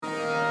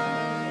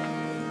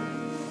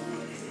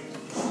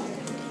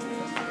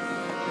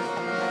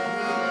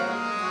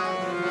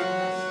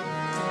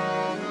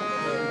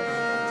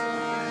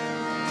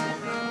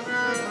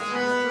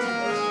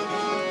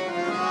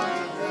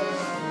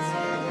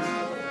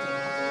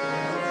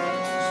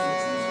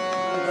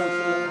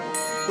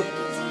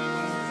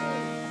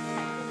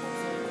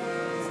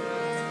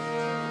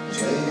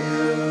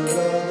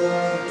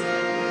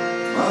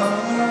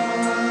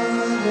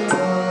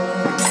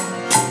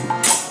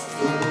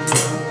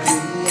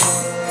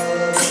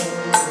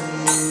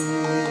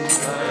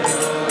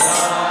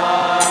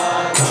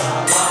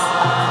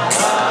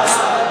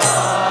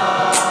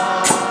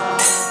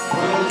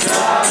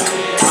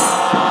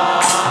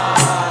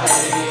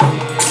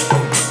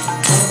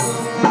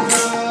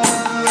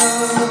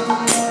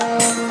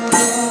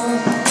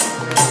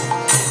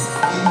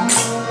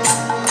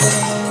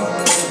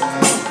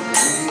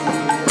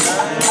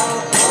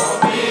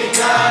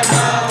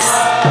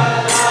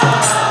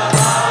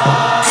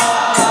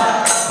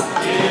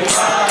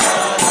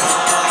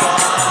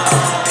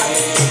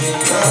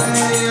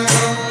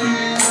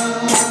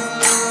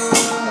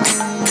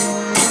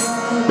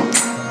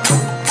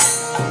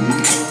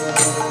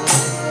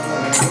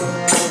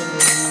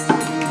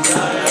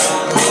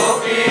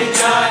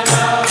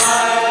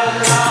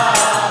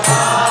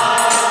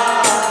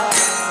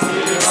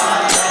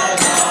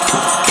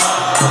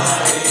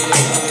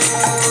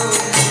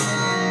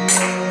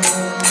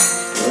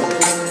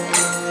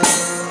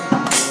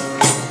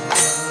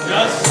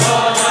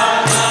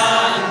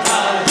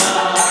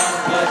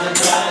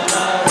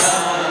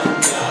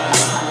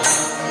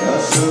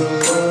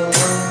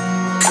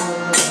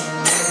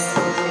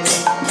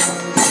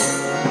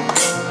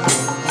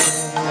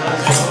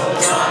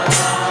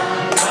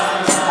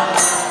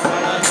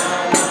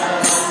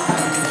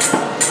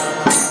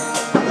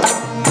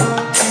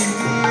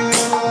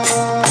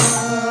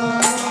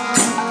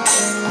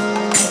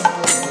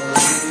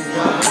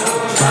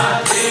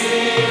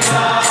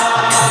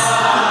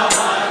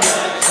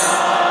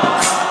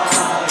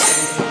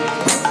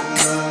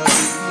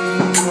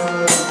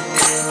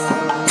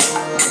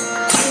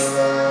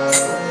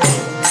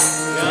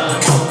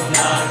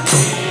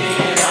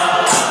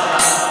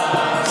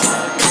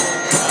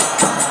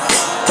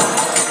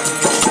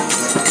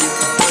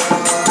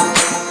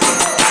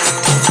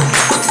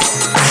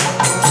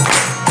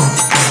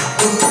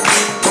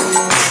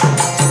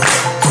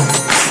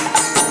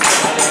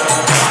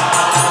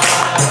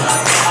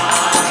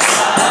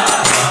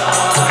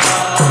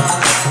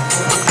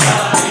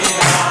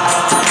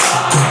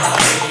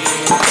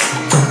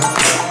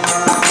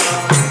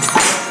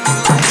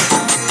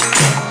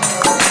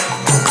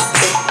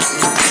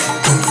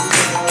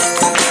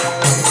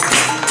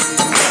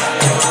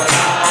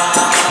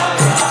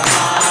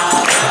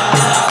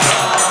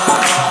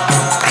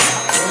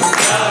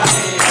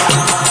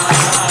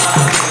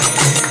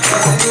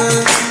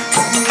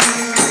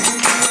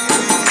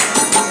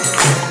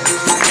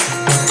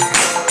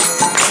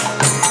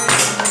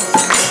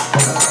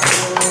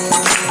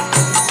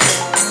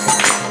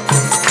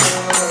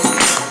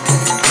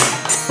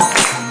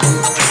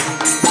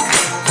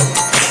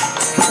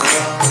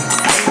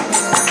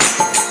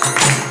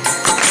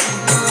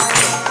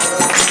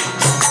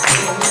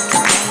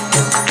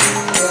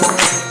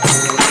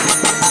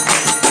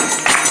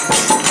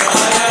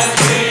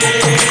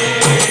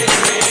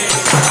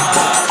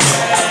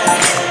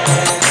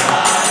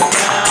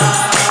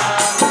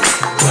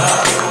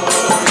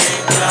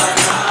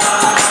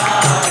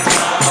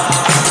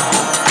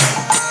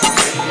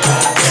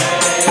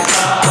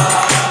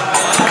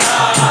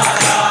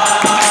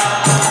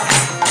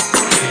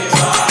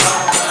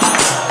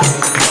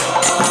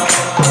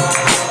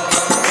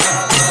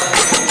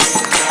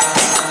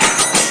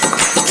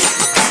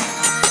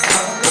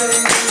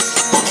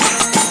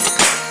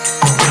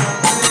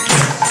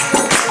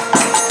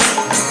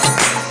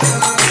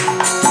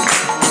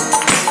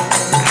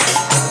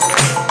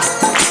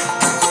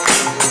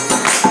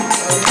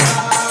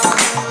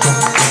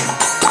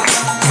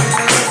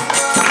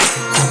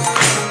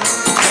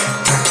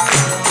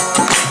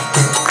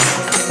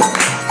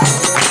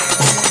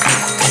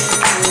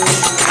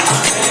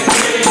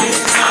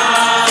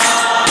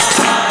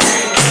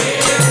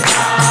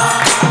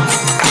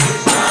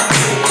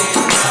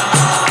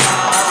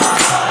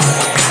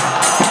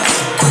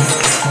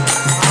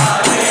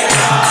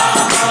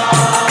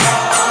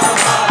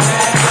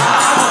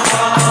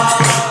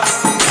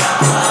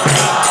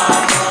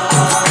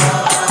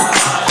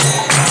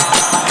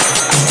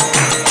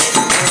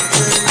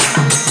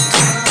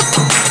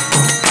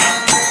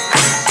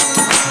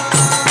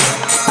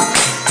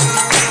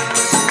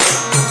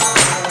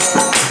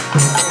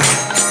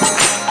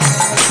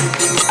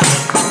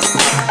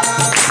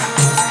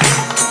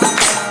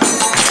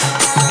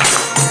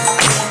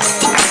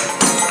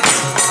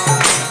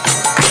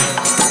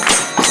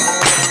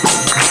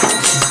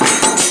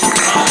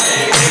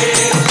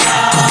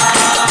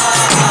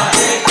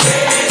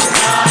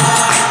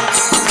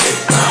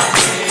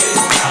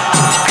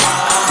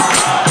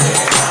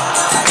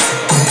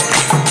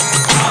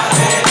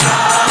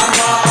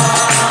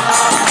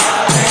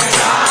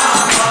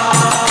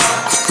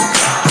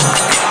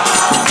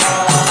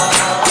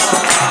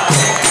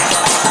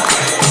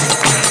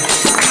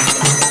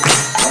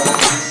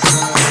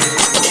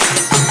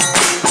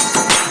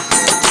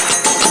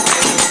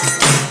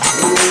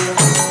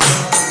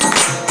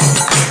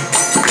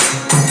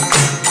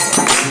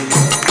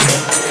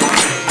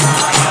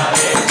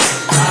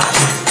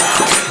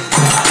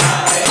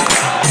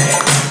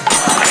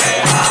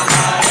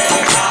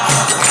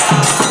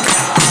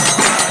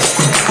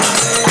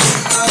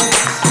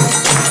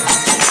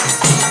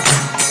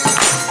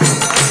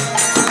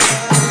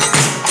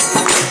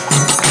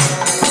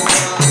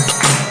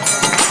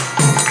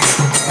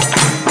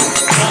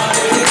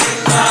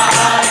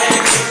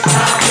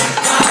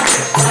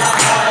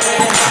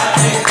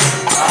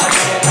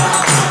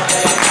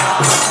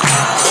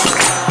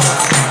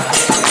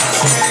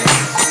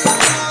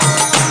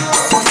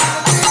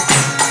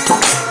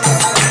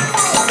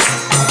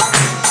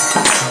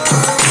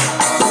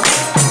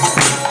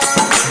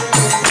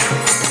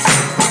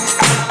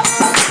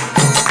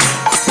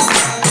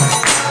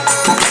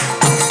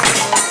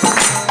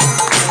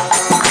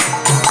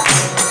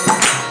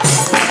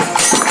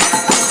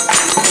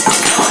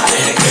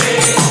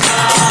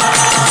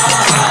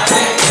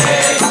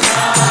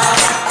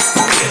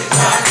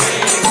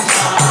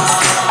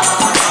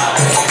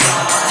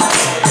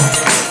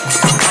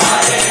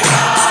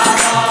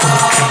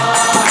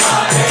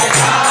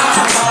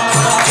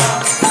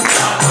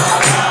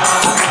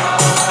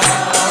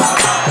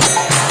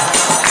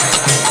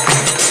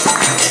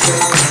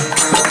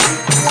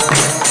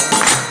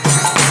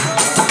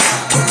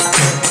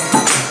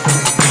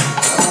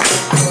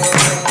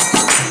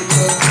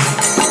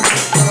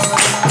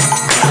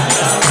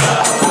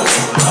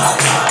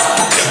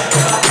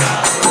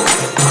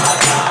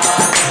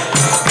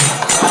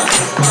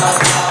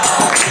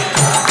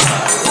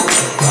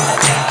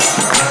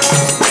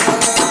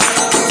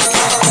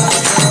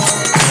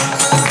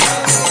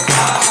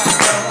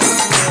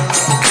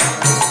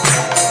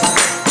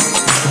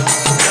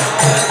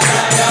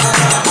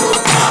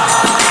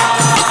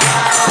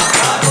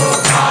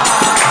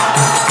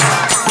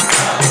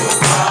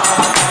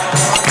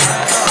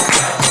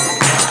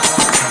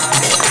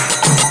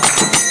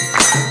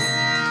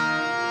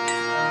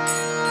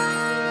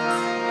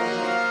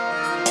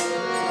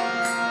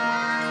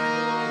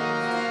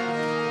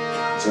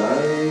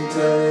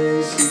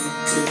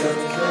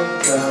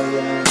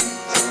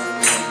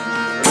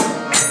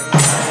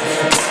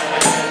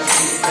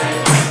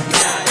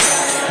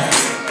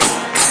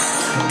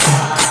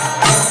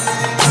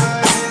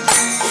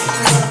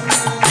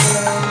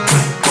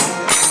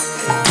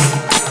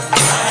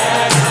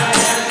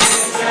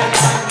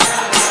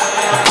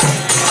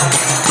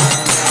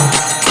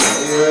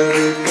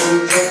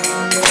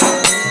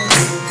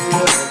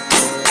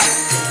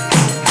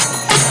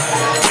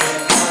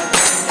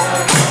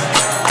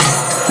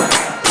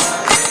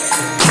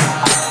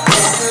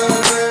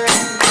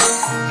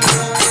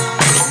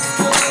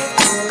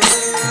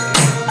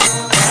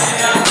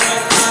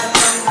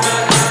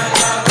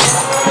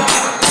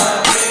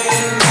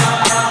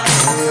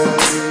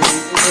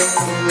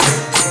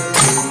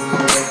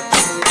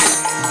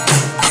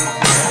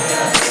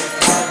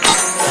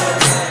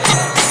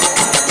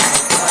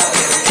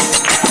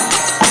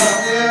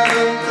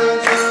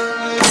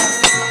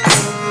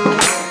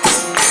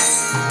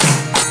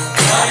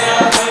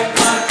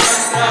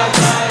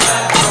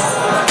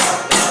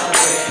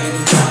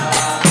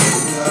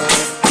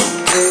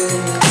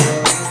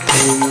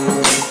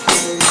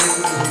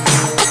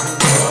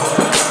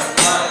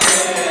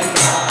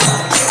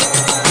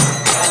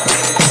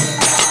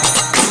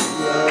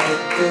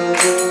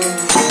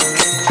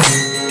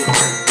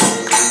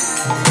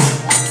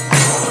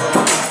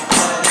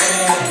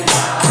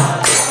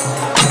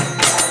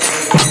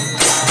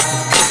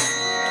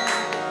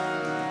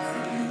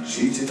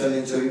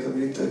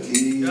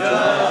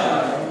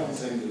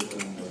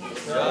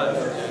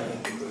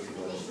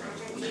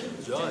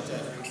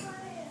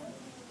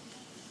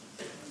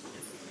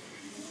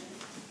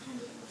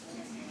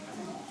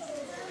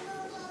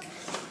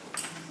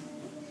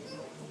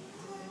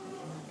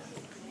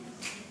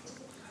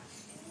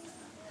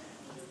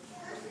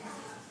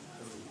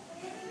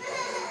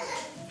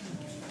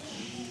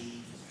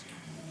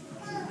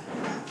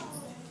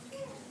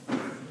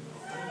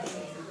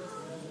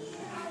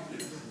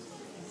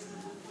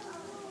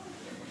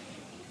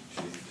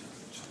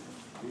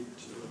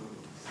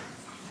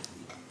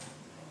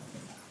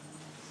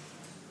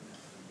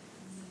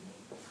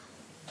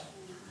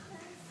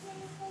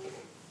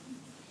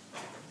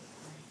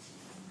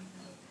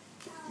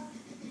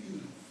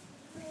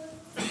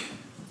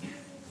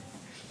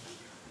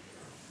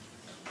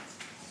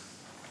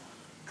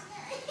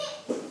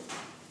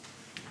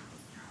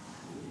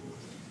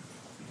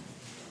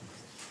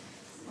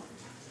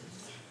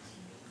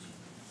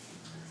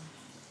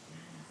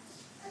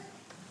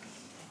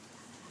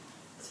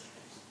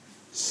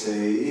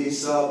Say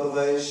Sab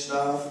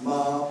Vaishnav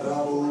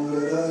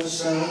Mahaprabhu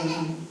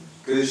Darshan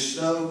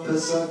Krishna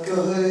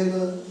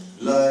Pasakahela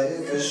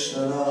Laya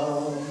Krishna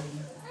Nam.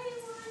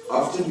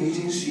 After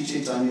meeting Sri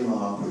Chaitanya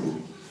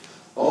Mahaprabhu,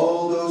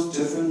 all those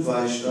different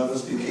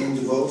Vaishnavas became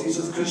devotees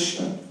of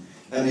Krishna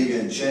and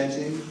began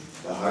chanting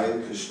the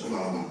Hare Krishna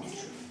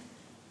Mantra.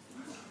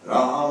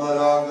 Rama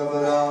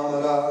Raghava Rama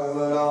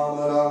Raghava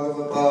Rama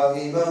Raghava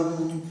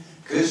Pahivam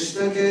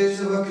Krishna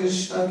Kesava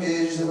Krishna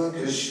Kesava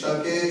Krishna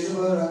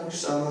Kesava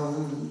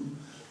Raksamam.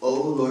 O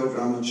Lord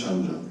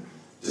Ramachandra,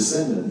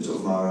 descendant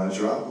of Maharaj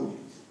Raghu,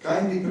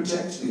 kindly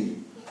protect me.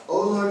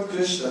 O Lord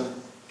Krishna,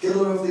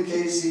 killer of the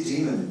Kesi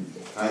demon,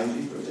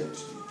 kindly protect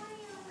me.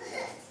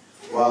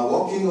 While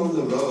walking on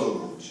the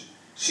road,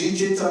 Sri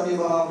Chaitanya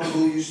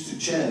Mahaprabhu used to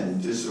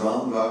chant this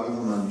Ram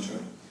Raghava mantra.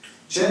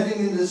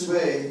 Chanting in this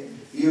way,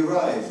 he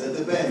arrived at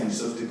the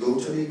banks of the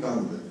Gautami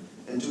Ganga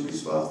and took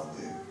his bath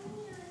there.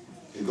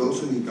 The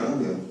Gautami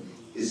Ganga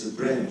is a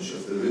branch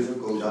of the river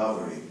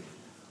Godavari.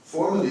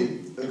 Formerly,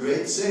 a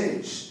great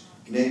sage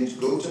named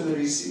Gautama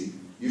Rishi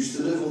used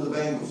to live on the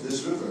bank of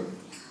this river,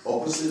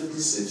 opposite the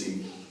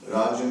city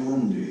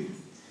Rajamundri,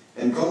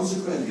 and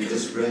consequently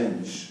this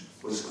branch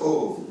was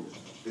called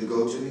the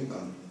Gautami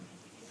Ganga.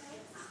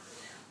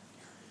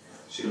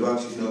 Srila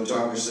Bhaktivinoda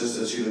Thakur says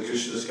that Srila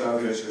Krishnadas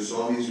Kaviraj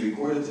Goswamis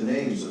recorded the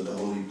names of the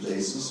holy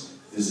places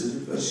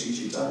visited by Sri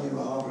Chaitanya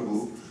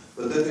Mahaprabhu,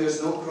 but that there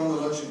is no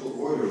chronological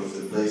order of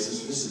the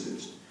places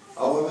visited.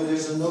 However, there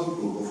is a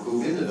notebook of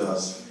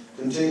Govindadas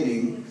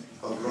containing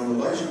a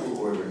chronological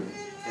order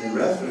and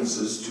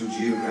references to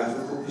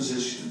geographical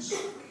positions.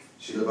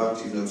 Srila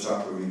Bhaktivinoda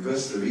Thakur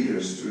requests the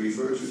readers to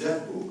refer to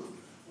that book.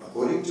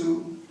 According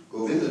to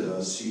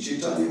Govindadas, Sri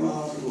Chaitanya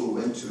Mahaprabhu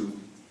went to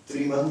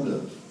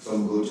Trimanda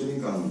from Gautami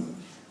Ganga.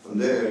 From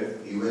there,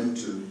 he went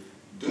to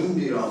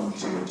Dundiram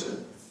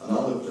Tirtha,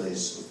 another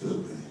place of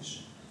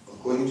pilgrimage.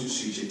 According to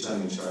Sri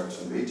Chaitanya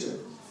Charitamrita,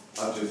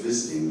 after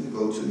visiting the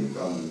Gautami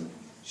Ganga,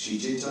 Sri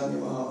Chaitanya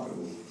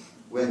Mahaprabhu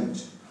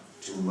went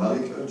to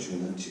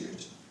Mallikarjuna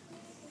Tirtha.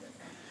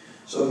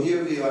 So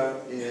here we are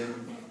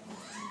in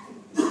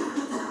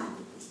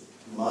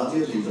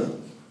Madhya Lila,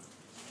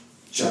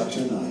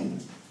 chapter 9,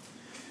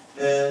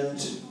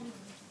 and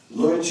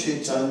Lord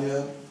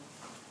Chaitanya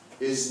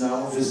is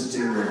now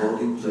visiting the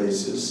holy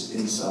places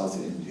in South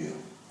India.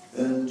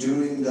 And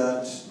during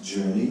that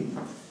journey,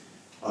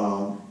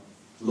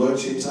 Lord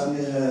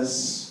Chaitanya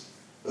has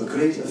a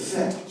great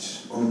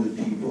effect on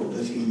the people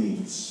that he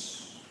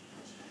meets.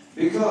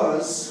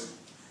 Because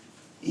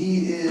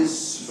he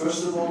is,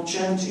 first of all,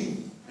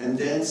 chanting and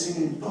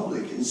dancing in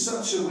public in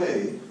such a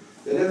way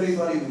that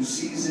everybody who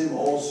sees him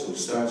also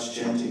starts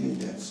chanting and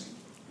dancing.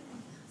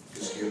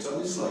 Because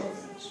Kirtan is like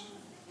that.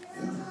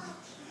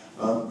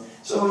 Yeah.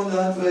 So in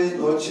that way,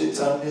 Lord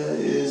Chaitanya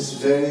is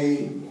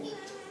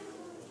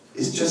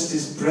just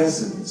his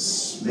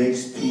presence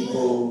makes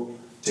people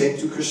take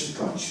to Krishna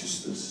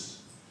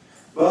consciousness.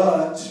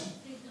 But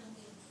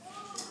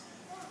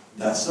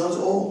that's not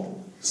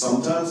all.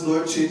 Sometimes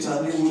Lord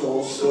Chaitanya would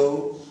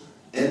also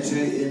enter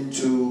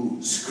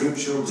into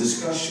scriptural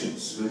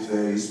discussions with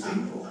various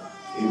people.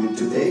 He would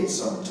debate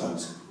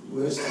sometimes.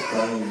 Where's the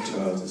crying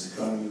child? It's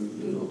crying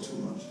a little too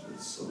much.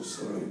 It's so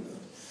sorry, but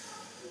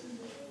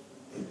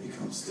it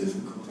becomes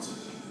difficult.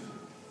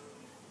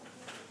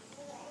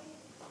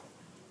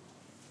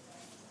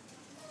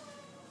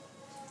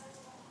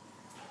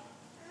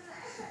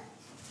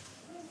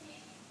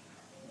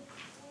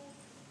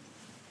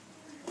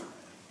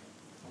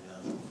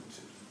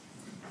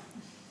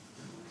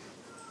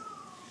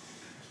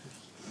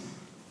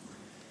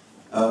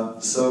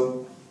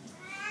 So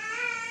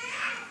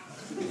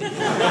you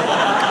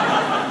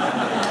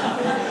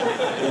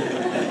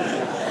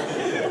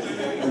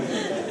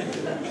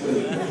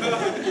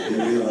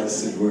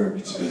realize it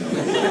worked, you know.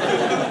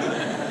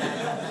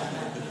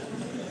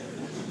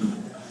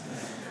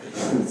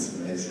 It's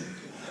amazing.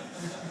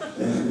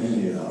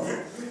 Anyhow,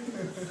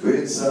 we're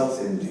in South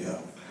India,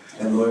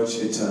 and Lord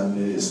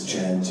Chaitanya is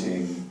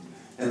chanting,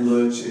 and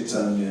Lord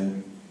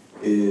Chaitanya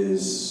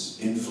is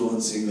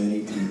influencing many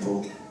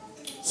people.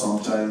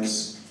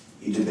 Sometimes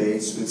he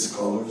debates with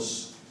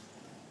scholars,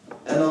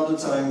 and other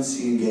times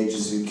he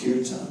engages in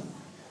kirtan.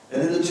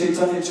 And in the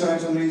Chaitanya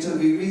Charitamrita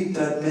we read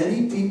that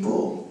many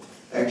people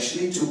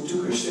actually took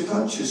to Krishna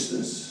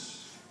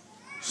consciousness.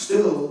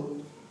 Still,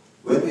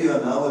 when we are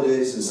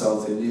nowadays in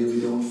South India,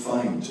 we don't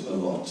find a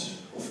lot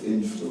of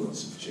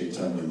influence of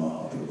Chaitanya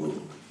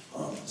Mahaprabhu.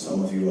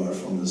 Some of you are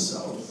from the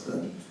south.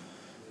 And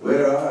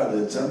where are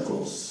the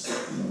temples?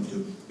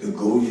 The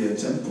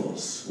Gaudiya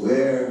temples?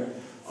 Where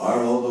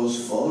are all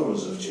those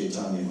followers of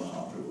Chaitanya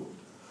Mahaprabhu?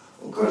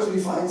 Of course, we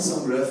find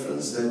some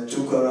reference that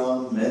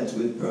Tukaram met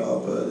with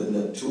Prabhupada, and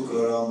that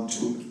Tukaram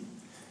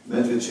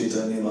met with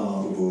Chaitanya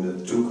Mahaprabhu,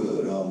 that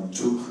Tukaram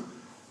took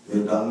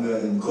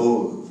Mridanga and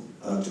Kol,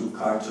 took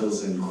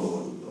kartals and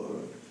Kol,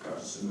 or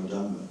kartals and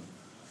Mridanga.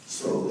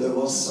 So there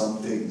was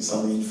something,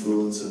 some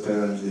influence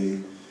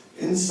apparently.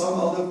 In some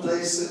other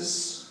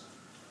places,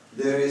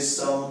 there is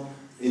some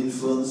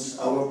influence.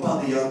 Our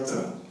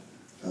Padayatra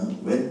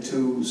went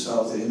to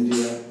South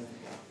India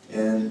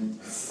and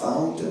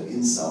found that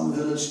in some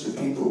village the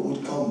people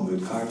would come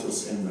with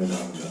kartals and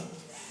mridanga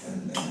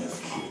and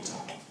have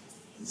kirtan.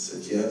 And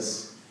said,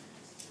 yes,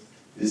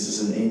 this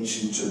is an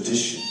ancient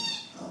tradition.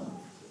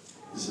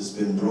 This has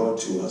been brought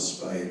to us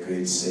by a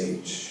great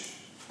sage.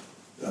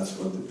 That's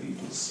what the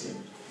people said.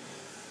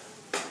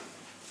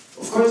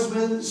 Of course,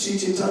 when Sri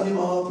Chaitanya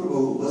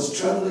Mahaprabhu was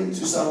traveling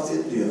to South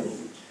India,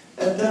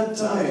 at that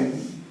time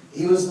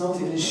he was not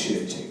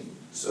initiating.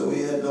 So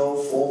he had no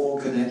formal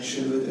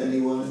connection with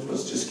anyone, it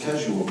was just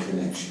casual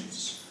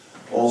connections.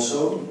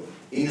 Also,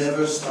 he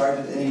never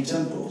started any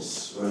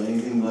temples or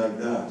anything like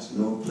that,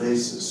 no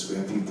places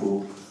where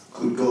people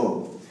could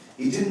go.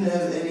 He didn't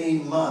have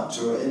any mat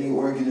or any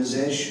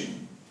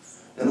organization.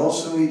 And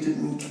also he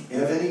didn't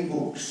have any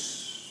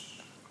books.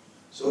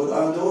 So it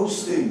are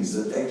those things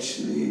that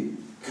actually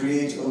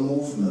create a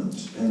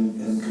movement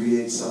and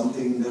create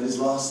something that is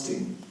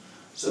lasting.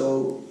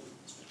 So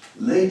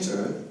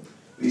later,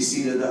 we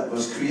see that that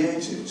was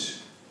created.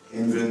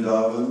 In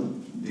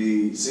Vrindavan,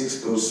 the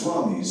 6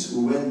 Goswamis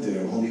who went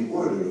there on the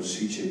order of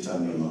Sri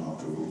Chaitanya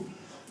Mahaprabhu,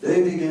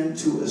 they began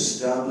to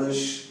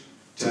establish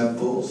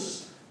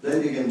temples, they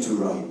began to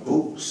write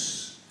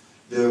books,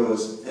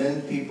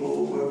 and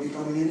people were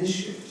becoming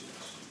initiated.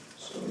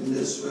 So in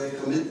this way,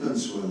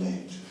 commitments were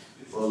made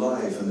for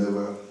life, and there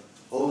were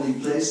holy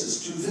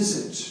places to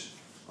visit.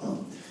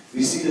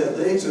 We see that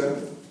later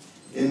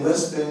in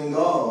West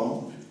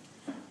Bengal,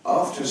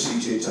 after Sri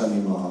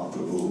Chaitanya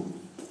Mahaprabhu,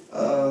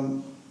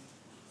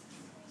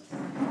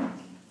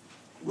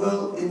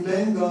 well, in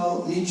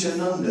Bengal,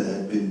 Nityananda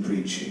had been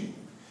preaching.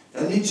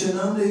 And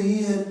Nityananda,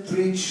 he had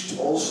preached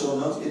also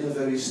not in a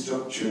very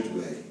structured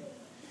way.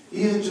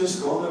 He had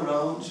just gone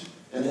around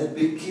and had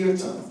big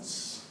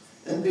kirtans.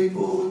 And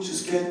people would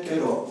just get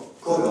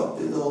caught up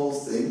in the whole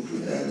thing,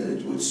 and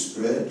it would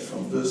spread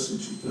from person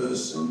to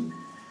person.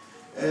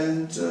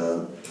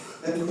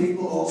 And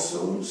people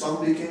also,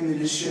 some became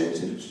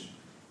initiated,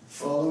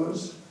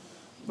 followers,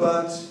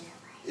 but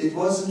it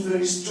wasn't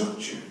very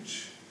structured.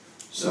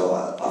 So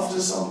after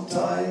some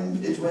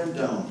time, it went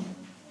down.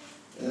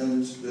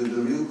 And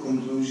the real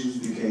conclusions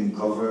became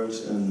covered,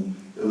 and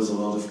there was a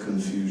lot of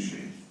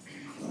confusion.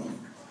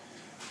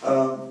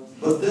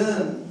 But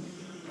then,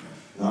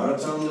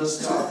 Narottam Das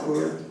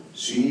Thakur,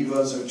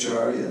 Srinivas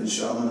Acharya, and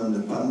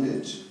Shamananda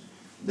Pandit,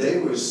 they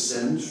were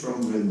sent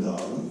from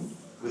Vrindavan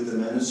with the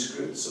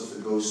manuscripts of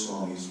the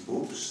Goswamis'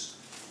 books.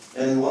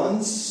 And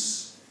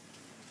once,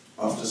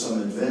 after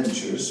some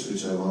adventures,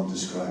 which I won't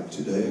describe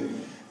today,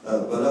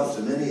 but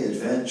after many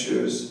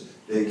adventures,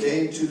 they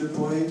came to the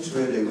point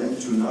where they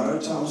went to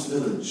Narottam's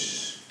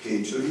village,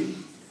 Kaituri,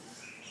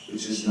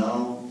 which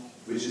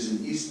is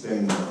in East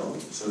Bengal,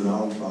 so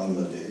around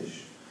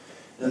Bangladesh.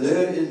 And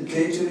there in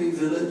Kaituri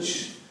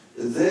village,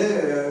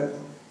 there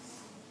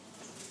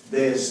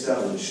they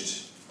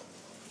established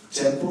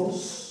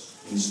temples,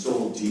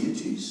 installed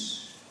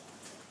deities,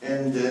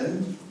 and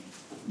then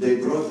they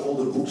brought all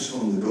the books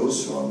from the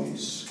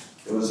Goswamis.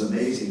 There was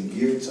amazing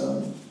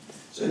kirtan.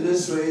 So in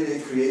this way they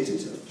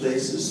created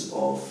places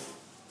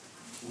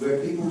where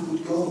people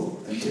could go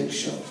and take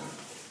shelter.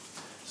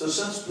 So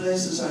such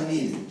places are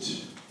needed.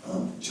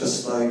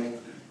 Just like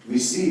we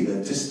see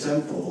that this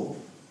temple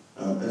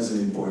has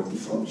an important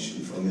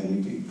function for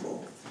many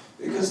people.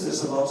 Because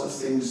there's a lot of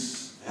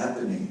things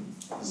happening.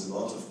 There's a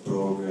lot of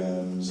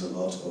programs, a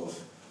lot of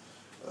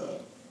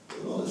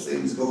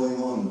things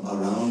going on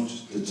around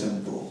the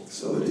temple.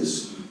 So it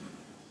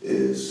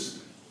is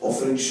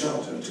offering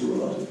shelter to a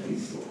lot of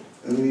people.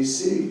 And we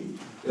see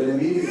that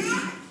immediately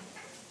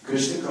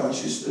Krishna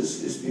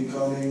consciousness is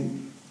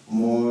becoming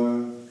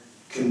more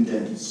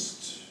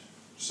condensed.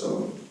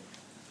 So,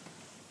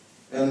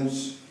 and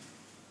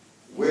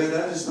where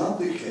that is not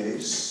the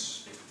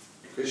case,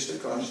 Krishna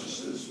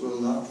consciousness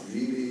will not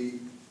really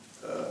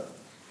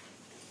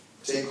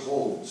take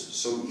hold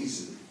so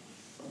easily.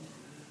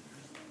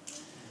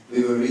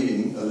 We were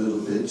reading a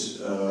little bit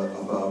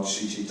about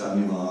Sri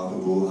Chaitanya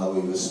Mahaprabhu, how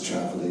he was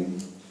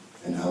traveling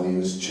and how he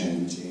was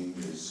chanting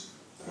this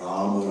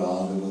Rama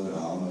Raghava,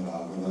 Rama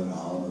Raghava,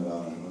 Rama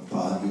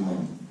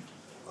Raghava,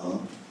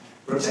 Padimam.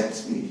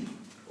 Protect me,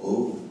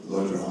 oh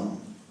Lord Ram.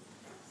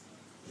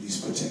 Please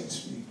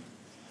protect me.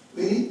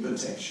 We need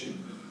protection.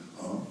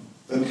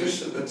 When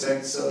Krishna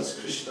protects us,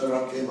 Krishna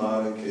Rake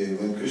Marake,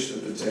 when Krishna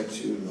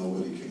protects you,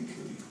 nobody can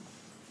kill you.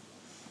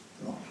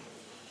 No.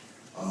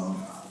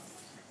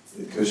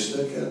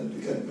 Krishna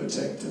can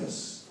protect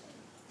us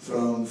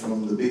from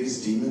the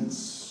biggest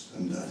demons,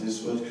 and that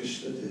is what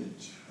Krishna did,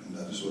 and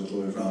that is what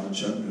Lord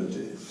Ramachandra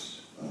did.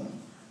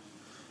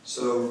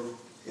 So,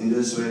 in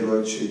this way,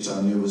 Lord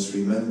Chaitanya was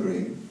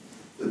remembering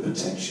the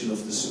protection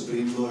of the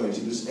Supreme Lord.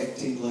 He was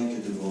acting like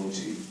a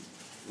devotee,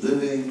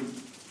 living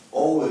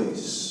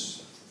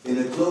always in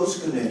a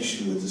close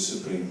connection with the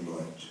Supreme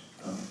Lord.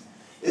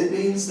 It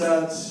means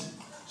that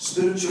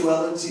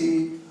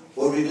spirituality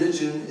or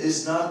religion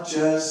is not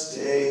just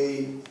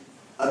an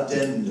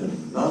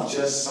addendum, not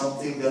just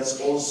something that's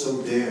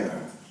also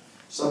there,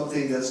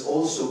 something that's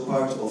also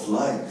part of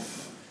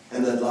life,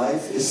 and that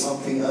life is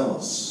something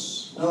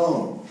else.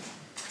 No.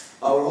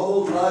 Our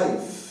whole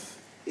life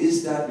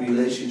is that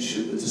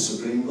relationship with the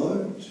Supreme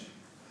Lord.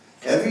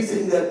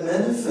 Everything that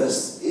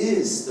manifests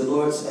is the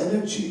Lord's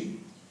energy.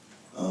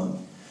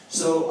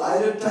 So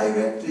either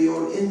directly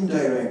or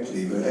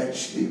indirectly, we're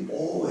actually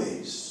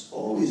always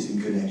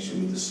in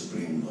connection with the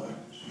Supreme Lord.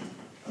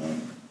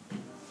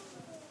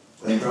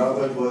 When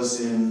Prabhupada was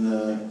in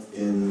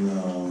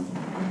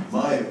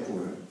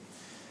Mayapur,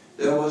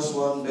 there was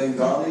one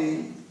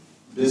Bengali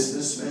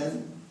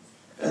businessman,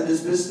 and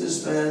this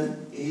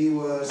businessman, he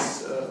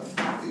was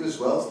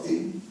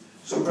wealthy.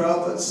 So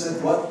Prabhupada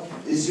said, "What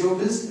is your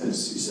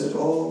business?" He said,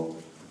 "Oh,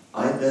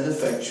 I'm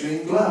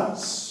manufacturing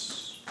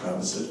glass."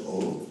 Prabhupada said,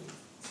 "Oh,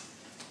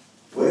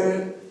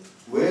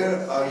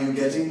 where are you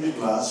getting the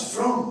glass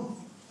from?"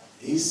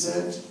 He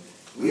said,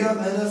 "We are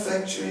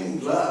manufacturing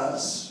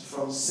glass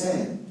from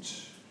sand.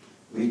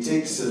 We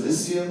take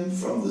silicium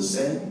from the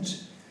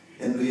sand,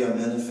 and we are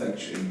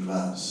manufacturing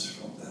glass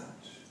from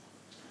that."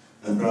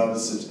 And Prabhupada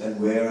said, "And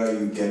where are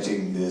you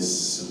getting this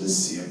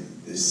silicium,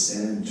 this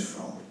sand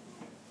from?"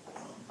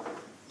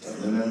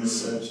 The man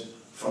said,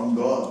 "From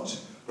God."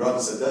 Prabhupada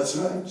said, "That's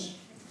right.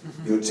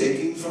 You're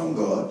taking from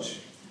God.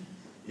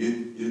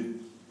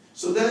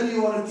 So then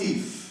you are a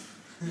thief."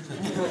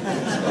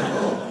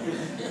 "Oh,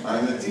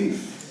 I'm a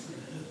thief.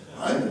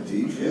 I'm a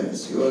thief,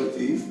 yes, you are a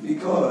thief,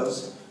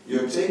 because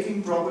you're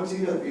taking property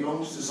that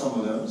belongs to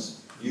someone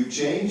else, you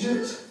change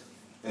it,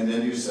 and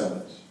then you sell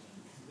it.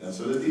 That's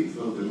what a thief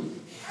will do.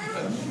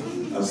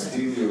 I'll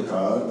steal your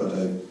car, but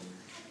I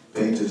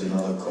paint it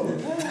another color.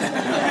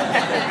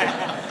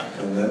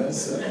 And then I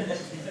sell it."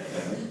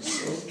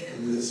 So,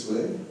 in this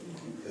way,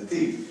 a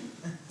thief.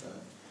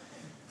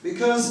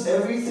 Because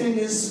everything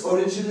is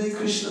originally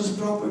Krishna's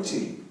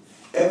property.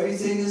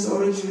 Everything is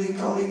originally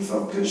coming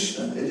from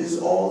Krishna. It is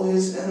all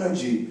his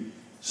energy.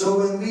 So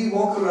when we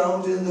walk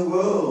around in the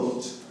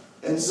world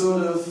and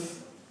sort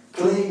of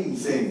claim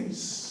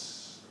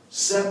things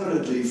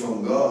separately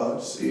from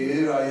God, see,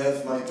 here I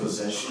have my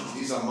possessions,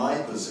 these are my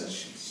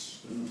possessions.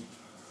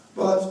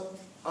 But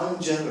I'm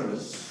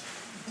generous,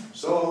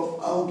 so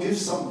I'll give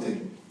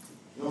something,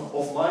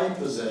 of my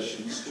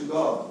possessions to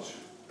God.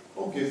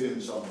 I'll give him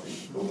something,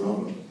 no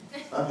problem.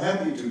 I'm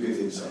happy to give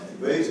him something.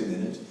 Wait a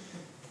minute.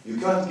 You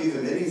can't give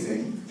him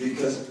anything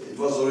because it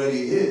was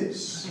already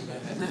his.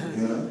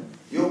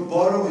 You're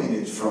borrowing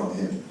it from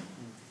him.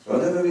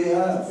 Whatever we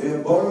have, we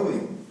are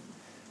borrowing.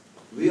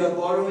 We are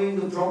borrowing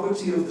the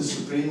property of the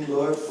Supreme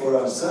Lord for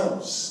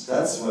ourselves.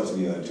 That's what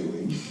we are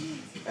doing,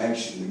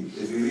 actually,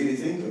 if we really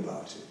think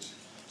about it.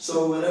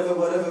 So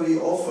whatever we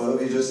offer,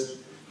 we just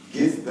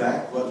give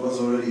back what was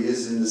already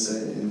is in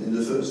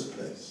the first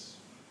place.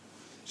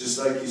 Just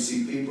like you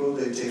see people,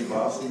 they take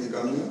bath in the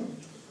Ganga,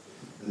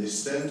 and they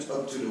stand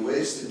up to the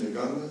waist in the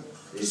Ganga,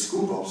 they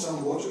scoop up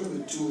some water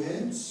with 2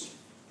 hands,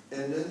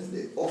 and then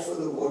they offer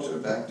the water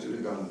back to the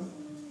Ganga.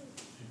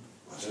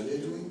 What are they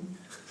doing?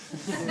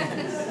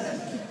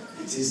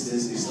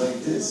 It's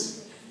like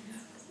this.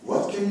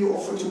 What can you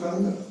offer to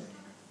Ganga?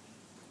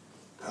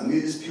 Ganga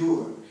is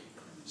pure,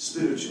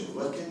 spiritual.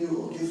 What can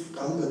you give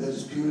Ganga that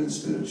is pure and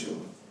spiritual?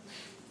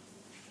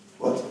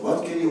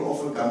 What can you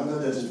offer Ganga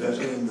that is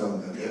better than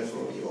Ganga?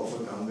 Therefore, you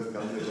offer Ganga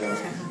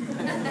Japa.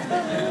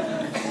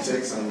 You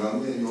take some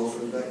Ganga and you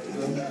offer it back to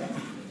Ganga.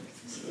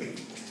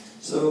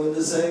 So in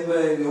the same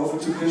way, we offer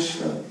to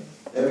Krishna.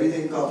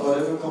 Everything,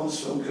 whatever comes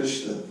from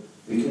Krishna,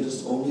 we can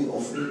just only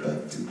offer it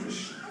back to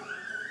Krishna.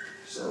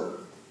 So,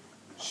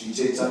 Sri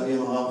Chaitanya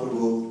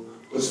Mahaprabhu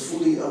was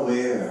fully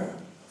aware.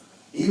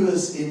 He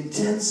was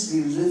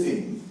intensely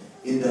living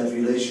in that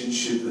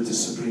relationship with the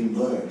Supreme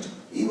Lord.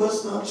 He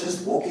was not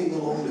just walking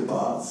along the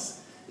path.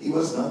 He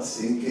was not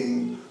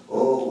thinking,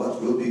 oh,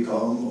 what will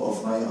become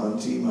of my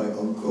auntie, my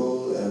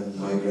uncle, and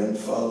my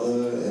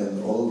grandfather,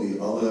 and all the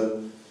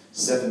other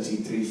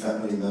 73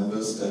 family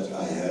members that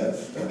I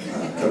have that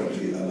are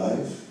currently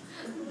alive.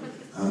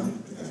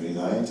 Every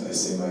night I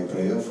say my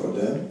prayer for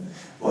them.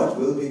 What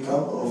will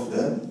become of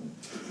them?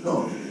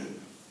 No.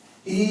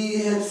 He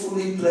had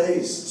fully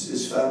placed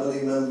his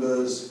family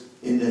members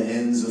in the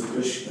hands of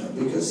Krishna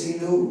because he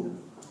knew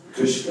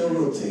Krishna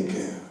will take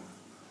care.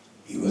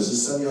 He was a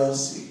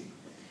sannyasi.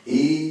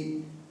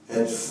 He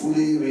had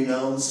fully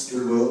renounced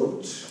the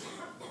world,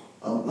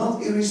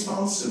 not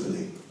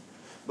irresponsibly,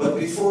 but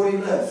before he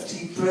left,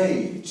 he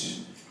prayed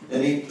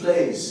and he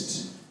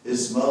placed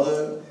his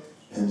mother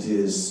and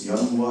his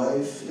young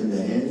wife in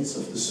the hands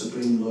of the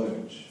Supreme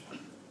Lord.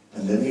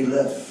 And then he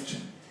left,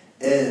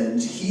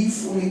 and he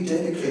fully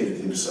dedicated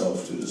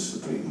himself to the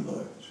Supreme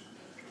Lord.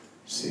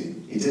 See,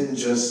 he didn't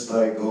just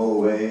like go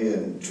away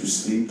and to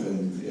sleep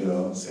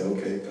and say,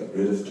 okay, got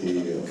rid of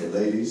the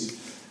ladies,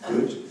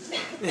 good.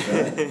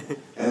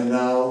 And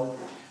now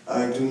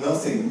I do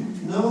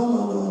nothing.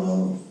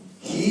 No.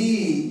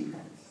 He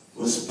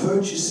was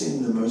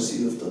purchasing the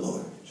mercy of the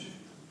Lord.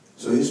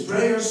 So his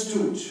prayer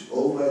stood,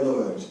 oh my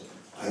Lord,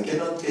 I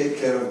cannot take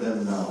care of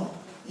them now.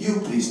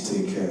 You please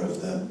take care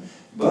of them.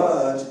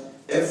 But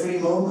every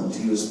moment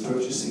he was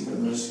purchasing the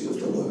mercy of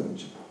the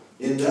Lord.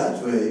 In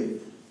that way,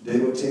 they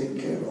were taken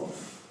care of,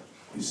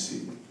 you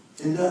see.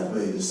 In that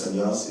way, the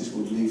sannyasis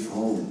would leave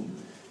home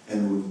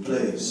and would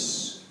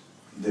place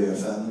their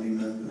family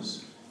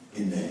members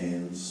in the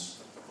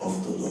hands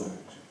of the Lord.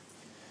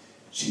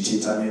 Sri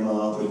Chaitanya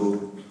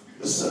Mahaprabhu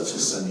was such a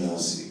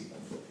sannyasi.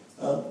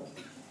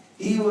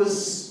 He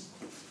was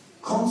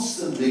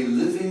constantly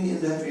living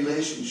in that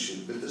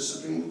relationship with the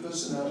Supreme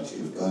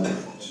Personality of Godhead.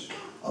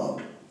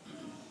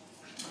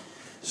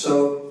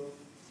 So,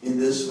 in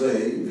this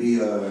way,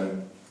 we are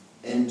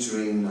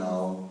entering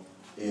now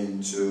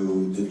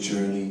into the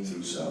journey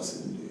through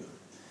South India.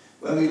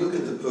 When we look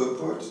at the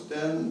purport,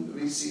 then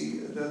we see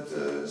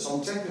that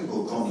some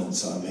technical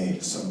comments are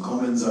made. Some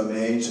comments are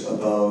made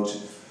about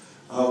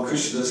how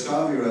Krishnadas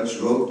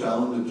Kaviraj wrote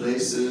down the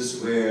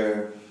places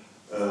where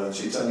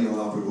Chaitanya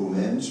Mahaprabhu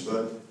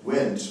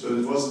went, but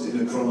it wasn't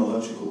in a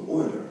chronological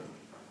order.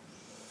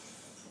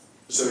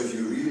 So if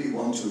you really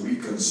want to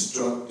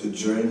reconstruct the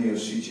journey of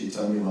Sri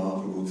Chaitanya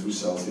Mahaprabhu through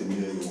South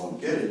India, you won't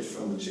get it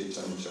from the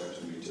Chaitanya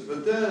Charitamrita.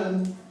 But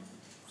then,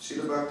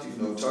 Srila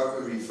Bhaktivinoda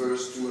Thakur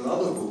refers to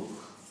another book,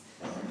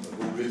 a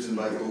book written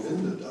by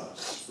Govinda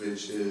Das,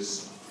 which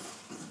is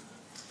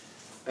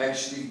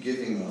actually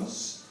giving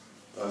us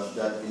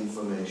that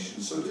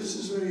information. So this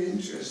is very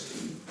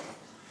interesting,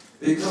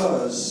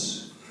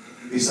 because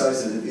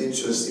besides that it's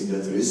interesting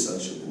that there is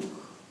such a book,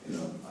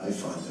 I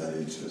find that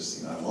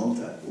interesting. I want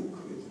that book,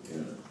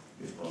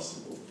 if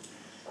possible.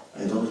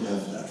 I don't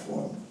have that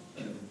one.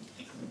 I'm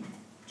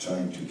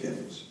trying to get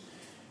it.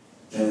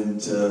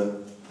 And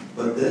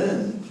but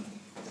then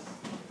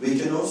we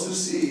can also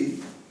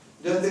see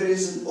that there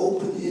is an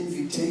open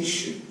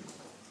invitation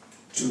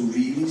to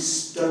really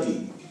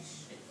study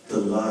the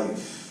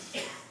life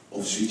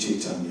of Sri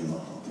Chaitanya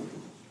Mahaprabhu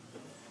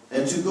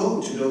and to go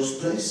to those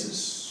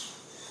places.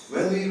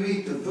 When we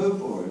read the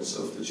purports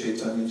of the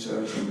Chaitanya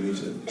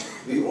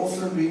Charitamrita, we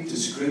often read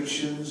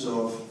descriptions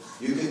of,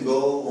 you can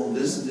go on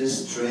this and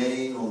this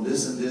train, on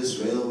this and this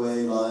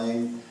railway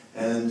line,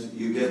 and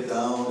you get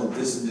down at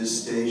this and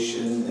this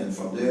station, and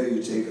from there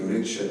you take a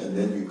rickshaw, and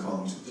then you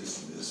come to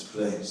this and this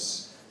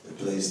place, the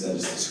place that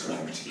is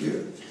described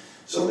here.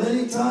 So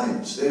many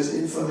times there's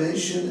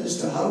information as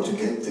to how to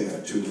get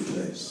there to the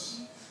place.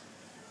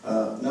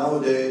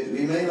 Nowadays,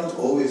 we may not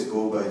always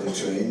go by the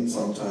train.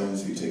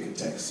 Sometimes we take a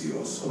taxi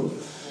also.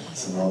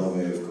 It's another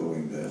way of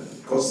going there.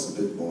 It costs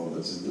a bit more, but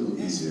it's a little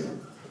easier.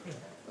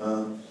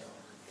 And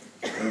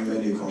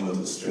when you convert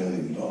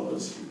Australian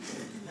dollars, you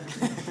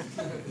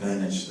can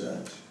manage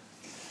that.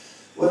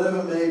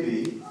 Whatever may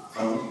be,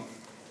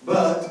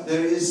 but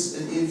there is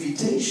an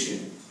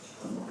invitation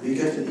we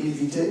get an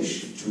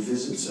invitation to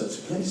visit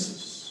such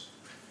places.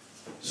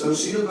 So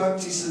Srila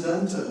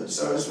Bhaktisiddhanta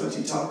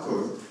Saraswati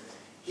Thakur,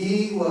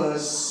 he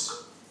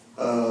was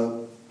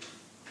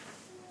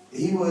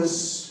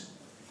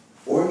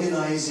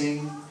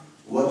organizing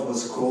what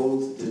was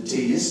called the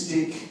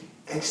Theistic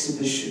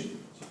Exhibition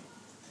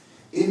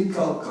in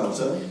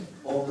Calcutta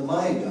on the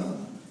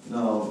Maidan.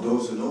 Now,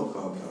 those who know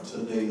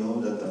Calcutta, they know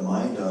that the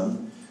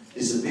Maidan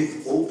is a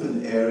big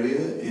open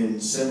area in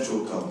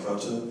central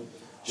Calcutta,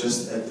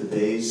 just at the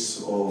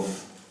base of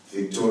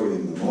Victoria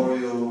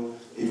Memorial.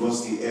 It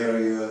was the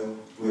area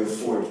where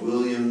Fort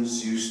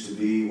Williams used to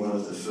be, one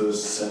of the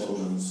first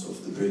settlements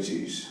of the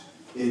British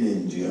in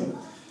India.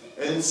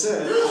 And it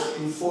said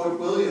in Fort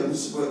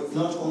Williams were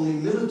not only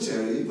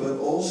military, but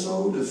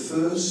also the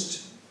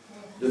first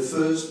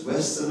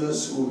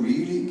Westerners who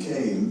really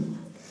came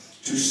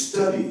to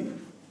study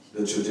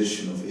the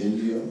tradition of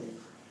India.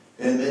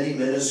 And many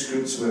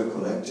manuscripts were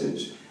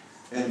collected,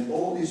 and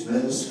all these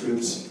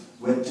manuscripts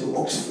went to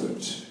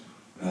Oxford,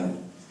 right?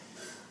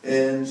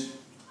 And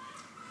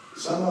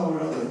somehow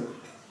or other,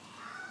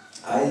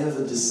 I have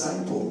a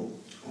disciple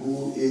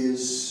who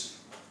is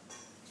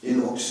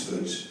in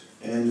Oxford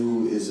and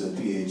who is a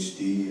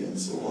PhD and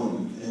so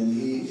on, and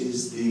he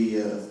is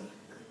the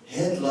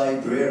head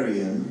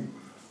librarian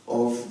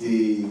of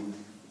the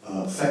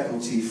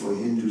Faculty for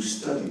Hindu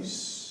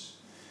Studies.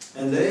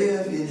 And they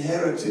have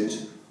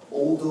inherited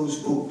all those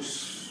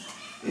books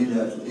in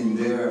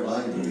their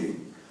library,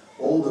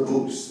 all the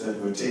books that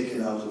were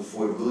taken out of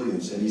Fort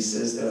Williams. And he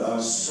says there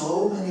are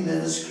so many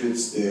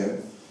manuscripts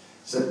there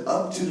that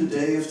up to the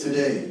day of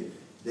today,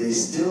 they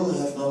still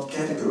have not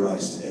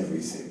categorized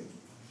everything.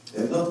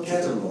 They have not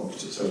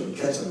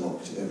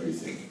cataloged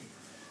everything.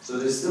 So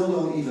they still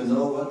don't even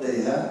know what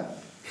they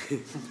have,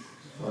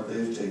 what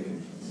they've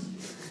taken from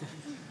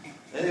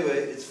India. Anyway,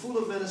 it's full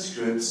of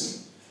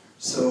manuscripts,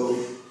 so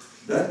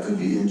that could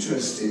be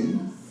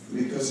interesting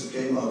because it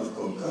came out of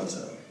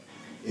Kolkata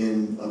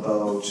in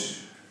about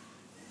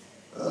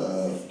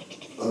a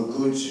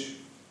good,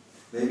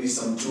 maybe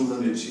some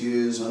 200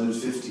 years,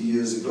 150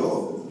 years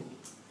ago.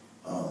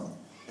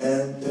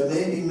 And there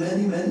may be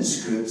many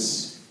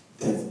manuscripts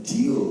that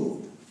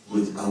deal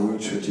with our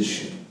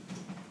tradition.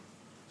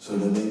 So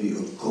there may be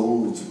a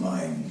gold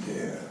mine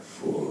there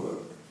for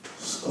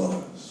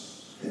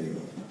scholars.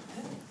 Anyway,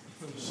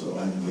 so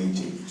I'm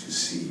waiting to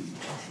see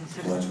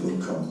what will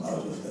come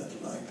out of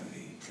that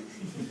library.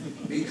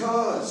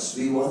 Because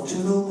we want to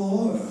know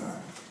more.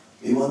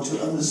 We want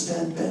to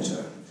understand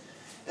better.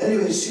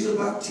 Anyway, Srila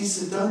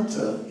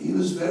Bhaktisiddhanta, he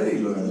was very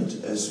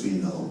learned, as we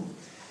know,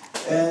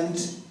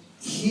 and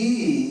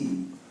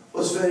he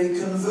was very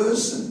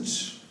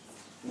conversant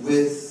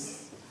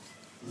with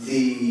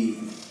the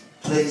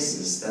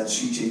places that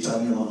Sri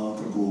Chaitanya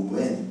Mahaprabhu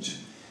went.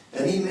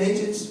 And he made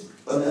it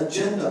an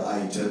agenda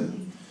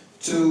item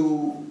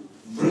to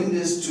bring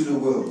this to the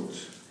world.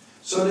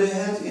 So they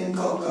had in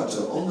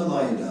Calcutta, on the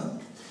Maidan,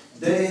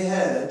 they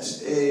had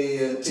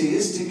a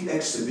theistic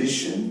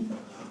exhibition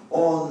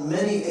on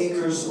many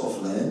acres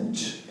of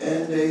land,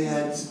 and they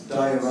had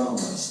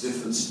dioramas,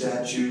 different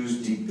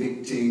statues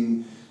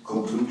depicting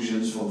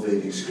conclusions from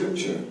Vedic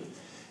scripture.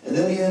 And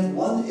then he had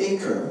 1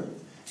 acre,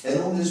 and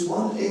on this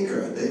 1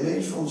 acre they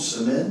made from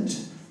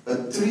cement a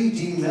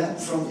 3D map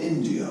from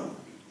India.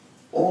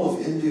 All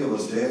of India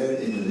was there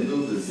in the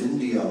middle, the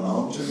Vindhya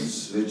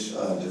mountains, which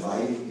are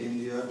dividing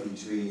India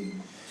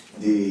between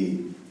the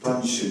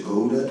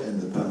Panchagoda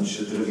and the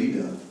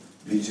Panchadravida,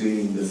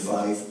 between the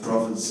 5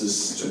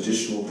 provinces,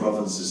 traditional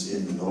provinces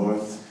in the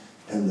north,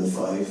 and the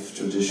 5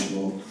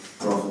 traditional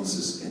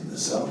provinces in the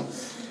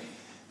south.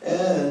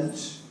 And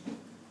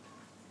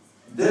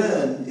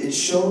then it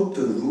showed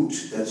the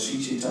route that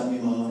Sri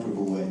Chaitanya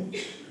Mahaprabhu went,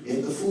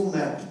 in the full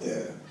map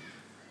there.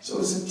 So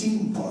it's a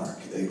theme park,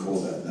 they call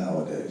that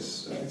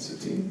nowadays. Right? It's a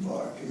theme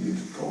park, and you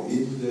could go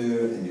in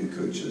there and you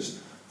could just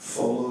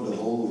follow the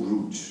whole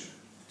route.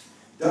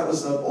 That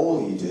was not all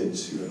he did,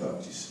 Srila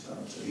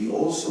Bhaktisiddhanta. He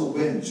also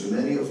went to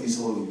many of these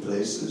holy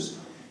places,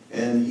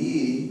 and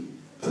he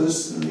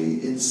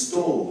personally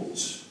installed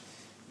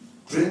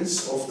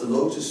prints of the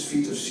lotus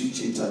feet of Sri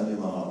Chaitanya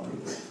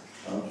Mahaprabhu.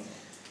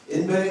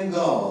 In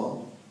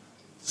Bengal,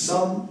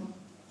 some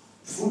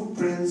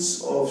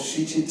footprints of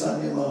Sri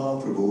Chaitanya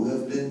Mahaprabhu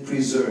have been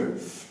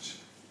preserved.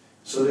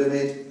 So they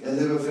made, and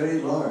they were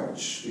very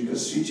large,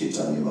 because Sri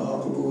Chaitanya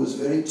Mahaprabhu was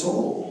very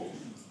tall.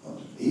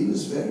 He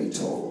was very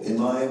tall. In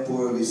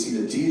Mayapur, we see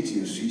the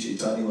deity of Sri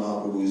Chaitanya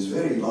Mahaprabhu is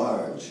very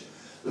large,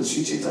 but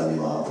Sri Chaitanya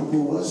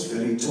Mahaprabhu was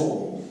very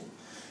tall.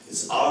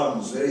 His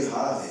arms very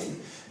high,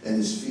 and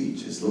his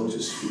feet, his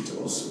lotus feet,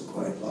 also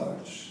quite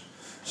large.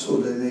 So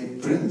they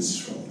made prints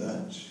from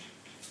that,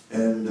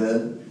 and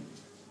then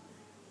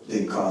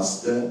they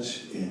cast that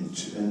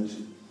into,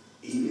 and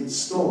he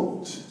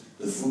installed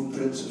the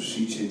footprints of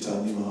Sri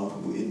Chaitanya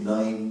Mahaprabhu in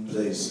 9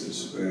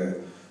 places where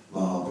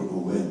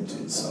Mahaprabhu went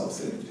in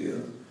South India.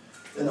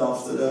 And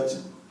after that,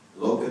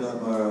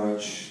 Lokanath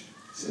Maharaj,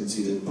 since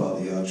he did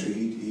Padayatra,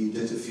 he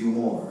did a few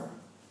more.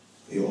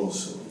 He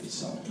also, in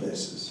some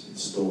places,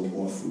 installed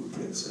more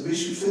footprints. And we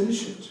should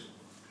finish it.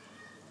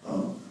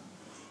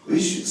 we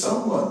should,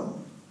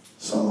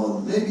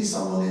 maybe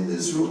someone in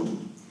this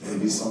room,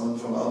 maybe someone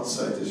from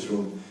outside this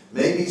room,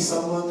 maybe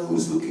someone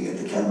who's looking at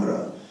the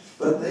camera,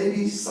 but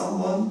maybe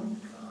someone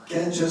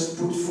can just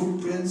put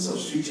footprints of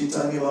Sri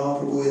Chaitanya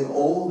Mahaprabhu in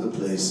all the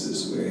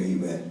places where he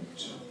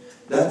went.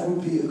 That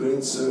would be a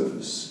great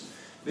service,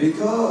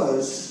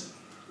 because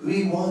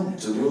we want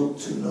the world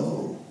to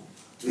know.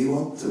 We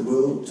want the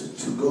world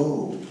to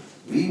go.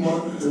 We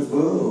want the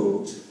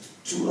world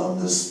to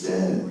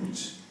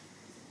understand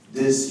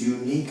this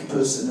unique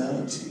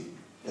personality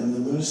and the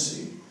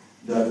mercy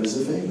that is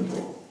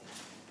available.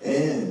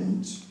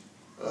 And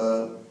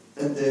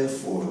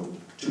therefore,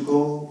 to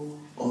go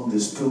on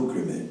this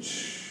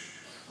pilgrimage.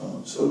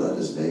 So let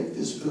us make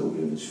this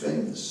pilgrimage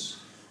famous.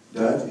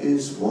 That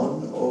is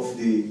one of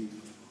the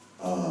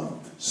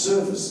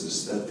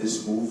services that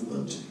this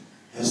movement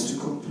has to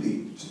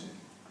complete.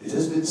 It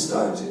has been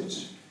started,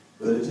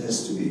 but it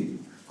has to be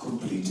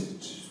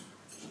completed.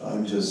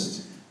 I'm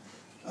just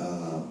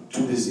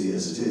too busy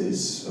as it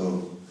is,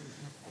 so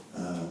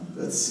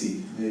let's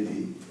see,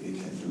 maybe we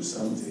can do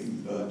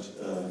something. But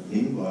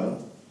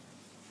meanwhile,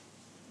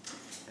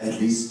 at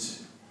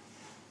least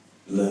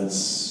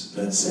let's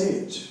say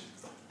it.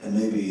 And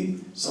maybe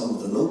some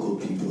of the local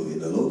people in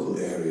the local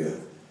area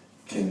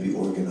can be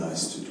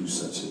organized to do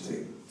such a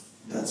thing.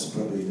 That's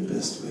probably the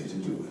best way to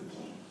do it.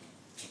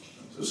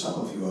 So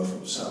some of you are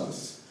from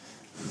South,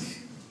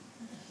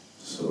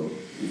 so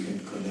you can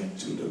connect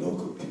to the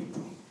local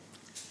people.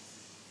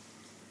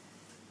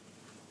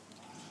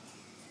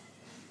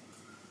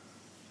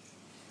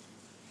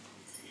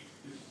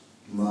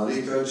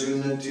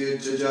 Mallikarjuna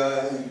Tirtha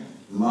Jai,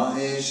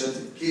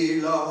 Maheshat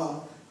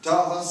Kila,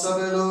 Taha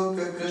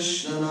Sabeloka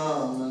Krishna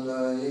Nama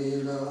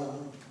Laila.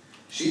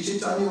 Sri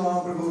Chaitanya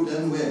Mahaprabhu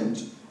then went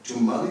to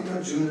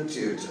Mallikarjuna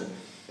Tirtha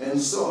and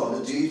saw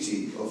the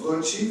deity of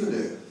Lord Shiva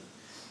there.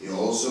 He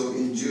also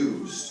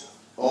induced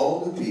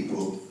all the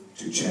people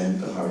to chant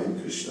the Hare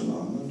Krishna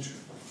Maha Mantra.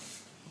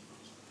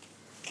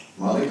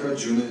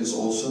 Mallikarjuna is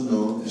also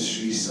known as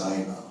Sri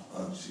Saila.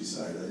 Sri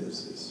Saila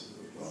is this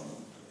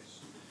well-known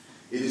place.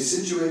 It is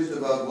situated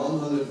about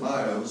 100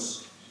 miles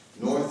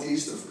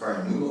northeast of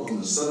Karnool on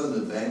the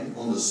southern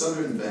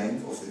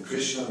bank of the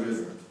Krishna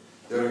River.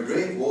 There are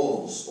great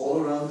walls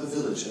all around the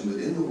village, and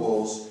within the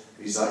walls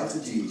reside the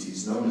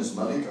deities known as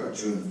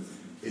Mallikarjuna.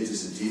 It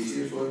is a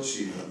deity of Lord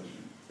Shiva,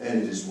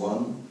 and it is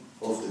one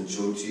of the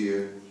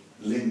Jyotir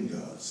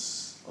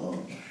Lingas.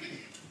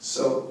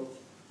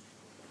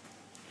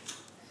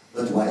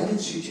 But why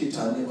did Sri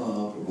Chaitanya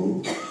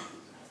Mahaprabhu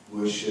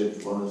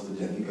worship one of the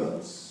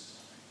demigods?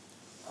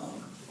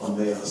 One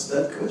may ask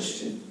that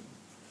question.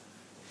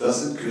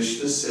 Doesn't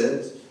Krishna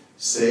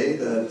say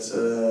that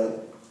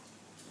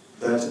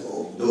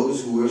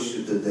those who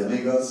worship the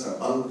demigods are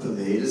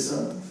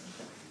alpamedasa,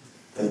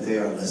 that they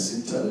are less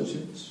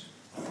intelligent?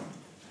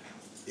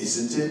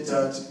 Isn't it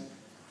that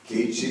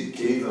Kechit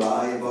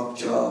Kevalaya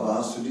Bhaktya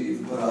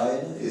Vasudeva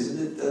Parayana? Isn't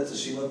it that the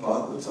Srimad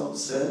Bhagavatam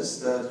says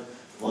that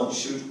one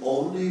should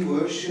only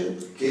worship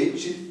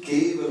Kechit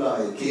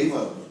Kevalaya,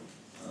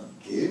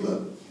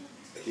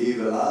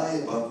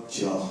 Kevalaya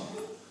Bhaktya,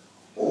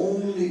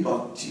 only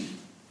Bhakti,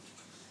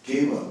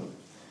 Keval,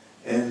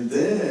 and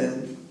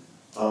then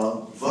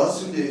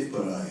Vasudeva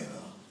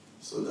Parayana.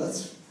 So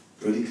that's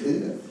pretty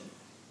clear.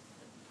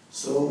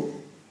 So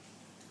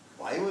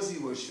why was he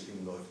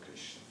worshipping Lord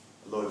Krishna,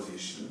 Lord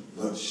Vishnu,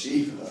 Lord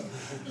Shiva?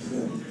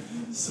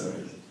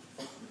 Sorry.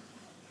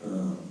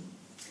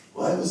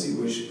 Why was he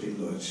worshipping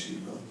Lord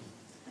Shiva?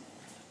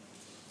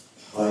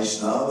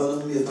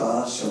 Vaishnavanam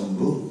yata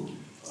Shambhu.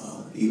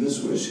 He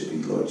was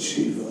worshipping Lord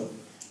Shiva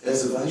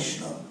as a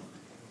Vaishnava.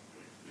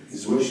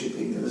 He's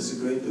worshipping him as a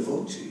great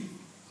devotee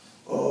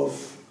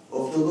of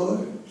the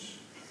Lord.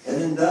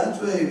 And in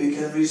that way we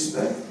can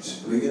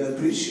respect, we can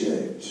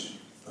appreciate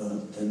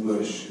and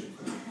worship.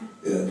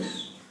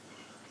 Yes.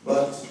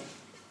 But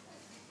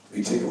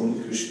we take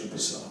only Krishna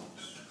Prasad.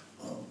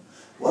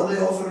 One may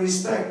offer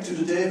respect to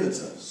the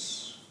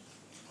Devatas.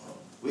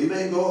 We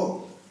may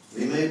go,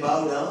 we may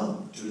bow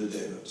down to the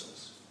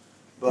Devatas,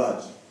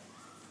 but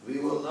we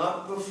will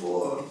not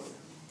perform,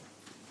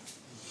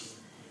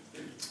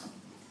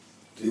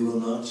 we will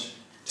not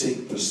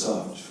take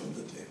prasad from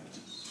the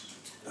Devatas.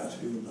 That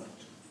we will not.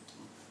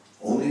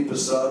 Only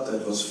prasad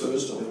that was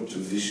first offered to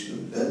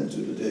Vishnu, then to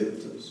the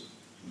Devatas,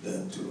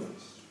 then to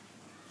us.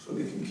 So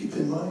we can keep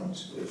in mind,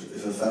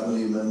 if a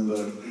family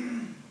member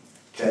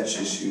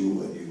catches you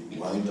when you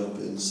wind up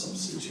in some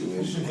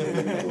situation,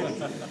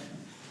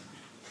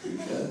 you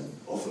can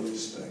offer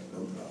respect, no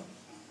problem.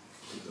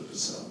 With the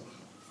prasad.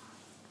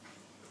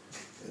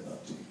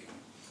 Cannot take.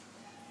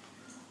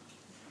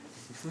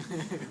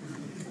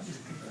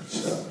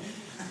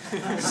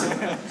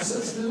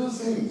 Such little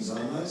things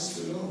are nice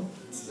to know.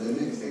 They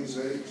make things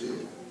very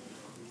clear.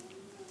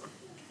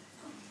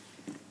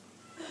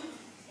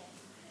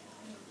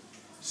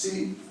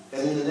 See,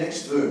 and in the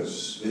next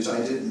verse, which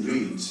I didn't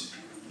read,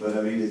 but I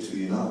read it to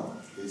you now,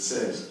 it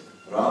says,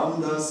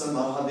 Ramdasa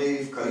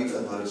Mahadev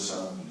Karita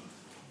Bharasam.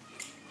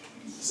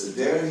 So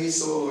there he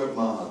saw Lord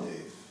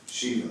Mahadev,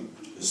 Shiva,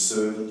 the the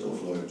servant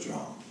of Lord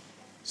Ram.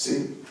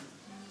 See?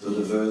 So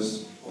the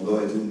verse,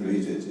 although I didn't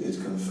read it,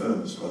 it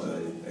confirms what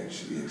I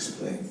actually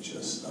explained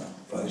just now.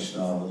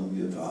 Vaishnava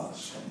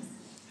Vyavasam.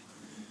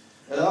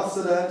 And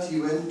after that,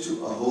 he went to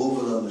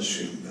Ahovala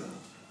Nrsimha.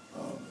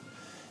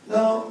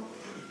 Now,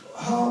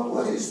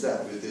 what is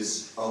that with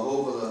this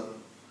Ahovala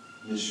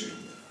Nrsimha?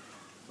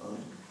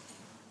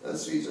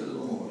 Let's read a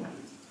little more.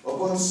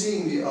 Upon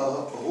seeing the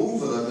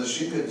Ahovala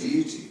Nrsimha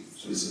deity,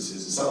 so this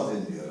is South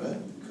India,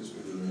 right? Because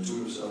we're doing a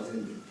tour of South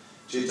India.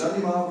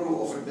 Chaitanya Mahaprabhu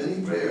offered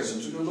many prayers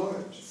unto the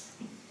Lord.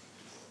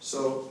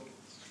 So,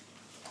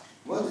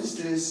 what is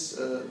this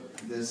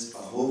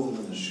Ahovala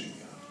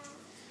Nrsimha?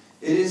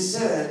 It is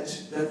said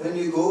that when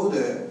you go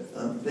there,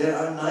 there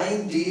are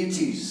 9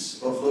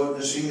 deities of Lord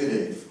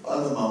Nrsimhadev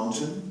on the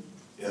mountain.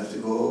 You have to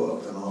go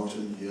up the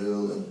mountain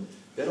hill, and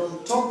then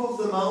on top of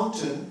the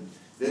mountain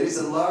there is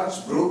a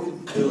large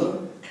broken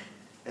pillar,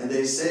 and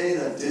they say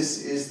that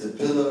this is the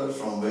pillar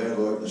from where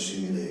Lord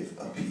Nrsimhadev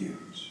appeared.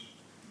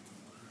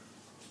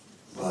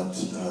 But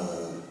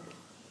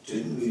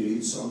didn't we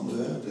read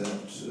somewhere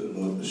that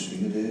Lord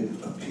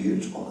Nrsimhadev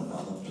appeared on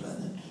another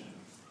planet?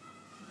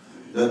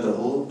 That the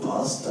whole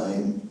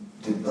pastime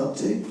did not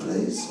take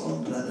place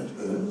on planet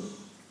Earth?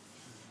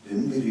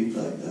 Didn't we read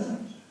like that?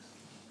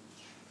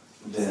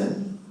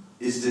 Then,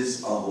 is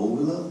this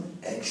Ahovala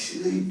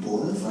actually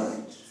bona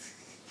fide?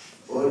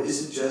 Or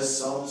is it just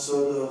some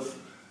sort of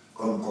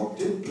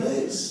concocted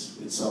place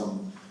with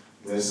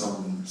where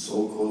some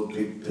so-called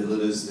big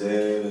pillar is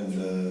there, and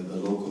the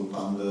local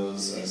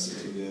pandas are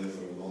sitting there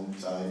for a long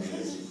time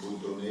as you put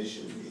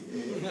donation here?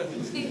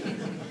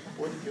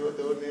 Put your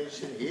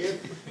donation here.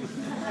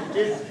 Put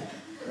it.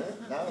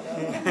 Now.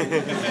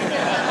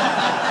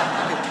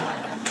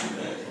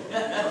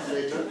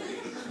 Later.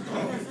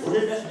 Put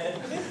it.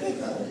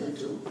 You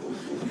too.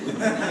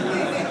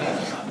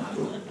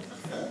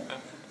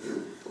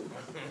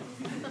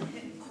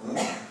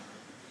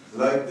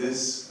 Like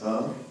this,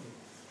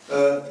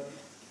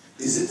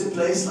 is it a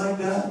place like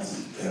that?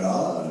 There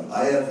are.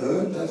 I have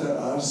heard that there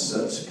are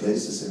such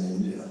places in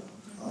India.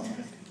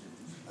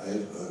 I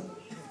have heard.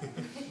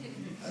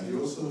 Have you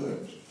also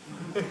heard?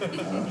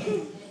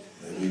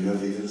 Maybe you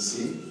have even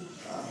seen.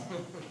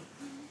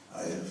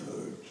 I have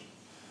heard.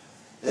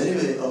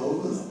 Anyway,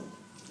 Ahovala.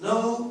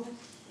 No.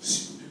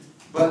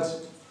 But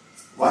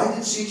why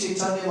did Sri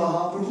Chaitanya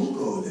Mahaprabhu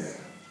go there?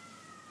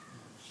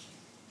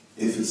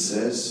 If it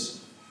says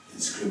in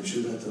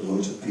scripture that the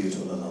Lord appeared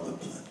on another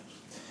planet.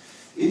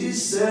 It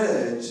is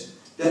said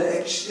that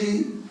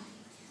actually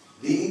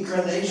the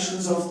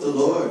incarnations of the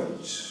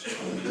Lord,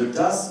 the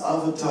Das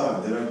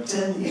Avatar, there are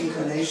 10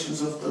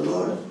 incarnations of the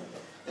Lord.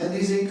 And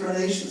these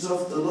incarnations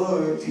of the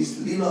Lord, these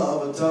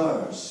Lila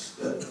avatars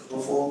that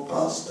perform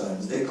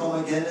pastimes, they come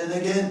again and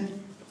again.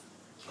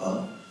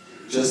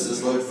 Just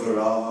as Lord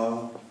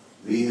Varaha,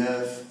 we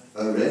have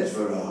a red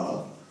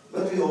Varaha,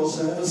 but we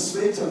also have a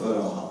Sveta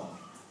Varaha,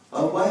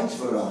 a white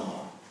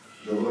Varaha,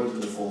 the Lord in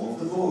the form of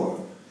the boar.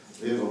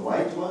 We have a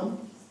white one,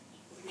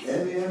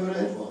 and we have a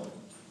red one.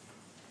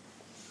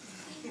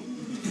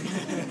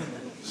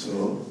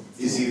 So,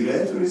 is he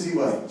red or is he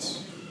white?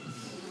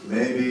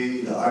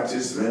 Maybe the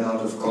artist ran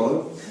out of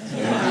color,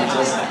 and he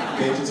just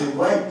painted him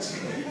white.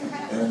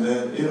 And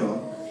then,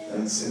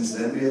 and since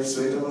then we have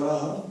Sveta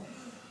Varaha.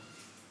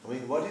 I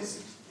mean, what is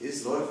it?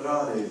 Is Lord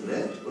Varaha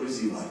red or is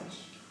he white?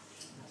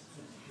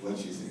 What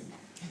do you think?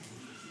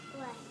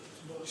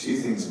 White. She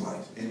thinks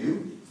white. And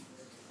you?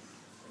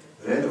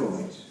 Red or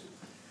white?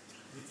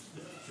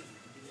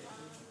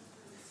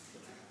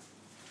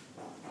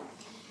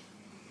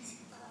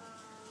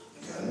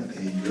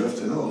 Yeah, you have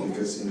to know,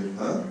 because in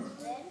the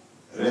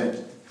red.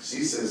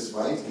 She says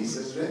white, he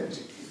says red.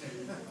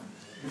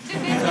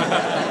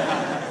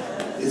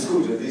 It's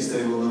good, at least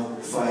they will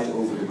not fight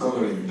over the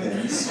coloring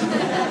pens.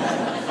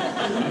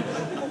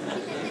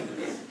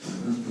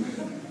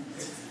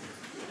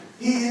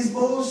 He is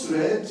both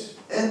red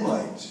and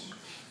white.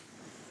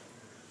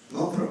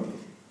 No problem.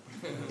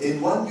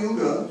 In one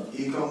yuga,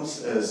 he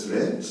comes as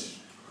red,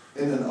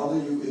 in another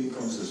yuga, he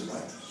comes as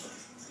white.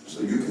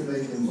 So you can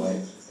make him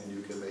white, and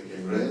you can make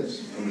him red,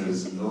 and there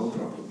is no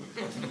problem.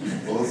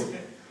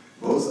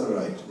 Both are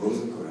right,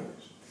 both are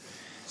correct.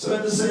 So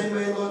in the same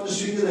way, Lord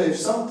Nrsimhadev,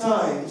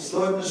 sometimes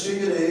Lord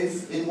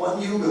Nrsimhadev, in one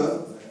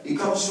yuga, he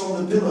comes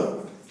from the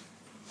pillar.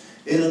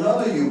 In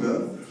another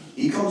yuga,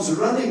 he comes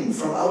running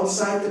from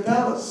outside the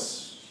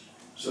palace.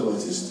 So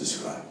it is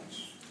described.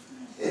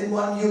 In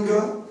one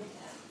yuga,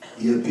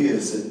 he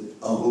appears at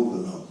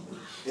Ahovala.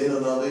 In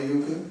another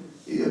yuga,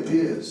 he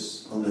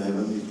appears on the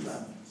heavenly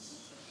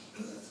planets.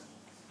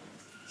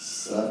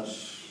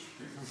 Such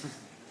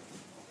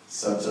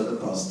are the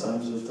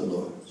pastimes of the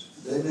Lord.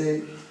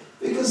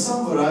 Because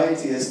some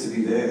variety has to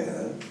be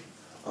there.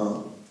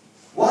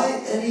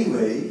 Why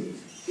anyway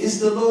is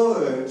the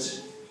Lord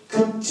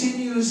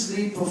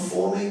continuously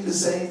performing the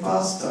same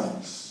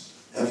pastimes?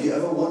 Have you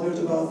ever wondered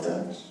about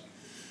that?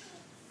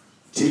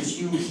 Did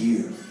you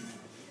hear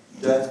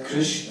that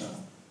Krishna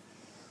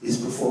is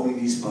performing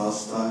these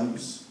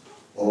pastimes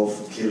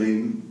of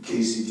killing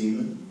Kasi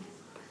demon?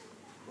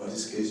 What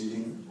is Kasi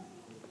demon?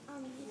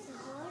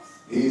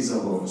 He's a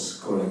horse.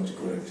 Correct.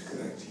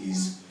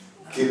 He's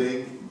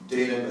killing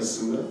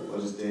Asura.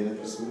 What is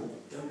Asura?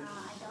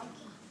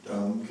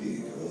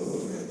 Donkey.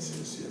 Oh,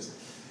 yes.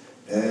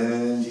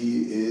 And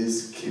he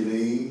is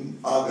killing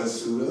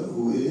Agasura,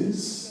 who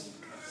is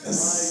a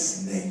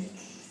snake.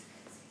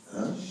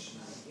 Huh?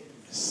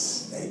 A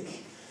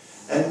snake.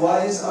 And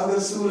why is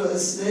Agasura a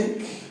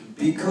snake?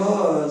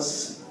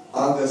 Because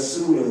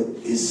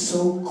Agasura is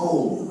so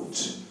cold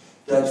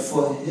that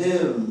for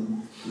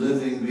him,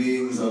 living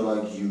beings are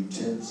like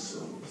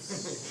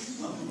utensils.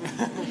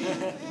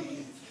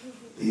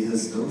 He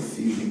has no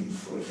feeling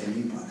for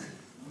anybody.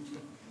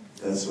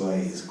 That's why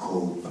he's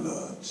cold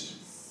blood,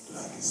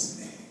 like a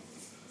snake.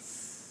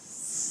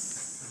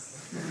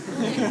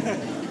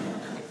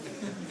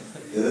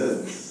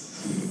 Yes.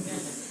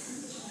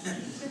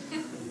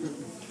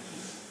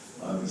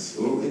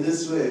 So in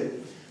this way,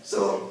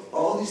 so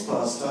all these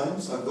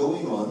pastimes are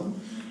going on,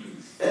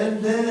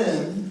 and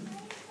then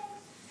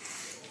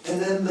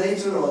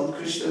later on,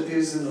 Krishna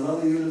appears in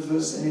another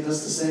universe and he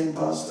does the same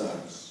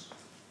pastimes.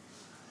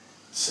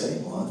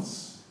 Same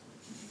ones.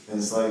 And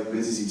it's like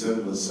British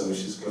eternal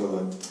associates go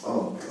like,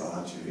 oh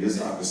God, here's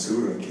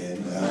Agasura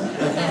again.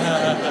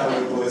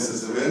 Our boy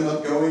says, we're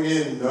not going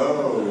in,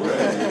 no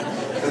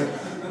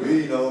way.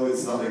 We know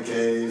it's not a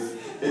cave.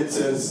 It's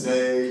a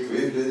snake,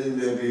 we've been in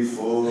there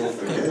before,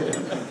 forget it.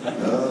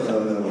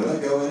 No, we're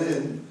not going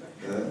in.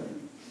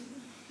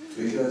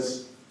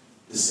 Because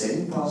the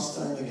same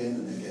pastime again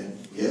and again.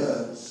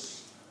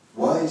 Yes.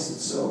 Why is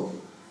it so?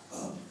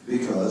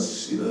 Because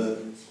Srila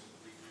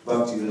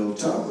Bhaktivinoda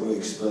Thakur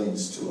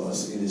explains to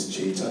us in his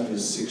Chaitanya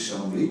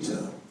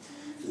Sikshamrita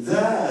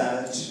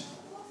that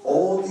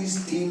all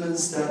these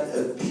demons that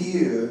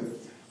appear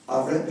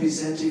are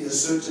representing a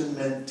certain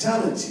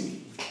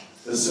mentality,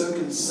 a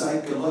certain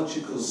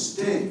psychological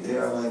state. They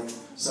are like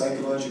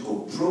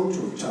psychological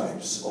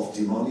prototypes of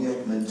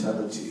demoniac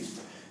mentality.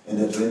 And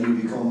that when you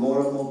become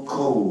more and more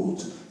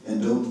cold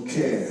and don't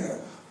care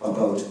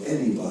about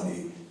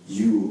anybody,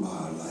 you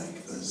are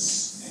like a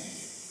snake.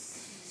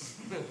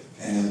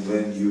 And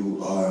when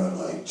you are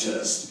like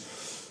just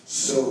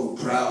so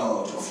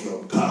proud of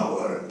your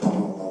power,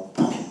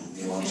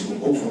 you want to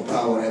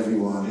overpower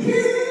everyone,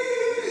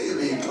 you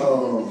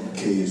become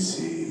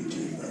KC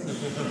demon.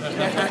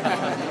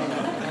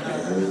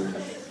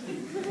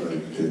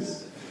 Like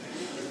this.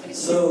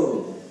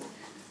 So,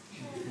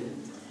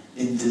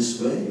 in this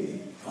way,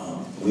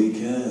 we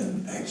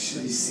can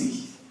actually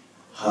see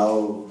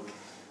how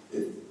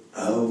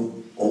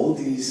all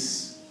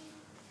these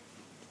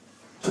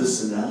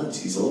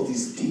personalities, all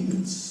these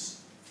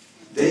demons,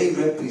 they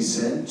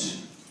represent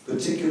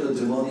particular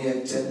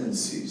demoniac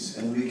tendencies,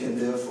 and we can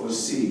therefore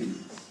see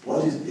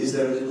what is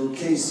there a little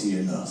Casey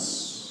in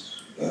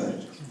us,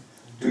 right?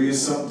 Do you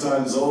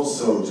sometimes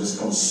also just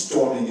come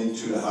storming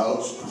into the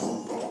house?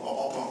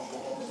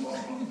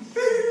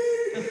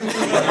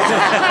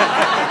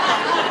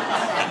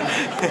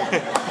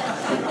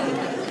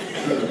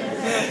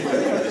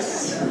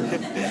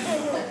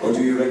 Or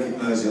do you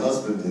recognize your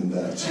husband in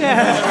that?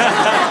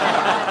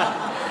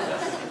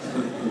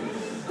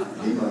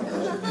 He might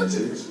not admit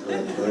it,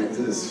 but like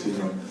this, you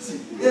know.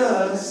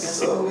 Yeah,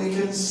 so we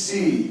can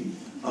see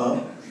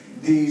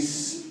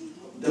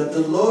that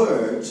the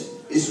Lord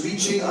is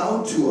reaching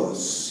out to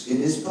us in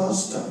His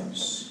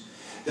pastimes.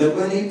 That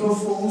when He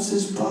performs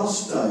His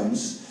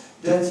pastimes,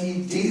 that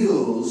He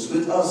deals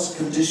with us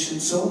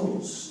conditioned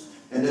souls.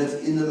 And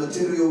that in the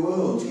material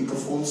world, He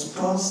performs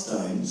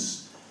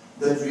pastimes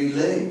that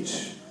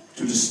relate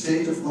to the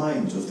state of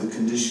mind of the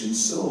conditioned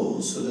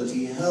soul, so that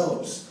He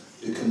helps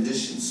the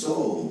conditioned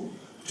soul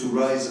to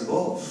rise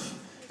above.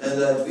 And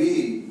that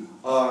we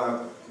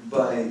are,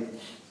 by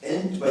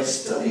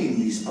studying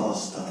these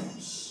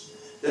pastimes,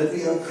 that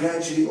we are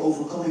gradually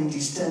overcoming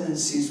these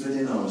tendencies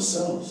within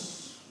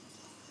ourselves.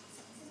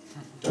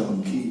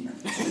 Donkey.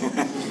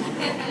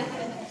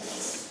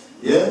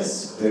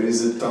 Yes, there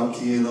is a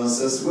donkey in us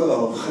as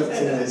well. What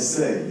can I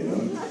say, you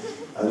know?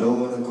 I don't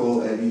want to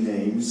call any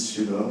names,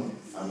 you know.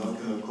 I'm not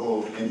going to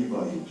call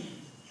anybody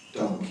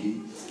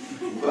donkey.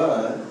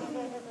 But,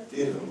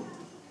 you know,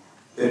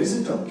 there is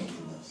a donkey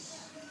in us.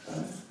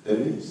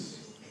 There is.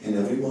 In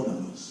every one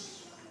of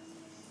us.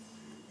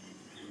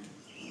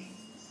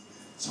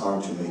 It's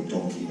hard to make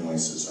donkey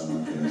noises. I'm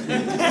not going to do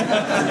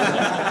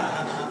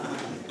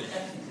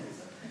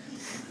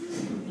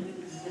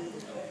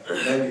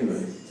it.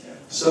 Anyway.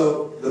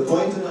 So, the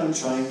point that I'm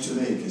trying to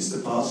make is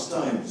the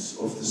pastimes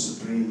of the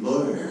Supreme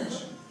Lord.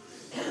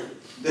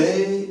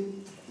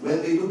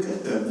 When we look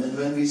at them and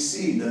when we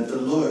see that the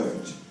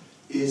Lord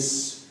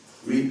is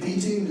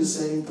repeating the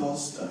same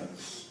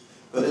pastimes,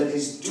 but that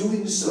He's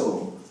doing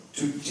so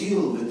to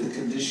deal with the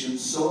conditioned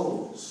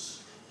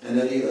souls, and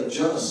that He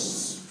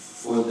adjusts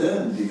for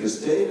them because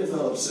they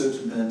develop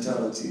certain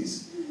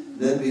mentalities,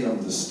 then we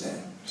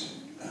understand.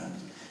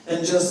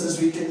 And just as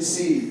we can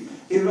see,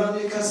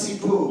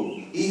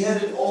 Hiranyakasipu, he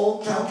had it all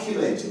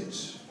calculated.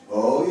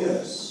 Oh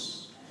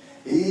yes.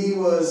 He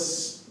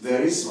was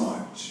very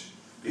smart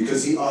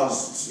because he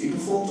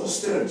performed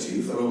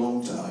austerity for a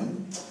long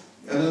time.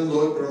 And then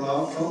Lord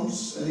Brahma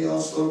comes and he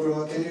asks Lord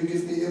Brahma, can you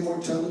give me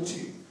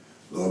immortality?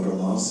 Lord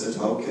Brahma said,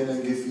 how can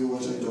I give you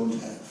what I don't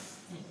have?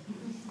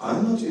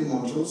 I'm not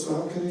immortal, so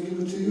how can I give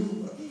it to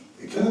you?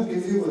 I cannot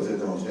give you what I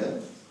don't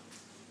have.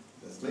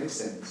 That makes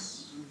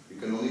sense. You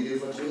can only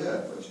give what you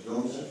have. What you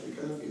don't have, you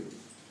cannot give.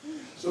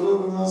 So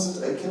Lord Brahma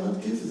said, I cannot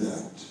give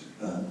that.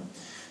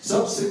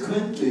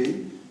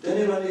 Subsequently, then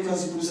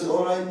Hiranyakasipu said,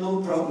 all right,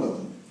 no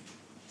problem.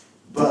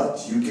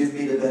 But you give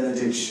me the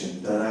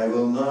benediction that I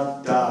will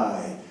not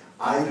die,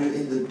 either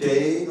in the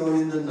day nor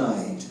in the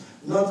night,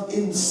 not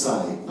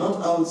inside,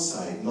 not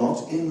outside,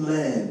 not in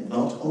land,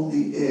 not on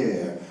the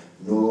air,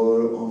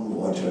 nor on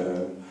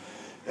water,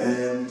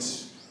 and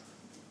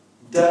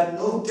that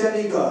no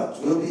demigod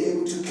will be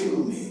able to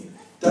kill me,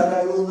 that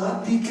I will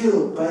not be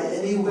killed by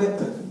any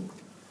weapon.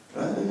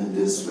 Right? And in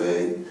this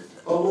way,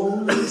 a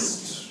long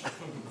list.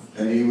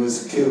 And he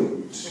was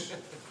killed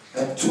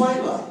at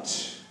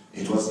twilight.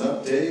 It was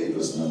not day, it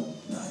was not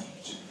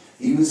night.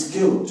 He was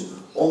killed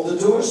on the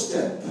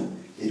doorstep.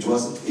 It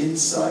wasn't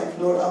inside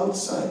nor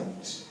outside.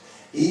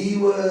 He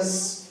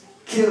was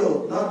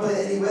killed not by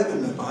any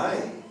weapon, but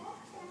by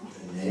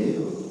the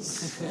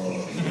nails.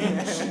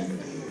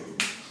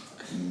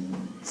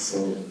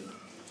 So,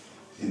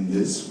 in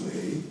this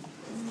way,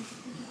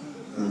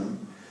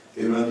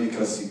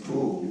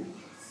 Hiranyakasipu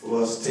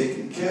was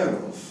taken care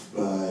of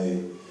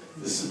by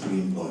the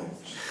Supreme Lord.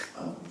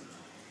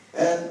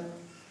 And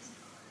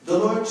the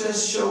Lord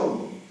just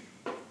showed,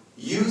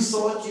 you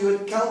thought you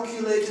had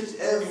calculated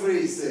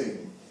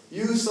everything.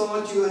 You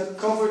thought you had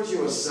covered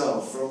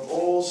yourself from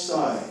all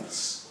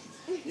sides.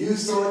 You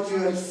thought you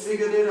had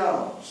figured it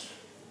out.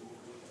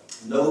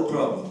 No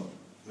problem.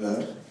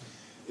 Right?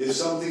 If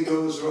something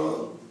goes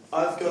wrong,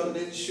 I've got an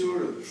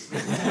insurance.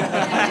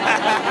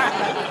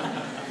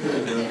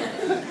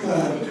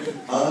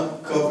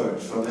 I'm covered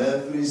from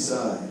every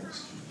side.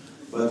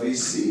 But we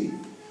see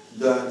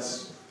that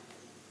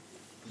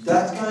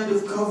that kind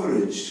of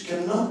coverage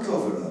cannot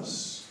cover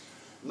us.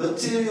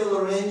 Material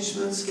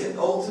arrangements can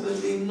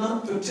ultimately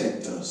not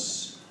protect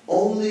us.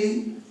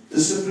 Only the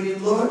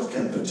Supreme Lord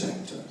can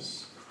protect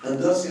us. And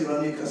thus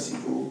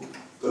Hiranyakasipu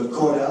got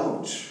caught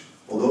out,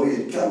 although he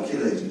had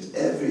calculated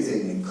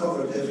everything and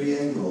covered every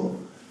angle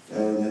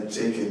and had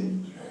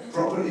taken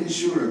proper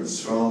insurance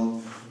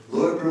from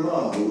Lord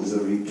Brahma, who was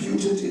a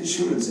reputed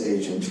insurance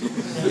agent.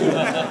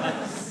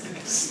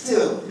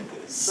 Still,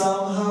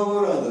 somehow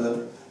or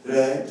other,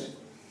 right,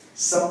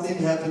 something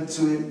happened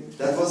to him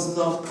that was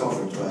not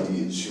covered by the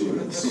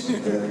insurance.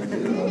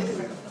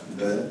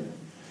 Then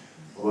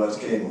what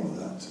came of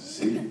that?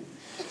 See?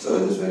 So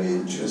it is very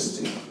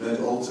interesting that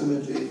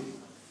ultimately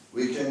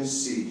we can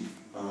see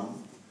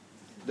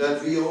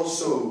that we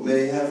also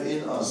may have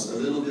in us a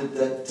little bit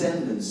that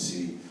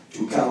tendency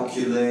to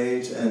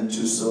calculate and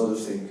to sort of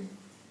think,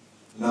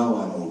 now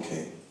I'm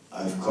okay.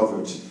 I've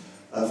covered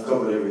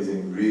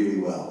everything really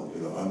well.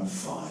 I'm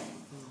fine.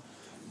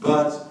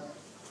 But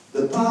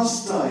the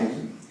past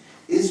time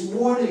is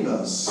warning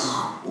us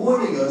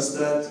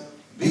that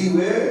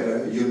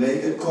beware, you may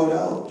get caught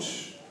out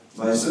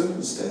by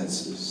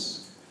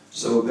circumstances.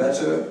 So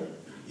better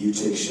you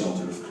take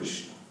shelter of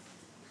Krishna.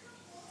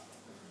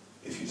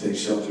 If you take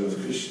shelter of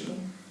Krishna,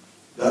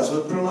 that's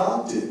what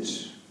Prahlad did.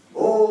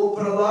 Oh,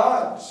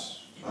 Prahlad!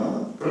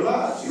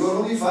 Prahlad, you are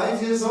only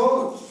 5 years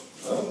old.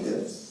 Oh,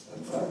 yes,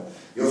 I'm 5.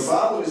 Your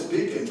father is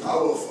big and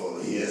powerful.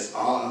 He has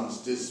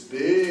arms this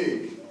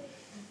big.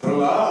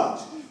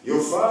 Prahlad,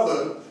 your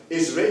father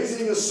is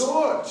raising a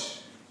sword.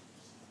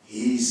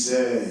 He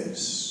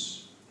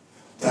says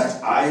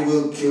that I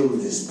will kill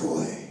this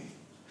boy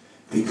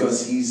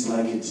because he's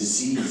like a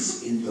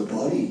disease in the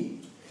body.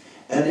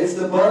 And if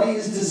the body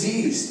is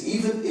diseased,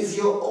 even if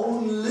your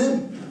own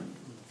limb,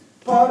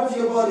 part of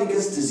your body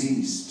gets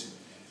diseased,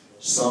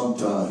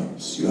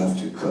 sometimes you have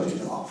to cut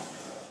it off.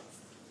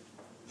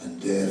 And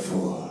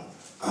therefore,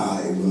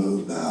 I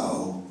will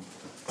now,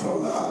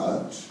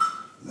 Prahlad,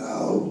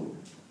 now,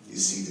 you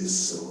see this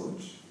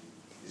sword?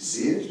 You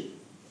see it?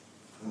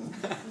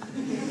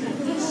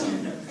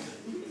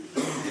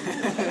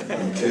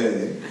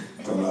 Okay,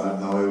 Prahlad,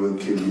 now I will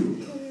kill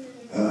you.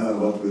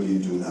 What will you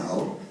do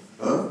now?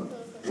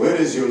 Where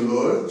is your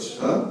Lord?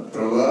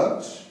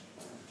 Prahlad?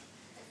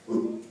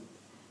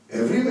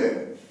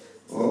 Everywhere.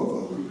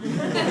 Oh.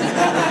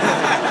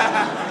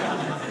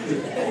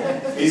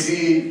 Is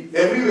he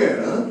everywhere?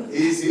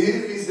 He's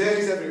here, he's there,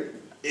 he's everywhere.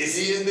 Is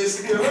he in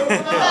this girl or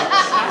not?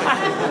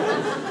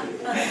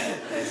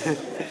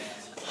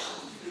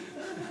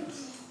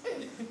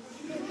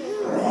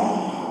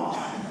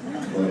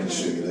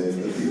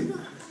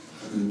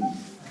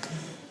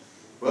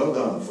 Well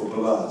done for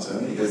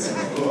Prahlad, he gets an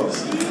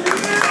applause.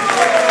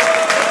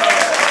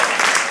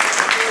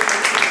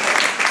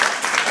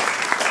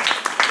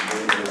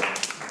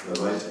 The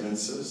right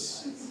answers.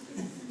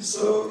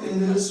 So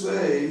in this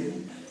way,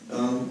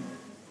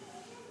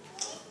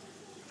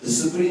 the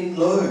Supreme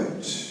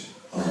Lord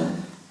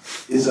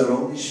is our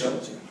only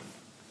shelter.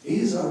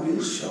 He is our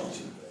real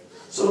shelter.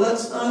 So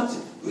let's not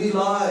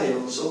rely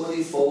on so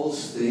many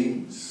false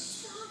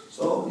things.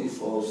 So many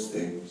false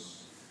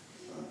things.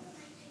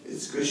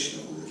 It's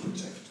Krishna who will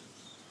protect us.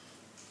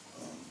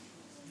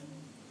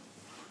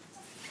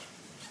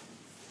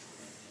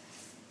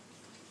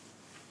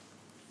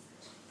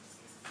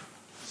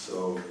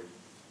 So,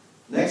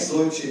 next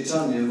Lord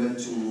Chaitanya went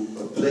to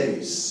a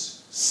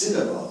place,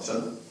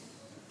 Siddhavata,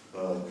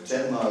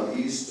 10 miles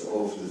east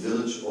of the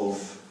village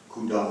of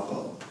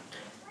Kadamba.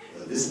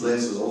 This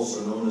place is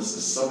also known as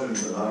the southern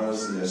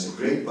Benares, and there's a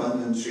great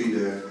banyan tree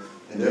there,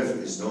 and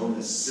therefore it's known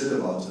as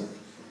Siddhavata.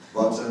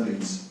 Vata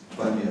means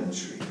banyan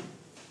tree.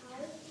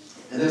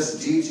 And there's the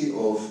deity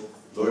of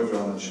Lord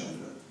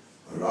Ramachandra.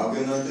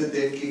 Raghunatha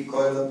Deki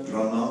Koila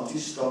Pranati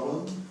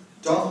Stavan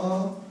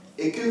Taha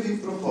Ekevi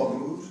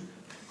Prapabhur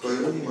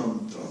Koila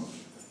Nimantram.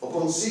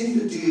 Upon seeing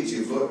the deity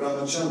of Lord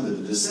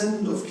Ramachandra, the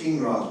descendant of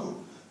King Raghu,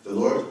 the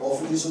Lord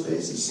offered his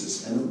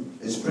obeisances and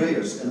his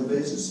prayers and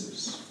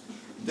obeisances.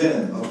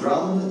 Then a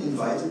Brahmana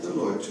invited the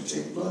Lord to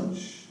take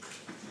lunch.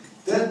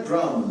 That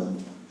Brahmana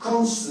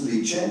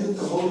constantly chanted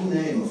the holy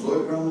name of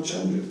Lord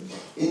Ramachandra.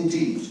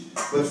 Indeed,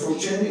 but for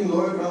chanting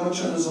Lord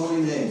Ramachandra's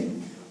holy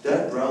name,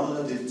 that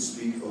Brahmana didn't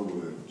speak a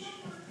word.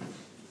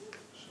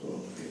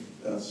 So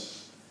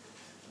that's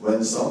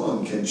when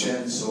someone can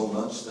chant so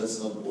much, that's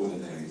not an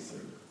ordinary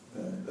thing.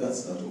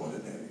 That's not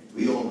ordinary.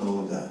 We all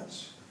know that.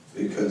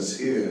 Because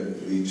here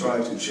we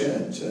try to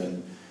chant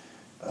and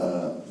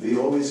we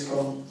always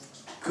come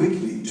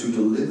quickly to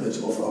the limit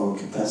of our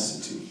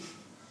capacity.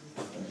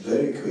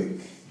 Very quick.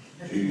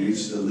 We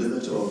reach the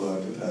limit of our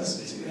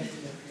capacity.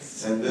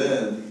 And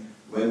then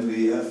when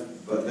we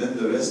have, but then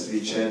the rest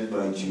we chant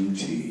by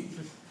duty.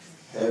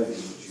 Heavy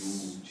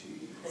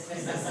duty.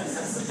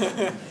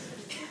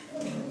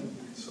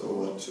 So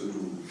what to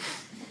do?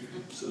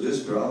 So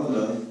this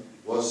Brahmana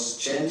was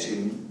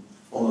chanting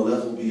on a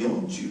level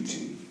beyond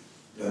duty.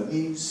 That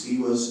means he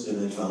was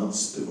an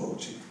advanced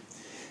devotee.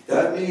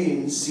 That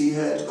means he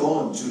had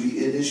gone to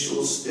the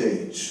initial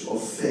stage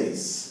of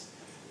faith.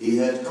 He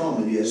had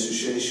come in the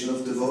association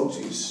of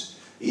devotees.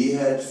 He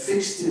had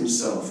fixed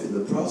himself in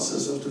the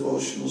process of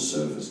devotional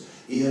service.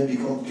 He had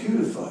become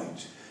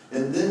purified.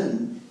 And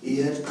then he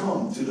had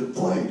come to the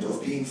point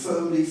of being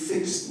firmly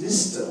fixed,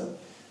 nistha.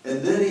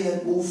 And then he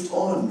had moved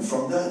on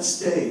from that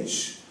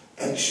stage,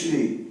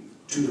 actually,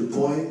 to the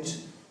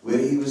point where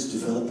he was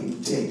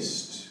developing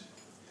taste.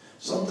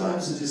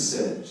 Sometimes it is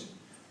said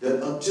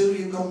that until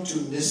you come to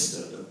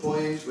nistha, the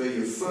point where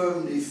you're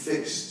firmly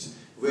fixed,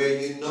 where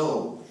you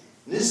know,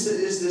 nistha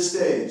is the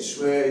stage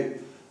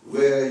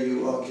where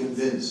you are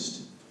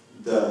convinced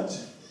that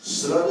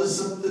Sraddha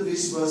Sapta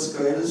Viswas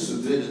Kaila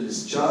Sudrida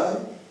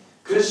Nischai,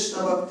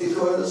 Krishna Bhakti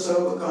Kaila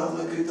Sarva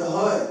Kamana Krita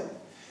Hai,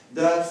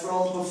 that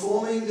from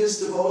performing this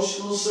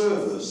devotional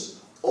service,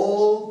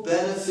 all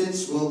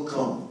benefits will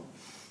come.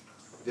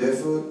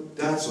 Therefore,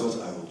 that's what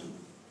I will do.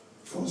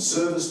 From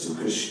service to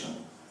Krishna,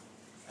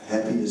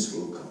 happiness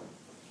will come.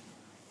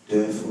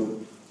 Therefore,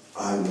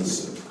 I will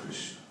serve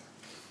Krishna.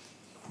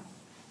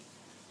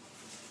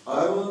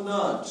 I will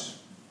not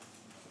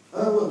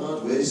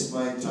waste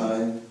my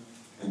time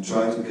and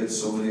try to get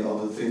so many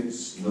other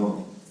things.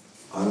 No,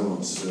 I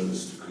want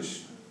service to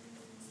Krishna.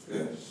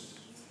 Yes.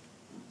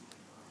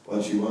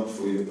 What you want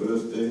for your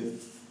birthday?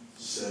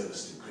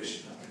 Service to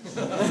Krishna.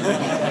 Like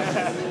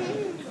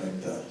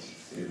that,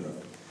 you know.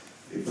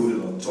 You put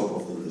it on top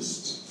of the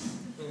list.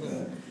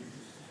 Yeah.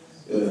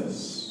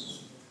 Yes.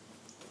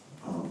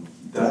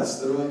 That's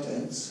the right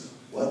answer.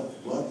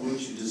 What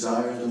would you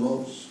desire the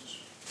most?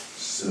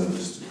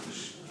 Service to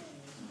Krishna.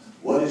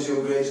 What is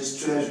your greatest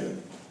treasure?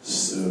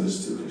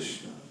 Service to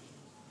Krishna.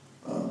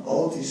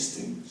 All these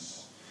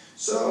things.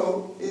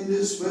 So, in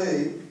this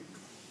way,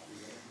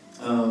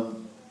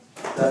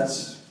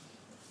 that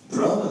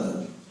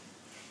Brahmana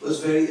was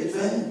very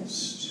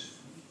advanced.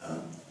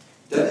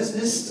 That is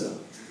nistha.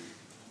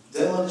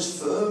 Then one is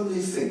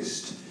firmly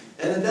fixed.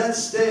 And at that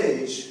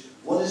stage,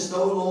 one is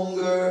no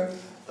longer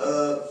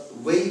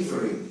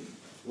wavering.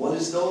 One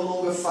is no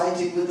longer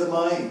fighting with the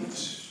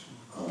mind.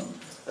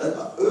 At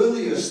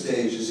earlier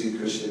stages in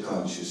Krishna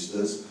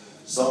consciousness,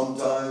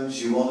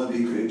 sometimes you want to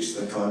be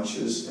Krishna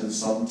conscious and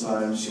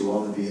sometimes you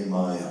want to be in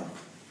Maya.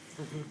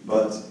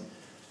 But,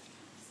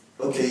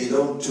 okay, you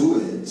don't do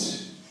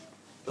it,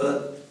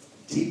 but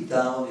deep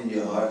down in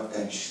your heart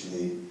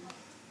actually,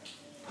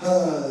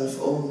 if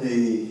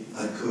only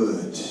I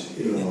could,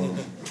 you know,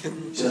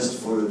 just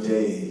for a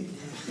day,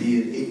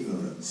 be in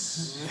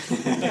ignorance.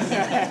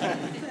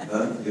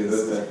 You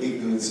heard that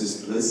ignorance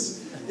is bliss?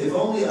 If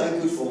only I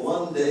could for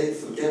one day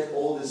forget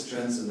all this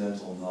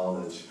transcendental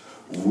knowledge,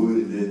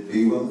 wouldn't it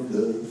be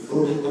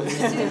wonderful?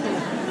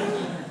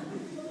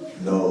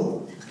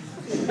 No.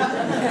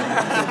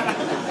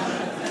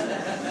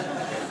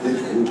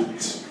 It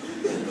wouldn't.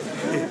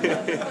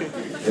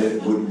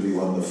 It wouldn't be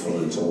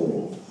wonderful at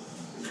all.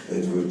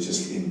 It would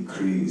just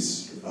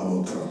increase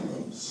our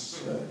problems.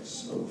 Right?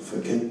 So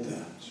forget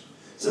that.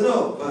 So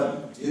no,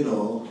 but you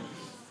know,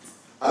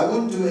 I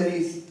wouldn't do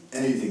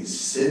anything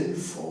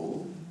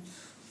sinful.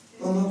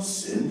 No, not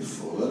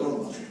sinful. I don't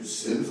want to do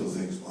sinful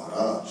things,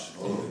 Maharaj.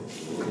 No.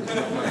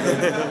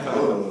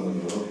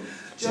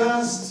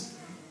 Just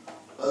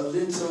a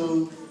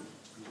little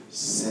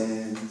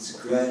sense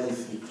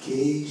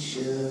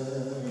gratification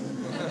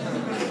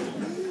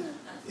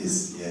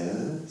is,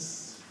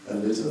 yes, a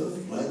little,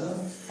 why not?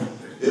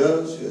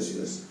 Yes, yes,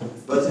 yes.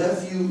 But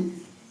have you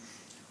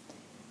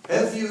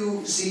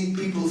seen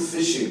people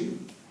fishing?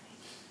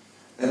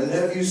 And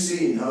have you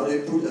seen how they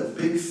put a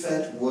big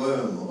fat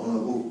worm on a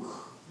hook?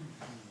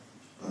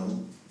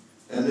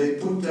 And they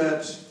put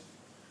that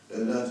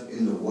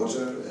in the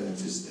water, and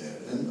it is there.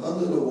 And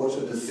under the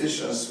water, the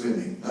fish are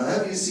swimming. Now,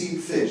 have you seen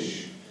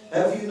fish?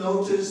 Have you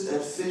noticed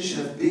that fish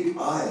have big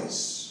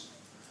eyes?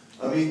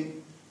 I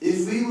mean,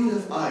 if we would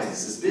have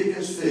eyes as big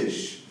as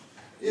fish,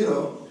 you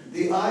know,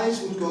 the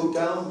eyes would go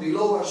down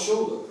below our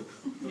shoulder.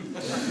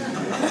 This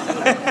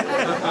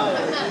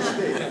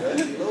big,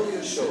 right? Below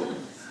your shoulder.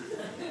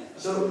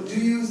 So, do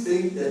you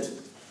think that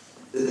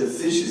the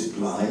fish is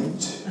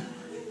blind?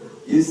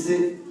 You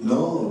think,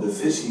 no, the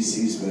fish he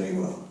sees very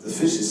well. The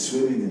fish is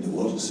swimming in the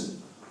water, so,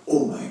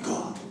 oh my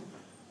God,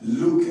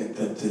 look at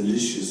that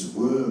delicious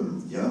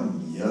worm,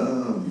 yum,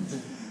 yum.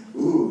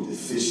 Ooh, the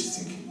fish is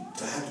thinking,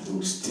 that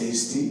looks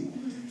tasty.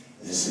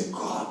 And they say,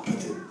 God,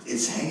 but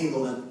it's hanging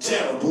on a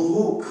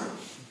terrible hook.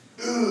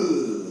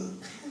 Ugh.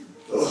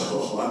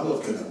 Oh, I'm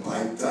not going to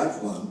bite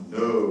that one.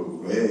 No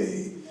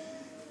way.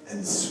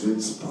 And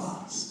swims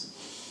past.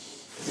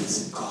 They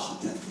say, God,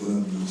 that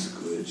worm looks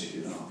good,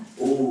 you know.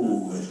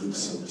 Oh, it looks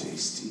so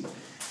tasty.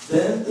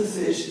 Then the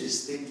fish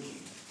is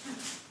thinking,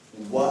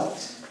 what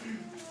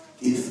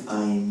if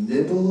I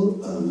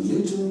nibble a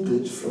little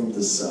bit from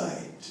the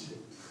side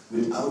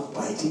without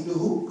biting the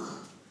hook?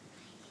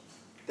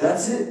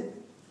 That's it.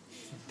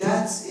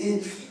 That's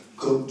it.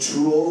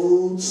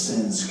 Controlled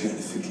sense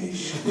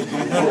gratification.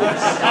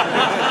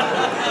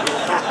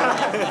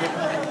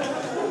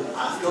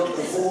 I've got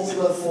the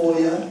formula for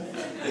you,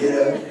 you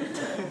know.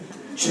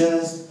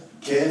 Just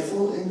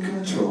careful and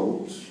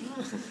controlled.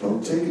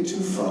 Don't take it too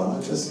far,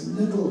 just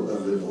nibble a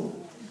little.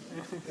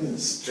 And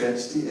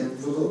stretch the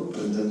envelope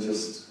and then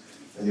just,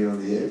 when you're on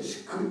the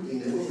edge, quickly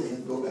nibble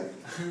and go back.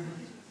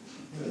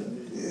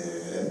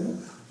 Yeah,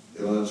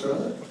 you want to try?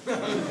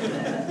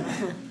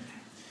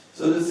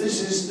 So the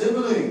fish is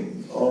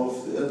nibbling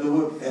off the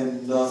work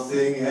and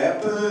nothing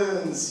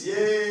happens.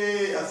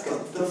 Yay, I've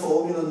got the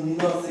formula,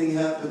 nothing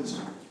happens.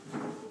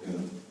 You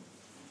know,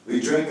 we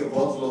drank a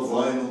bottle of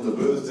wine on the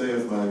birthday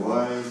of my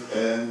wife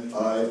and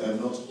I am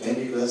not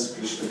any less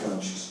Krishna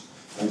conscious.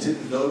 I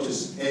didn't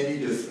notice any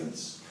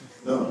difference.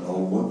 No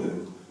wonder,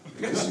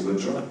 because you were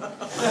drunk.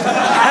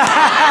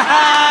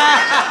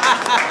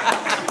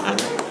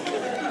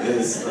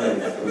 It's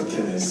like, what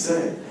can I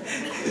say?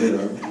 You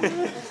know?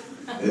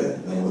 Yeah,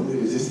 no wonder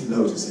you didn't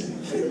notice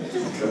anything.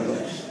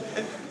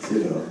 You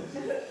know,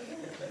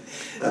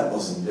 that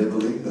wasn't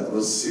nibbling, that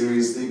was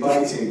seriously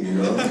biting, you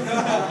know.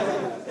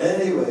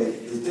 Anyway,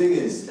 the thing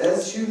is,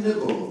 as you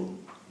nibble,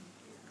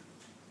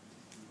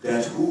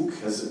 that hook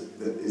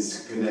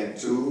is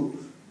connected to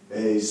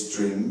a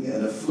string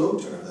and a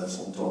floater that's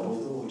on top of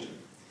the water.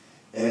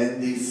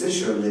 And the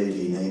fisher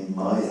lady named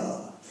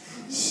Maya,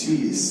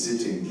 she is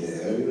sitting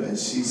there and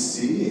she's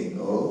seeing,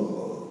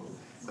 oh,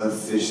 a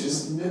fish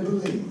is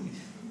nibbling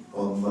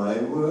on my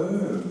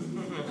worm.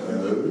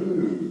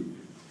 Oh.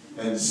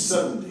 And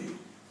suddenly,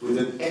 with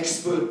an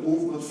expert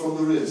movement from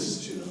the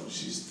wrist, you know,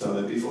 she's done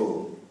it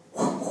before.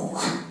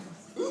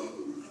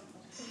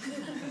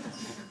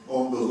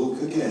 On the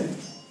hook again.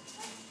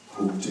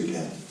 Hooked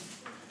again.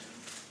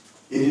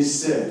 It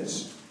is said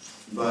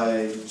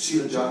by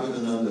Srila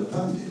Jagadananda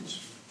Pandit,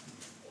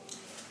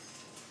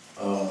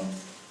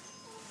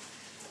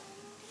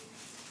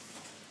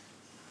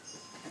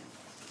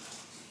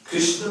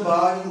 Krishna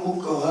Bhaya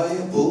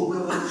Mukhaya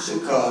Bhogava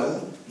Shakara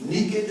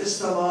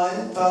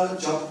Niketastamaya Tara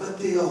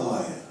Japati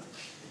Ahaya.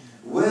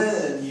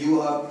 When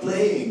you are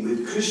playing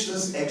with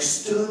Krishna's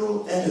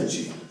external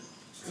energy,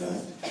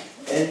 right,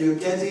 and you're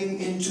getting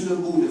into the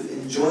mood of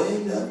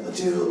enjoying that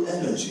material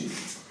energy,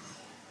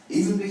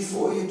 even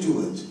before you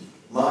do it,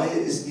 Maya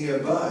is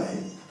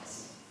nearby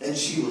and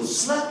she will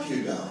slap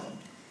you down.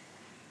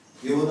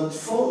 You will not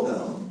fall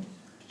down,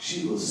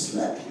 she will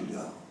slap you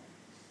down.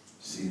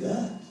 See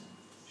that?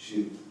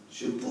 She'll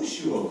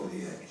push you over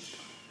the edge.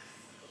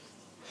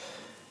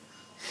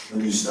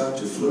 When you start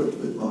to flirt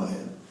with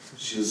Maya,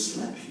 she'll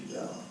slap you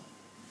down.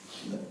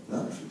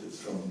 Not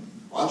from,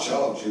 watch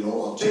out, you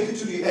know, I'll take it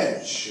to the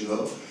edge, you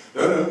know.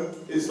 No,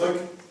 it's like,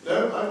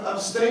 no, I'm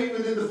staying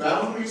within the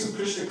boundaries of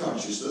Krishna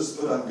consciousness,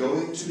 but I'm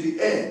going to the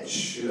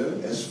edge, you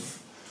know,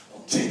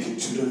 I'll take it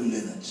to the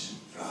limit,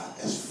 right,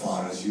 as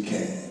far as you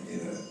can,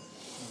 you know.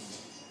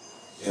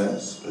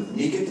 Yes, but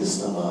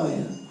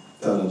Niketastamaya,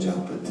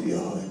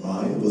 Tarajapati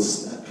Maya will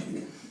slap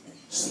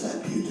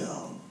you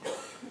down,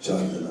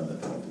 Jagadananda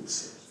Pandit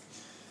said.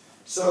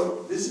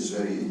 So, this is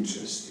very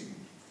interesting.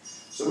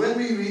 So when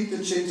we read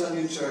the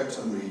Chaitanya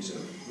Charitamrita,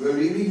 we're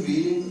really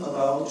reading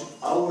about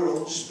our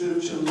own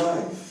spiritual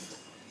life.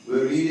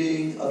 We're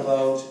reading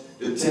about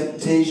the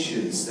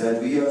temptations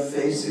that we are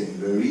facing.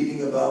 We're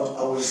reading about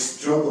our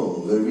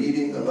struggle. We're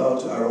reading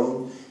about our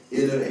own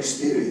inner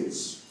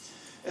experience.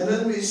 And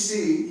then we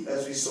see,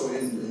 as we saw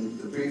in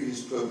the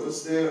previous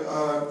purpose, there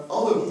are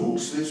other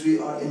books which we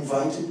are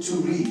invited to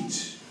read.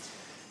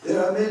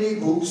 There are many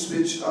books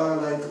which are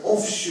like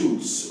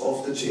offshoots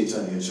of the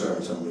Chaitanya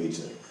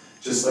Charitamrita.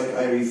 Just like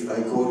I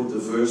quoted the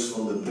verse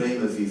from the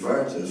Prema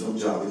Vivarta from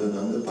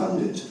Jagadananda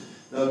Pandit.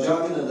 Now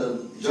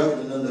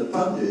Jagadananda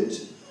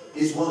Pandit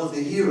is one of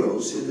the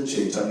heroes in the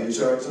Chaitanya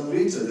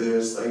Charitamrita.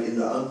 There's like in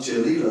the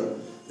Antya Lila,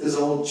 there's a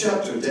whole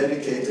chapter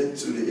dedicated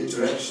to the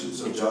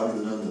interactions of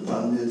Jagadananda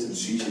Pandit and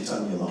Sri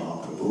Chaitanya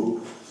Mahaprabhu.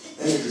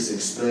 And it is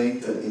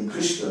explained that in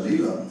Krishna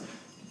Lila,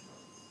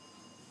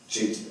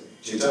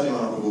 Chaitanya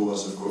Mahaprabhu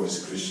was of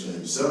course Krishna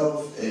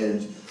himself,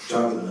 and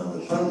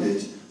Jagadananda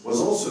Pandit was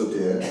also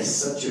there as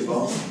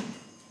Satyabhama,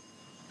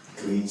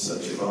 Queen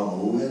Satyabhama,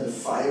 who had a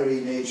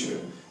fiery nature,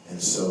 and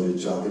so did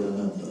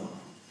Jagadananda.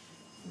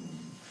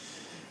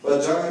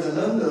 But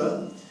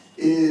Jagadananda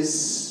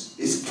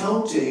is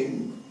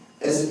counting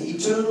as an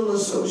eternal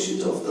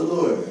associate of the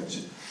Lord,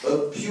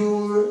 of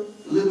pure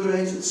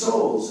liberated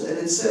souls. And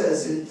it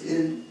says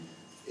in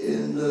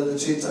the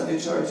Chaitanya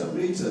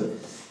Charitamrita,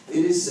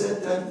 it is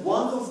said that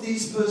one of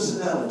these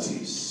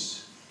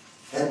personalities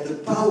had the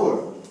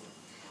power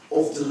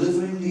of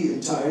delivering the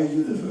entire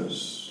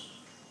universe.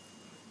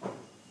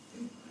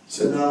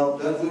 So now,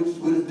 that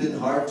would have been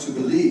hard to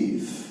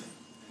believe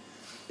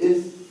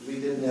if we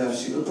didn't have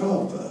Srila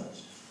Prabhupada.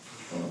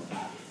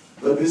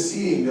 But we're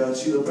seeing that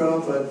Srila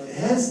Prabhupada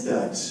has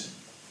that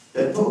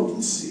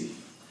potency.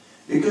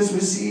 Because we're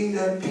seeing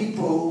that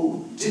people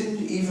who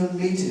didn't even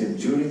meet him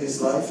during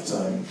his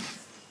lifetime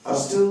are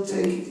still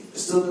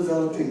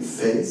developing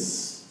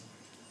faith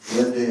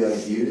when they are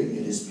hearing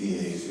in his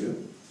behavior,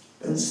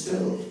 and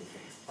still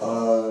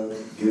are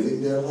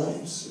giving their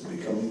lives and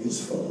becoming his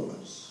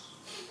followers.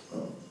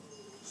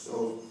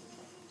 So,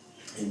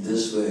 in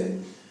this way,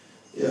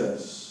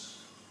 yes,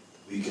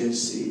 we can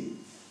see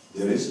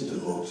there is a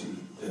devotee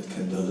that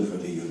can deliver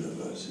the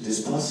universe. It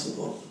is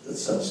possible that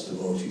such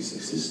devotees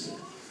existed.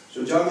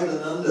 So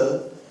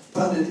Jagadananda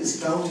Pandit is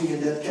counting in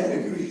that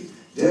category.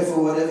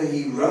 Therefore, whatever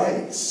he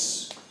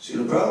writes,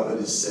 Srila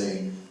Prabhupada is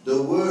saying,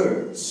 the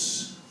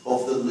words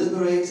of the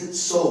liberated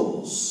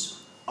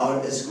souls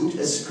are as good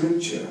as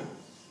scripture.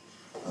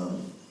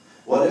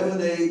 Whatever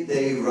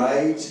they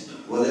write,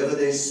 whatever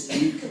they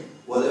speak,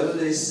 whatever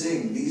they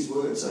sing, these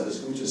words are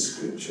as good as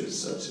scriptures,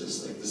 such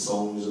as like the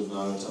songs of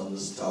Narottam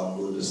Das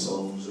Thakur, the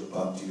songs of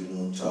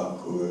Bhaktivinoda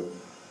Thakur.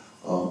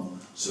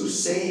 So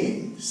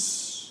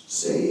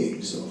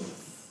sayings of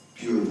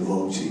pure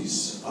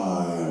devotees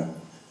are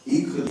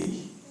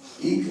equally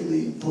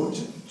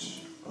important.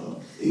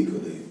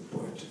 Equally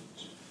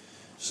important.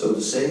 So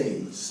the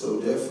sayings, so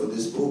therefore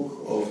this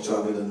book of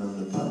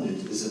Jagadananda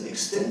Pandit is an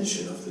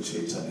extension of the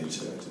Chaitanya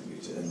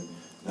Charitamrita. And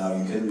now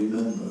you can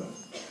remember,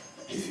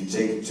 if you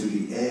take it to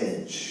the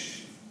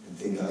edge and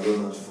think, I will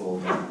not fall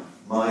down,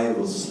 Maya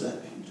will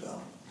slap you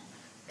down.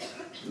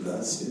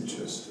 That's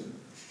interesting.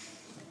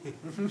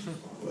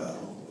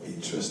 Well,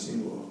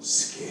 interesting or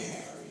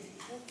scary.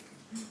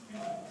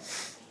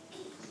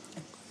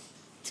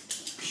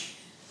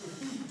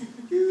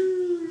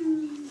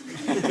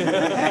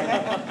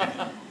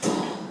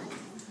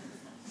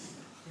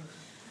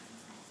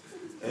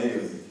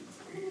 Anyway,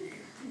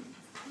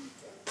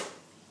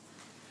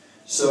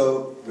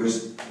 so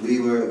we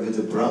were with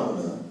a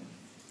Brahmana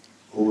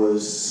who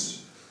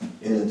was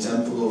in a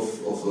temple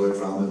of Lord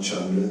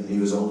Ramachandra, and he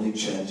was only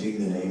chanting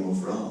the name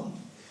of Ram.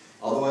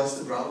 Otherwise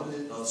the Brahmana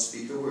did not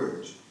speak a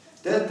word.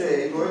 That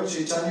day, Lord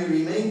Chaitanya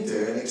remained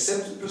there and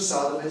accepted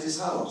prasadam at his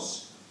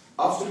house.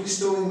 After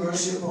bestowing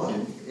mercy upon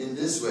him in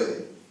this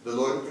way, the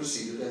Lord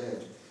proceeded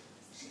ahead.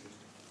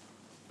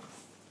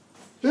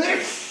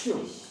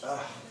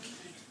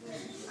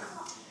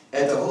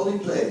 At the holy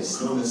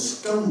place known as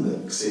Skanda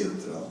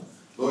Kshetra,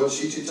 Lord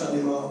Sri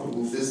Chaitanya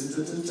Mahaprabhu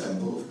visited the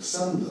temple of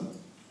Skanda.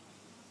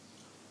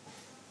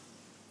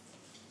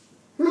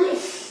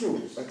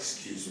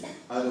 Excuse me,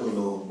 I don't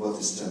know what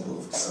this temple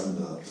of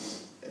Skanda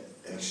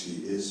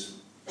actually is.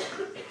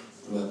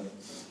 But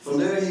from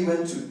there he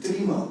went to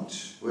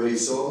Trimant, where he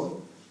saw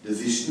the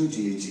Vishnu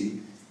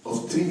deity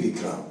of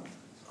Trivikram.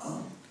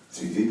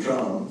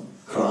 Trivikram,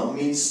 Kram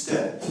means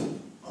step.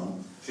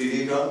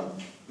 Trivikram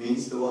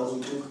means the ones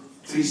who took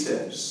 3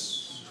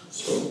 steps.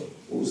 So,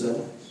 who was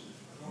that?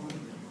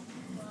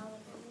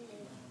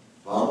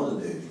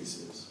 Vamana Devi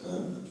says.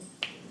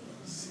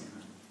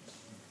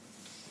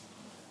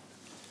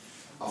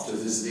 After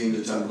visiting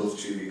the temple of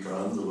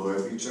Trivikram, the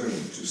Lord returned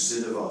to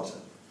Siddhavata,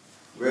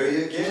 where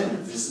he again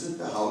visited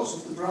the house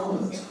of the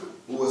Brahmana,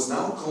 who was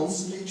now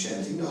constantly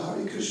chanting the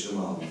Hare Krishna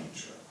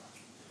Mahamantra.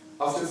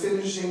 After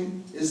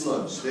finishing his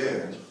lunch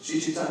there, Sri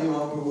Chaitanya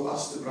Mahaprabhu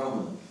asked the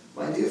Brahmana,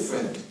 "My dear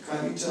friend,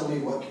 kindly tell me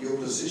what your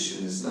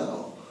position is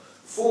now.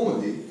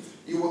 Formerly,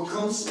 you were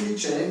constantly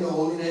chanting the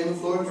holy name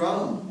of Lord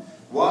Ram.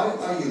 Why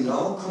are you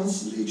now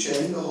constantly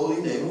chanting the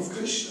holy name of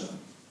Krishna?"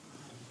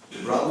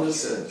 The Brahmana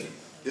said,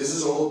 "This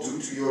is all due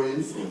to your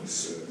influence,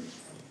 sir.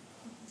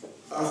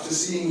 After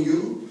seeing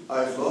you,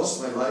 I've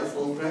lost my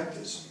lifelong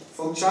practice.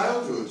 From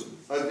childhood,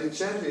 I've been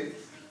chanting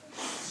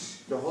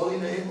the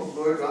holy name of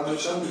Lord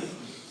Ramachandra.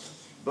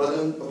 But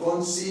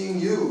upon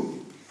seeing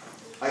you,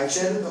 I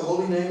chanted the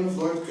holy name of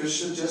Lord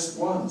Krishna just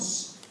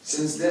once.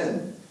 Since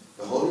then,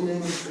 the holy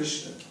name of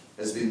Krishna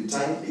has been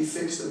tightly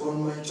fixed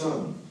upon my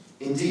tongue.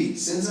 Indeed,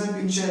 since I've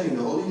been chanting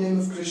the holy name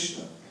of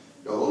Krishna,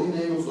 the holy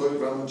name of Lord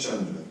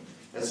Ramachandra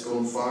has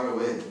gone far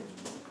away.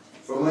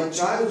 From my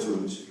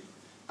childhood,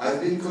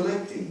 I've been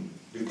collecting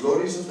the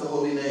glories of the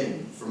holy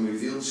name from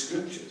revealed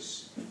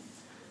scriptures.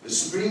 The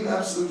Supreme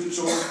Absolute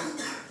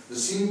Truth,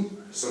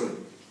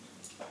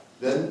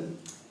 Then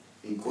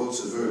he quotes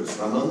a verse,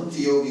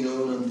 Ramanti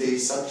yogino nante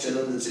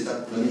satchananda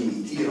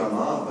citatmani iti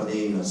rama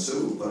padena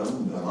su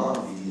param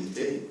brahma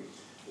vidiyate.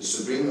 The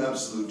Supreme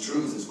Absolute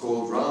Truth is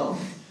called Ram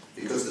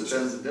because the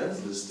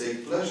Transcendentalists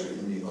take pleasure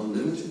in the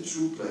unlimited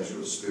true pleasure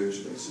of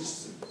spiritual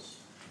existence.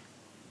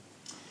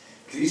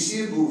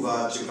 Krisya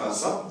bhuvachaka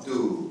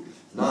sabdu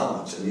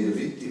na cha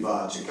nirvitti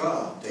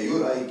vachaka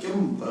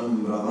tayuraikyam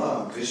param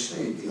brahma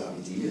krishna iti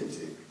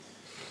avidiyate.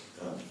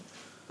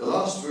 The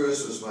last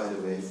verse was, by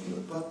the way, from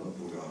the Padma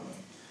Purana.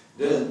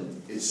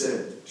 Then it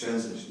said,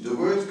 translation, the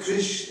word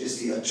Krish is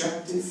the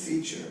attractive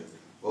feature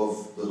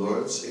of the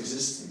Lord's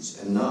existence,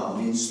 and Na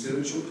means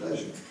spiritual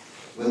pleasure.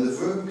 When the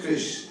verb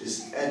Krish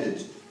is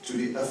added to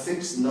the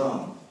affixed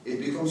Na, it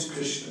becomes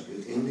Krishna.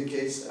 It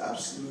indicates the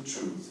absolute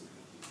truth.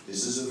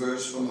 This is a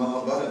verse from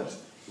Mahabharata,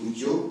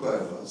 Udyog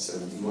Parva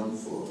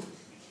 71.4.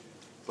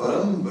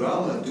 Param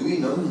Brahma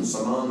Duinam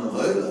Samana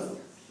Haila.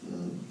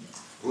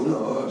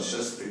 Puna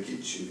Shastra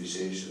Kitchu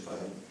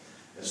Visheshapaya.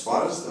 As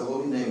far as the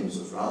holy names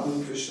of Ram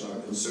and Krishna are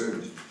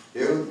concerned,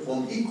 they are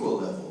on equal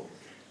level,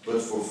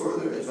 but for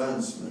further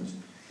advancement,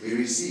 we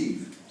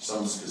receive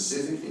some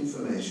specific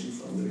information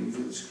from the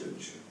revealed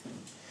scripture.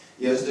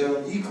 Yes, they're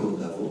on equal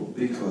level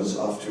because,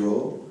 after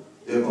all,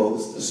 they're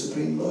both the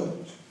Supreme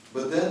Lord.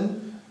 But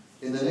then,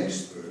 in the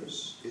next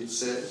verse, it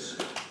says,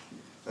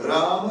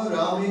 Rama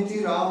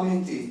Ramiti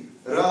Ramiti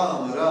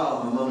Rama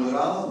Rama Manu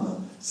Rama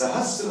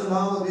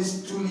Sahasranama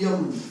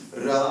Vistulyam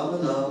Rama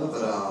Nama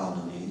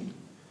Varanami.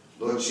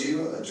 Lord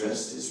Shiva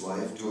addressed his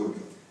wife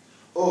Durga.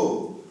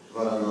 Oh,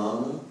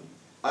 Varanama,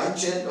 I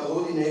chant the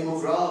holy name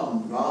of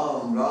Ram,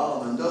 Ram,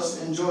 Ram, and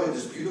thus enjoy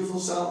this beautiful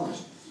sound.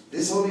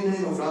 This holy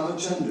name of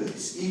Ramachandra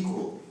is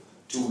equal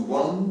to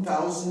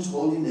 1,000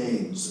 holy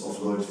names of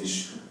Lord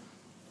Vishnu.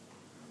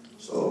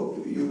 So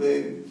you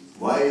may,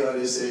 why are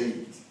they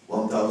saying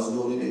 1,000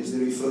 holy names?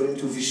 They're referring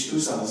to Vishnu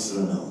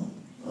Sahasranam.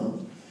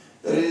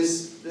 There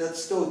is that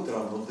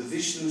stotram of the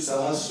Vishnu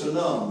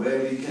Sahasranam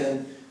where we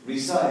can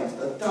recite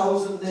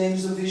 1,000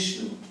 names of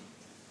Vishnu,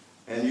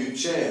 and you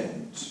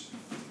chant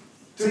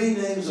 3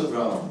 names of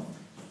Ram.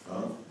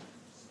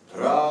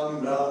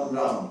 Ram, Ram,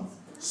 Ram.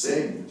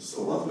 Same.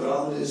 So one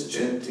Brahman is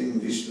chanting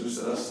Vishnu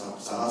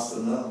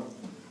Sahasranam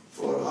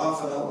for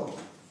half an hour.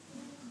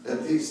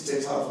 At least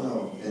takes half an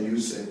hour, and you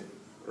say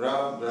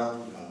Ram,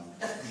 Ram,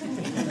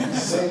 Ram.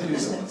 Same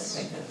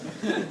results.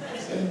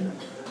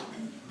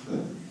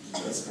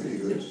 That's pretty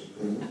good.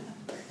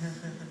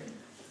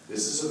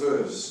 This is a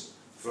verse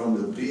from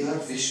the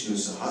Brihad Vishnu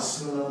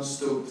Sahasranam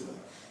Stotra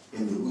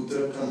in the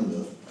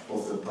Uttarakhanda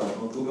of the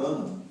Padma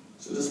Purana.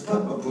 So this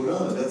Padma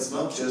Purana, that's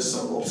not just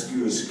some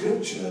obscure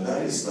scripture,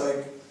 that is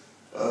like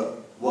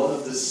one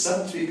of the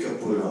Sattvika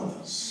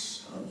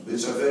Puranas,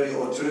 which are very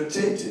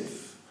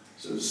authoritative,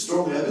 so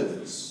strong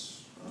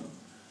evidence.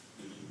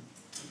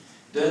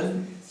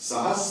 Then,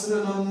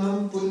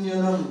 Sahasranam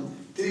Punyanam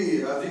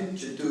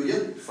Tiravichatu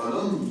Yat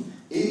Phalam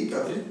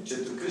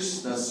Ekavichatu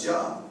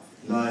Krishnasya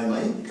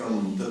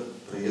Naimaikam Tat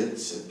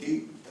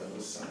Prayatsati. That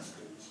was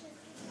Sanskrit.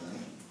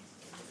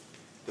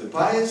 The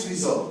pious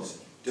result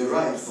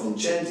derived from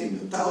chanting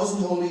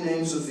 1,000 holy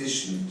names of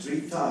Vishnu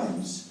 3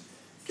 times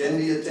can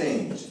be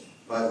attained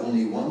by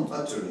only one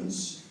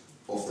utterance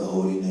of the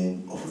holy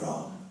name of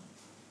Ram,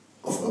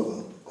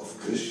 of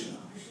Krishna.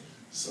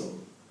 So,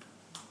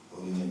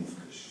 holy name of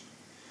Krishna.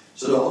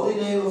 So the holy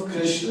name of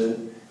Krishna,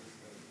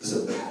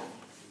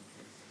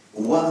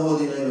 one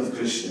holy name of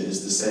Krishna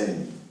is the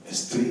same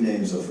as 3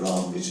 names of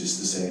Ram, which is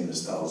the same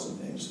as 1,000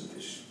 names of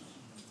Vishnu.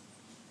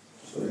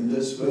 So in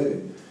this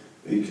way,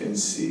 we can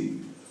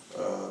see,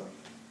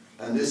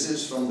 and this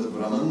is from the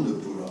Brahmanda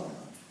Purana,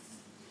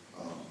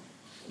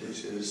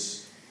 which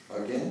is,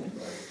 again,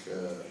 like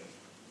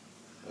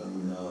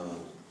an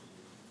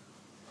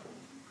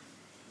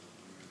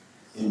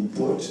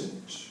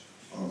important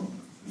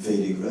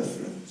Vedic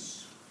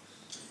reference.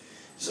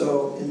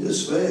 So in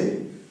this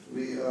way,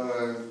 we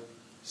are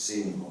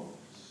seeing all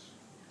this.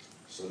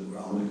 So the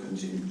Brahmana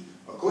continued.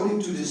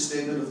 According to this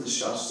statement of the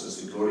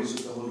Shastras, the glories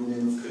of the holy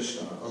name of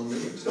Krishna are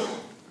unlimited.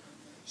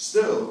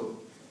 Still,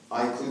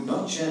 I could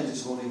not chant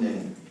his holy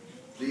name.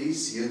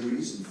 Please hear the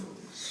reason for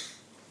this.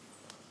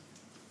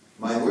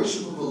 My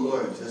worshipable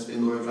Lord has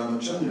been Lord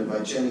Ramachandra.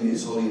 By chanting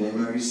his holy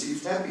name, I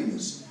received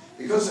happiness.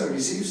 Because I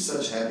received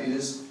such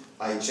happiness,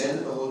 I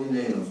chanted the holy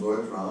name of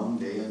Lord Ram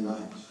day and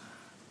night.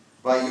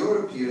 By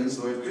your appearance,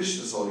 Lord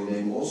Krishna's holy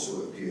name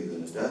also appeared,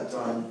 and at that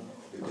time,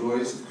 the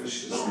glories of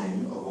Krishna's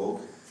name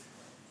awoke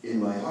in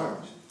my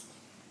heart.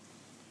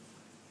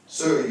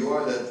 "Sir, you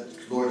are that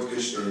Lord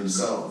Krishna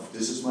himself.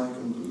 This is my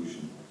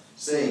conclusion."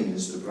 Saying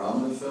this, the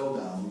Brahmana fell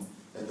down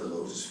at the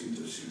lotus feet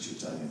of Sri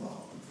Chaitanya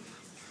Mahaprabhu.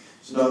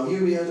 So now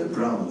here we had a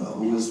Brahmana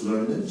who was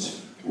learned,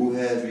 who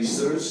had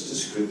researched the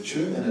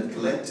scripture and had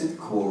collected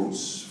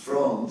quotes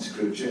from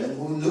scripture, and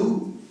who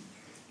knew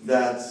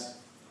that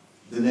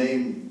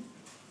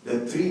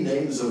that 3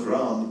 names of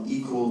Ram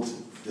equaled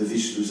the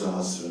Vishnu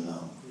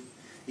Sahasranam.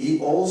 He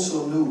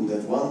also knew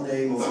that 1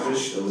 name of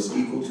Krishna was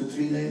equal to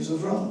 3 names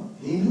of Ram.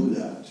 He knew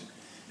that.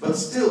 But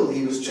still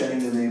he was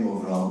chanting the name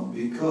of Ram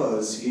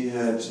because he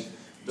had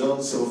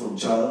done so from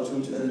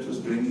childhood and it was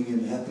bringing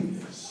him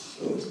happiness.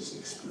 So it is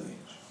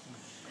explained.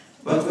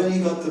 But when he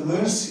got the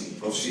mercy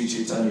of Sri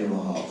Chaitanya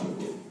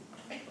Mahaprabhu,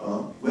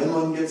 when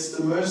one gets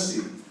the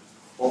mercy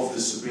of the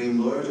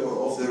Supreme Lord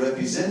or of the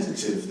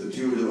representative, the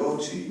pure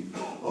devotee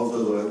of the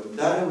Lord,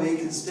 that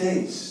awakens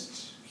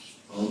taste.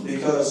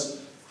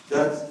 Because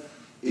that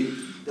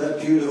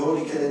pure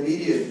devotee can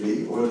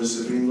immediately, or the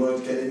Supreme Lord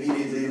can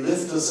immediately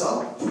lift us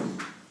up.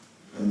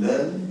 And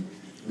then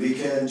we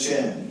can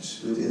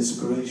chant with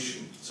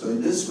inspiration. So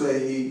in this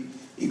way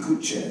he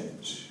could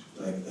chant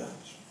like that.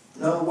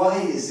 Now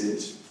why is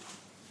it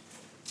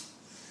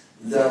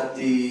that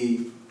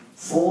the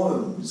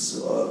forms,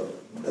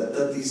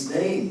 that these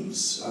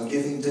names are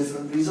giving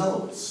different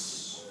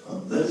results?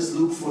 Let us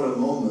look for a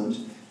moment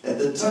at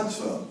the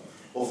tattva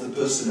of the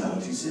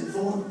personalities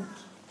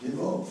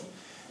involved.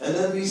 And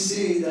then we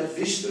see that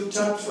Vishnu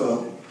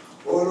Tattva,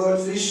 or Lord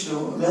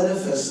Vishnu,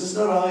 manifests as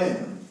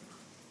Narayan.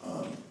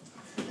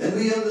 And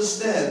we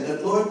understand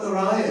that Lord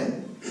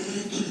Narayan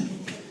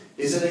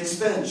is an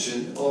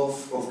expansion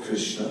of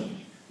Krishna.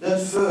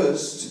 That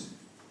first,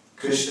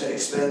 Krishna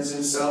expands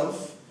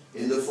himself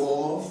in the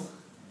form of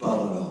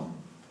Balaram.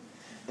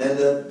 And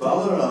that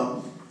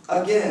Balaram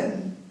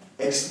again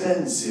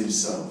expands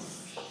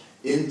himself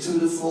into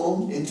the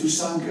form, into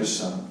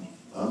Sankarsana.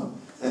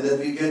 And that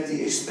we get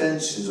the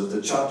expansions of the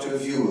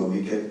Chaturvyuha.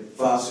 We get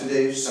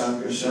Vasudeva,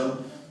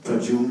 Sankarsana,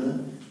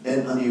 Pradyumna,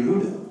 and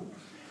Aniruddha.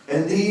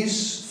 And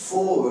these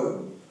 4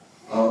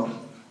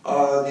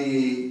 are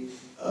the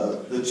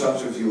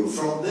Chaturvyuha.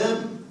 From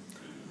them,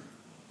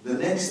 the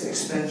next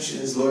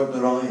expansion is Lord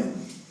Narayan.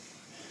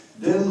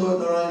 Then Lord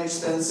Narayan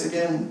expands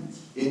again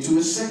into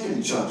a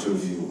second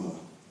Chaturvyuha.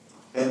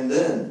 And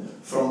then,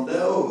 from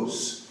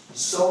those,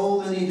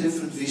 so many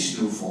different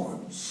Vishnu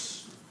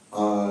forms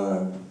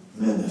are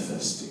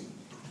manifesting.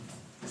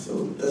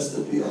 So that's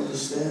that we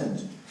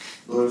understand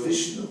Lord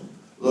Vishnu.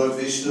 Lord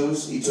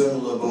Vishnu's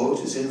eternal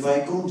abode is in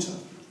Vaikuntha.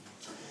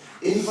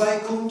 In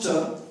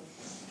Vaikuntha,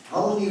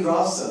 how many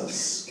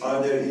rasas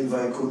are there in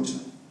Vaikuntha?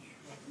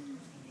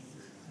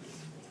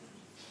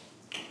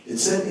 It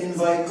said in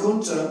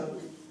Vaikuntha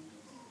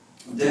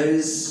there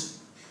is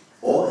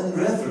awe and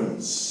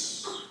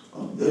reverence.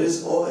 There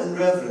is awe and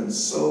reverence.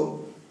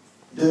 So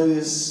there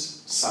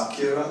is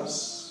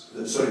Sakyaras.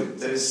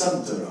 There is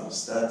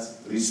Santaras, that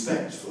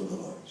respect for the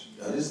Lord.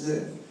 That is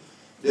there.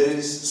 There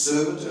is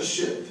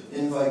servitorship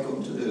in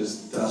Vaikuntha. There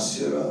is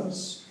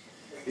Dasyaras.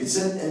 It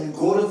said, and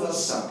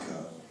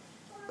Gauravasaka,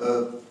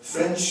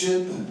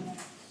 friendship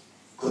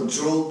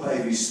controlled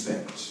by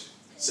respect.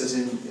 It says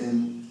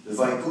in the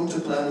Vaikuntha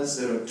planets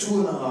there are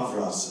 2.5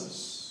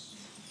 rasas.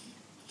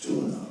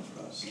 2.5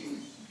 rasas.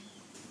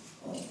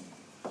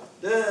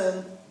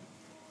 Then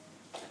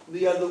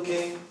we are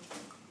looking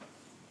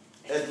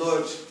at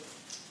Lord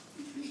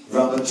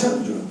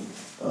Ramachandra.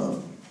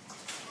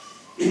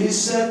 It is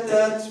said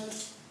that,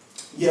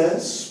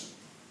 yes,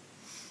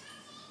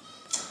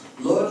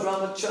 Lord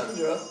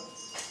Ramachandra,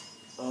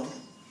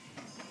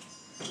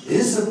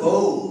 his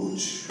abode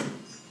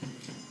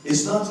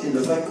is not in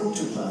the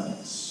Vaikuntha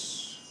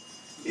planets.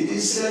 It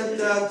is said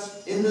that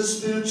in the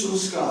spiritual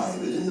sky,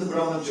 within the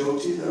Brahma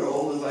Jyoti, there are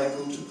all the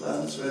Vaikuntha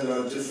planets where there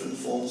are different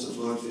forms of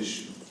Lord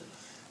Vishnu.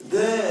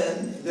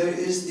 Then there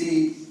is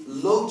the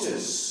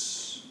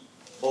lotus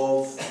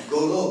of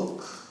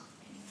Golok,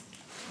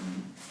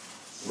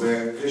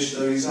 where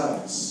Krishna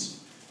resides.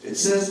 It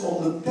says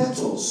on the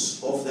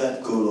petals of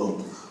that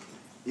Golok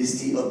is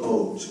the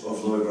abode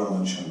of Lord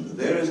Ramachandra.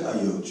 There is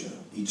Ayodhya,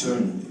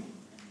 eternally.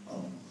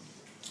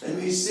 And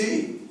we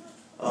see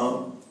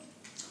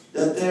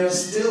that there are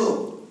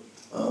still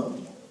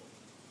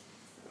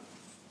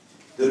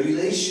the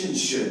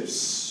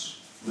relationships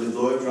with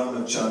Lord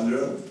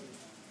Ramachandra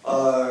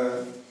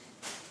are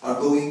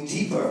going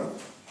deeper,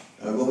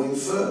 are going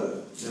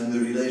further than the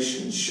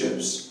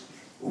relationships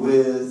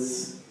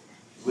with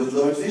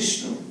Lord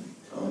Vishnu.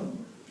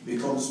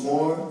 Becomes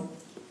more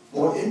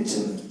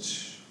intimate.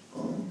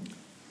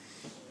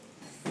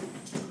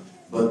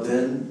 But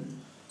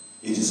then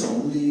it is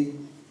only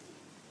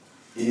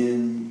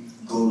in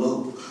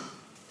Golok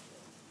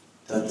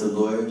that the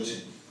Lord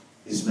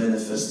is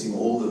manifesting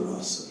all the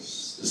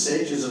rasas. The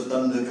sages of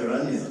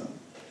Dandakaranya,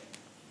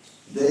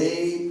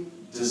 they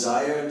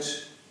desired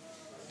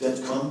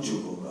that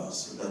conjugal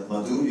rasa, that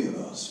Madhurya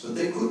rasa, but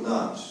they could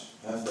not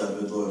have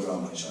that with Lord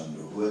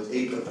Ramachandra, who had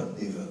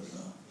Ekapatni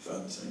Vatna,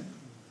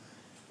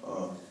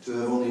 to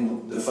have only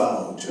the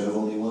vow, to have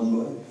only one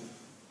wife.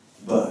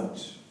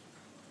 But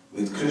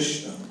with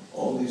Krishna,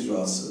 all these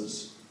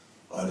rasas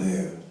are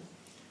there,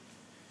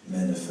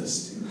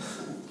 manifesting.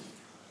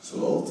 So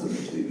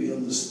ultimately we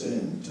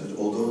understand that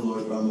although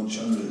Lord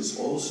Ramachandra is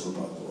also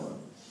Bhagavan,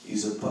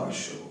 he's a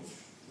partial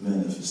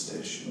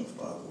manifestation of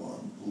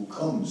Bhagavan who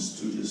comes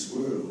to this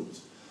world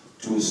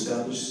to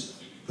establish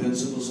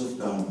principles of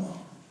Dharma.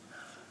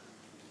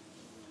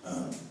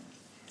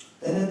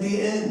 And at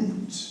the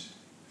end,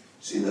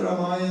 see, the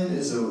Ramayana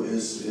is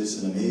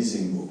an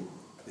amazing book.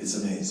 It's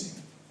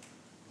amazing.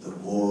 The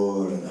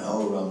war and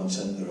how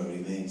Ramachandra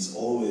remains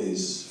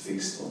always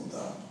fixed on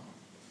Dharma.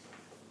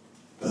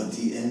 But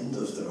the end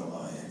of the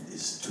Ramayana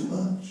is too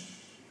much.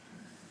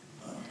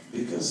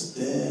 Because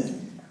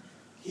then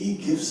he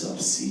gives up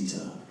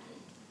Sita.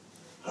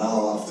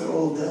 How, after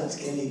all that,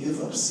 can he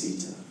give up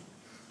Sita?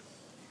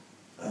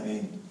 I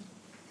mean,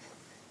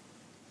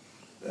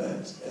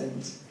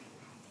 and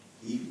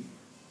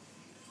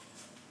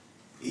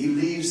he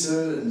leaves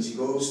her and she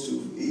goes to,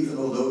 even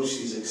although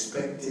she's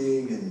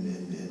expecting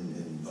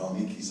in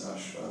Valmiki's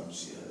ashram,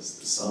 she has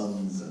the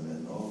sons and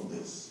then all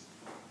this.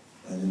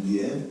 And in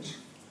the end,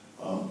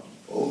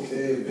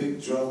 okay,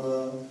 big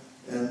drama,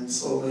 and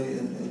so many,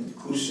 and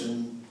Kush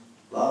and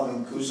Lava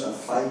and Kush are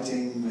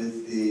fighting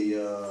with the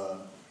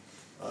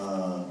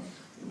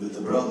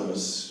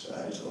brothers,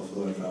 right, of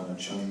Lord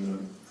Ramachandra,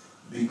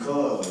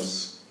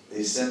 because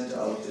they sent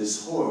out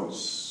this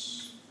horse,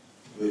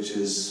 which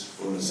is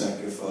for a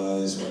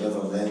sacrifice, whatever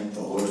length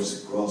the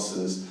horse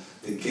crosses,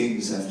 the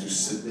kings have to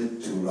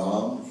submit to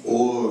Ram,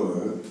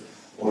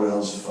 or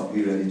else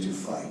be ready to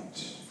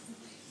fight.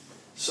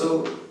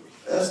 So,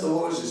 as the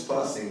horse is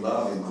passing,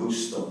 Lava and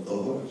Kush stop the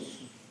horse.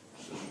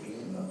 So,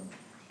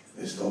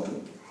 they stop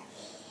it.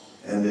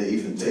 And they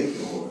even take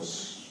the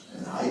horse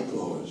and hide the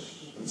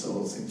horse. That's the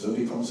whole thing. So it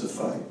becomes a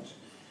fight.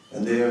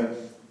 And they're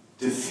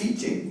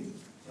defeating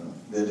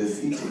the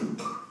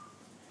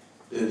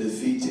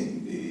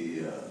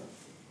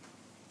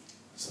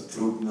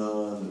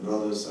Satrugna, and the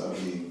brothers are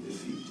being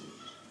defeated.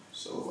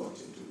 So what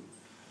to do?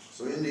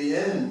 So in the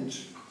end,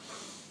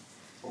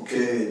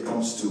 okay, it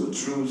comes to a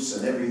truce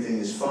and everything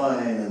is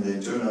fine, and they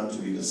turn out to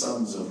be the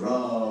sons of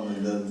Ram,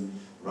 and then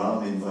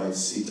Ram invites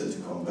Sita to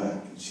come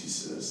back, and she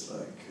says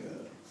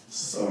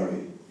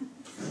sorry,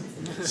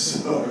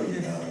 sorry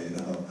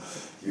now,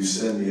 you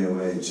sent me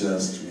away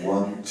just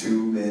one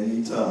too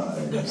many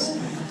times.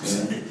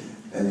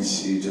 And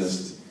she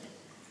just,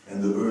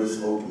 and the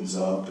earth opens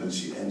up and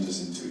she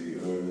enters into the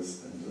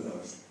earth, and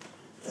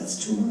that's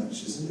too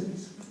much, isn't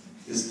it?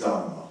 It's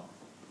Dharma.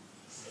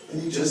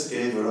 And he just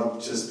gave her up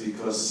just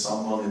because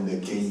someone in the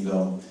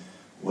kingdom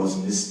was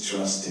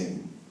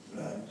mistrusting,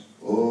 right?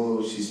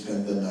 Oh, she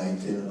spent the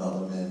night in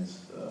another man's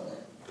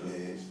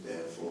place,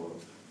 therefore.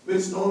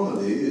 Which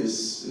normally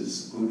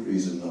is good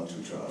reason not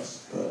to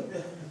trust, but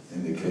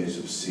in the case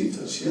of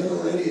Sita, she had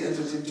already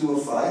entered into a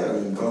fire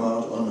and come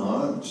out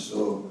unharmed,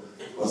 so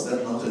was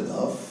that not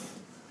enough?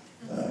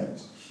 Right?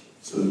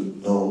 So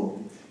no,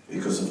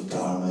 because of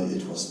Dharma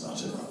it was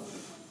not enough.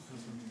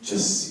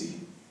 Just see,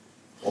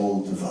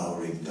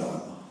 all-devouring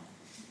Dharma.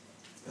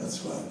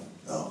 That's why,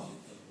 no,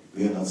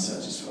 we are not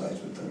satisfied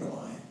with the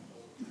Ramayana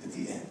at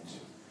the end.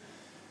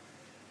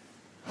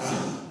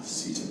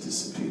 Sita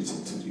disappears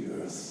into the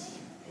earth.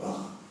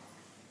 Oh,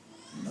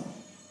 no.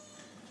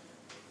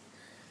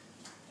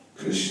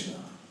 Krishna,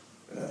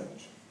 right.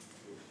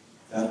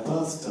 At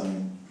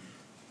pastime,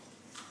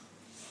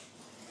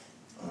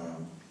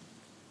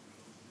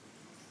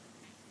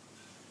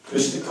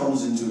 Krishna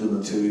comes into the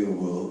material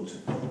world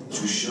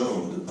to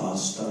show the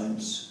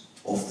pastimes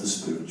of the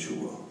spiritual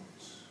world.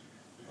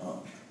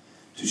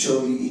 To show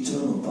the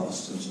eternal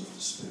pastimes of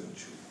the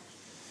spiritual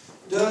world.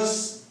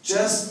 Thus,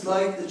 just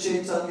like the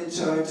Chaitanya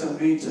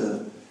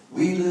Charitamrita,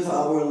 we live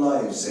our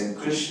lives and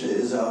Krishna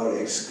is our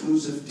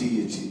exclusive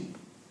deity.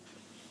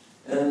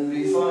 And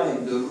we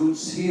find the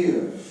roots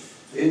here.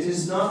 It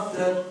is not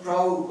that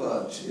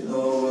Prabhupada,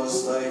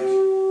 was like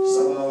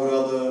somehow or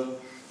other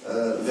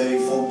very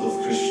fond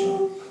of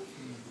Krishna.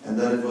 And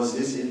that it was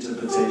his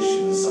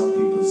interpretation, as some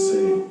people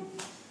say.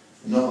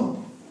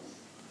 No.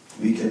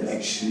 We can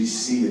actually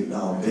see it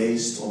now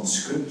based on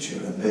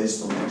scripture and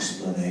based on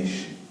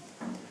explanation.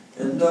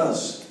 And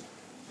thus,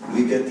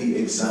 we get the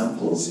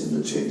examples in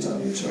the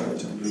Chaitanya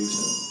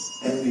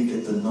Charitamrita, and we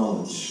get the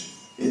knowledge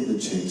in the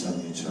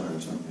Chaitanya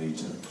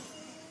Charitamrita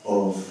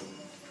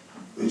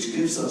which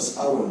gives us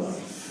our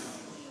life.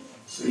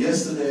 So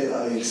yesterday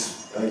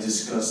I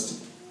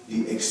discussed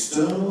the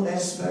external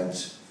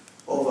aspect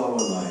of our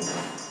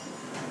life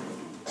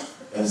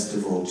as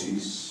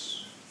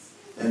devotees,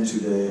 and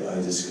today I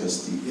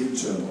discussed the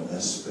internal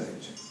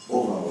aspect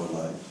of our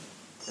life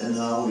and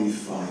how we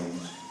find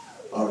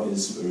our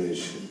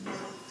inspiration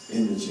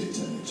in the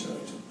Chaitanya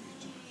Charitamrita.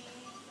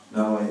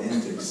 Now I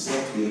end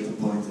exactly at the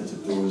point that the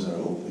doors are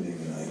opening,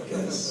 and I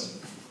guess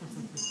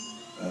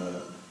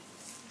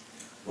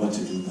what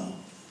to do now.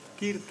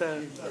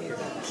 Kirtan.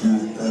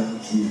 Kirtan.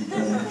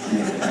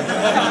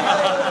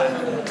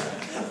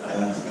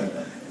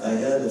 I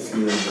had a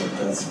feeling that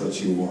that's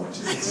what you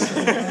wanted. So.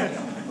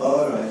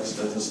 All right,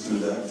 let us do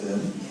that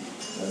then.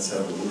 Let's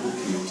have a little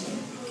kirtan.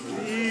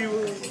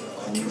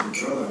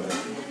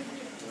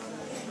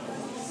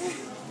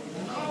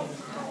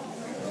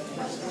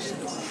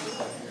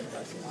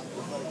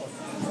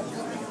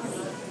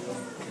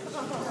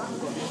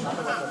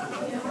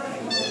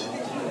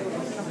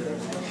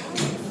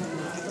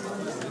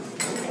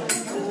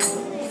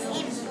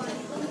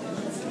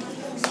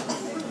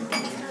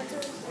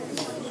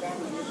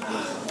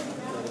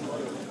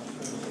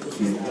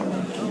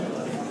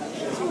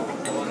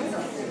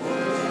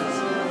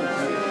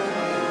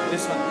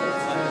 This one,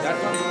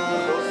 that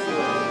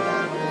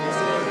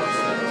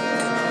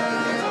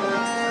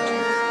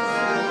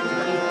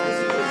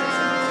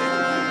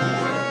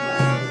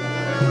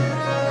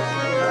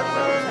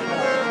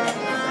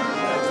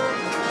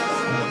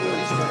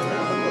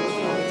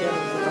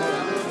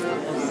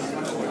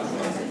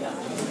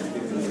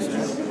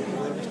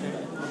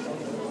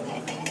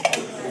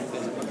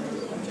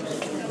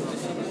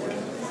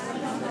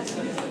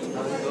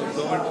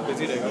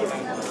busy रहेगा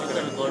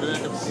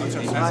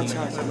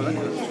अच्छा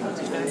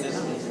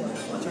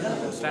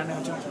stand है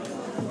अच्छा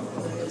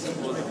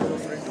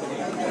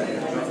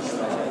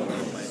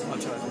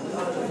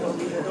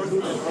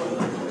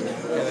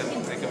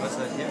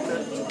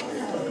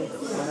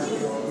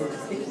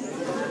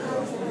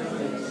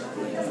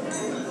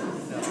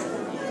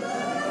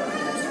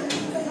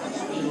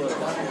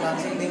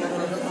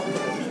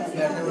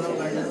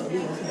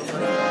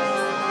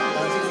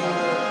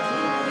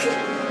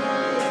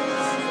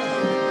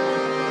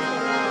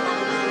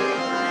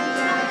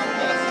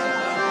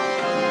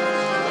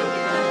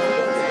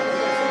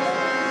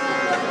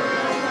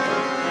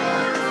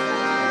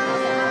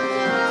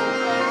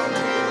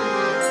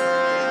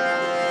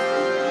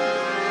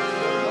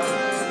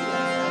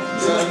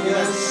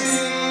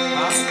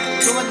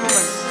Too much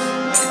moment.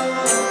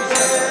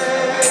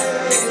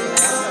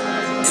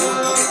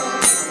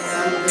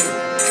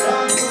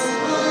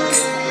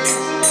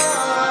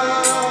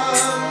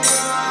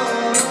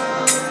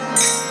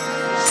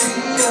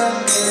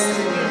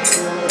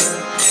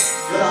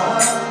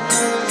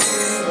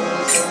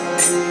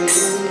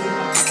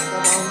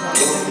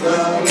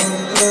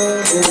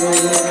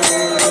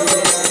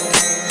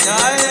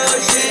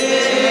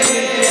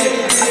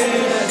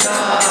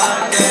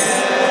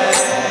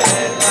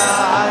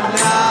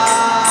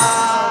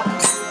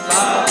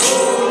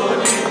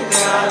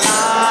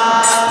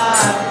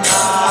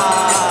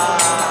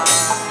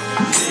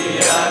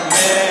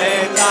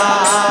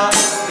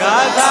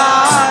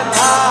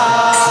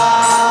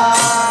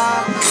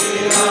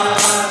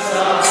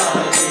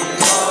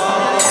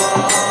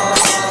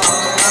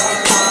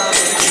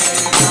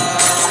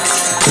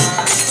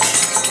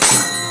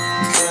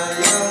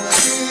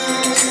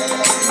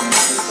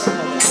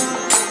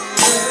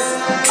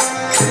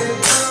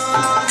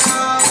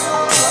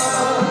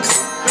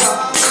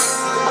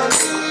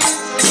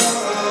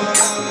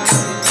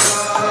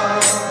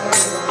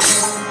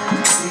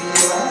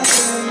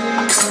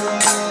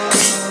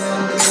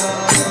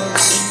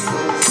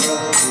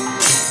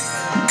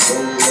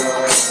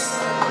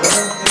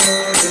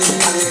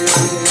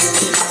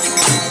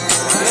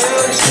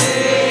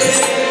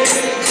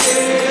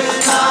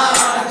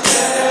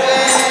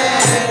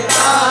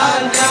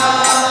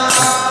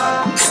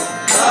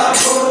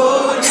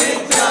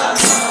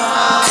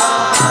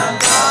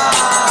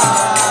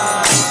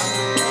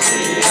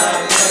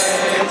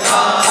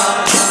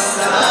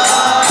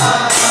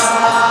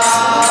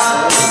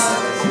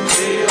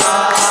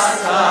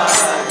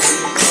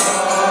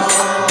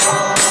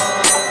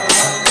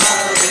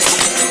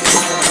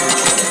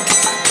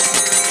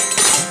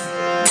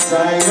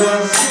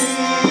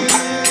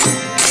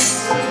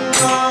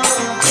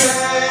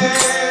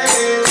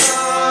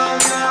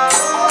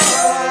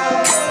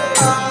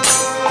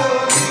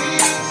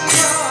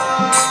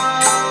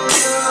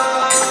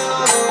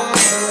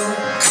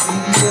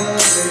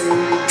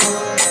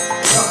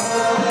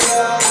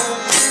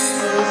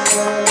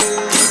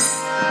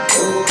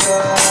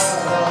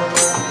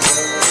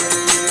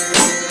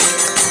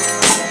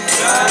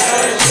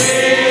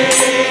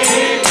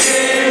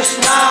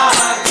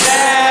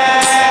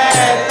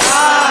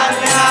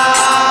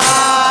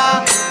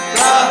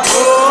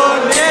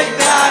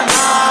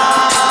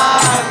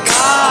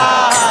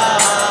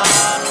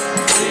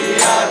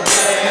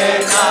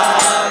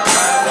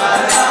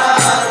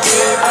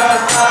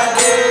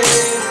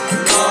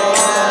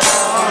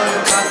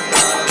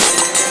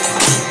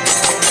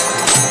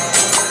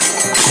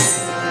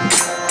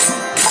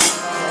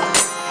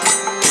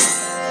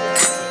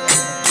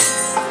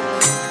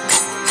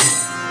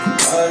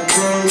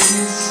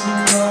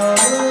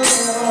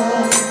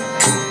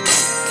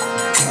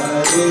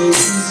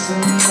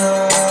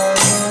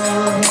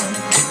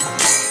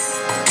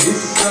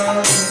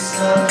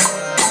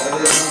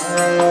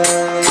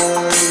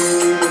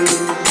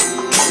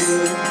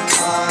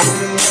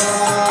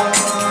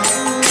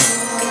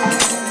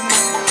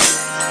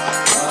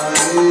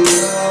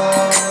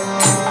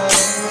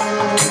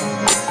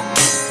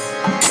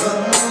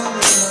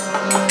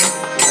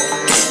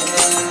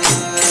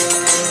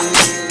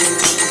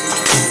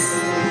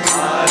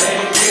 Hare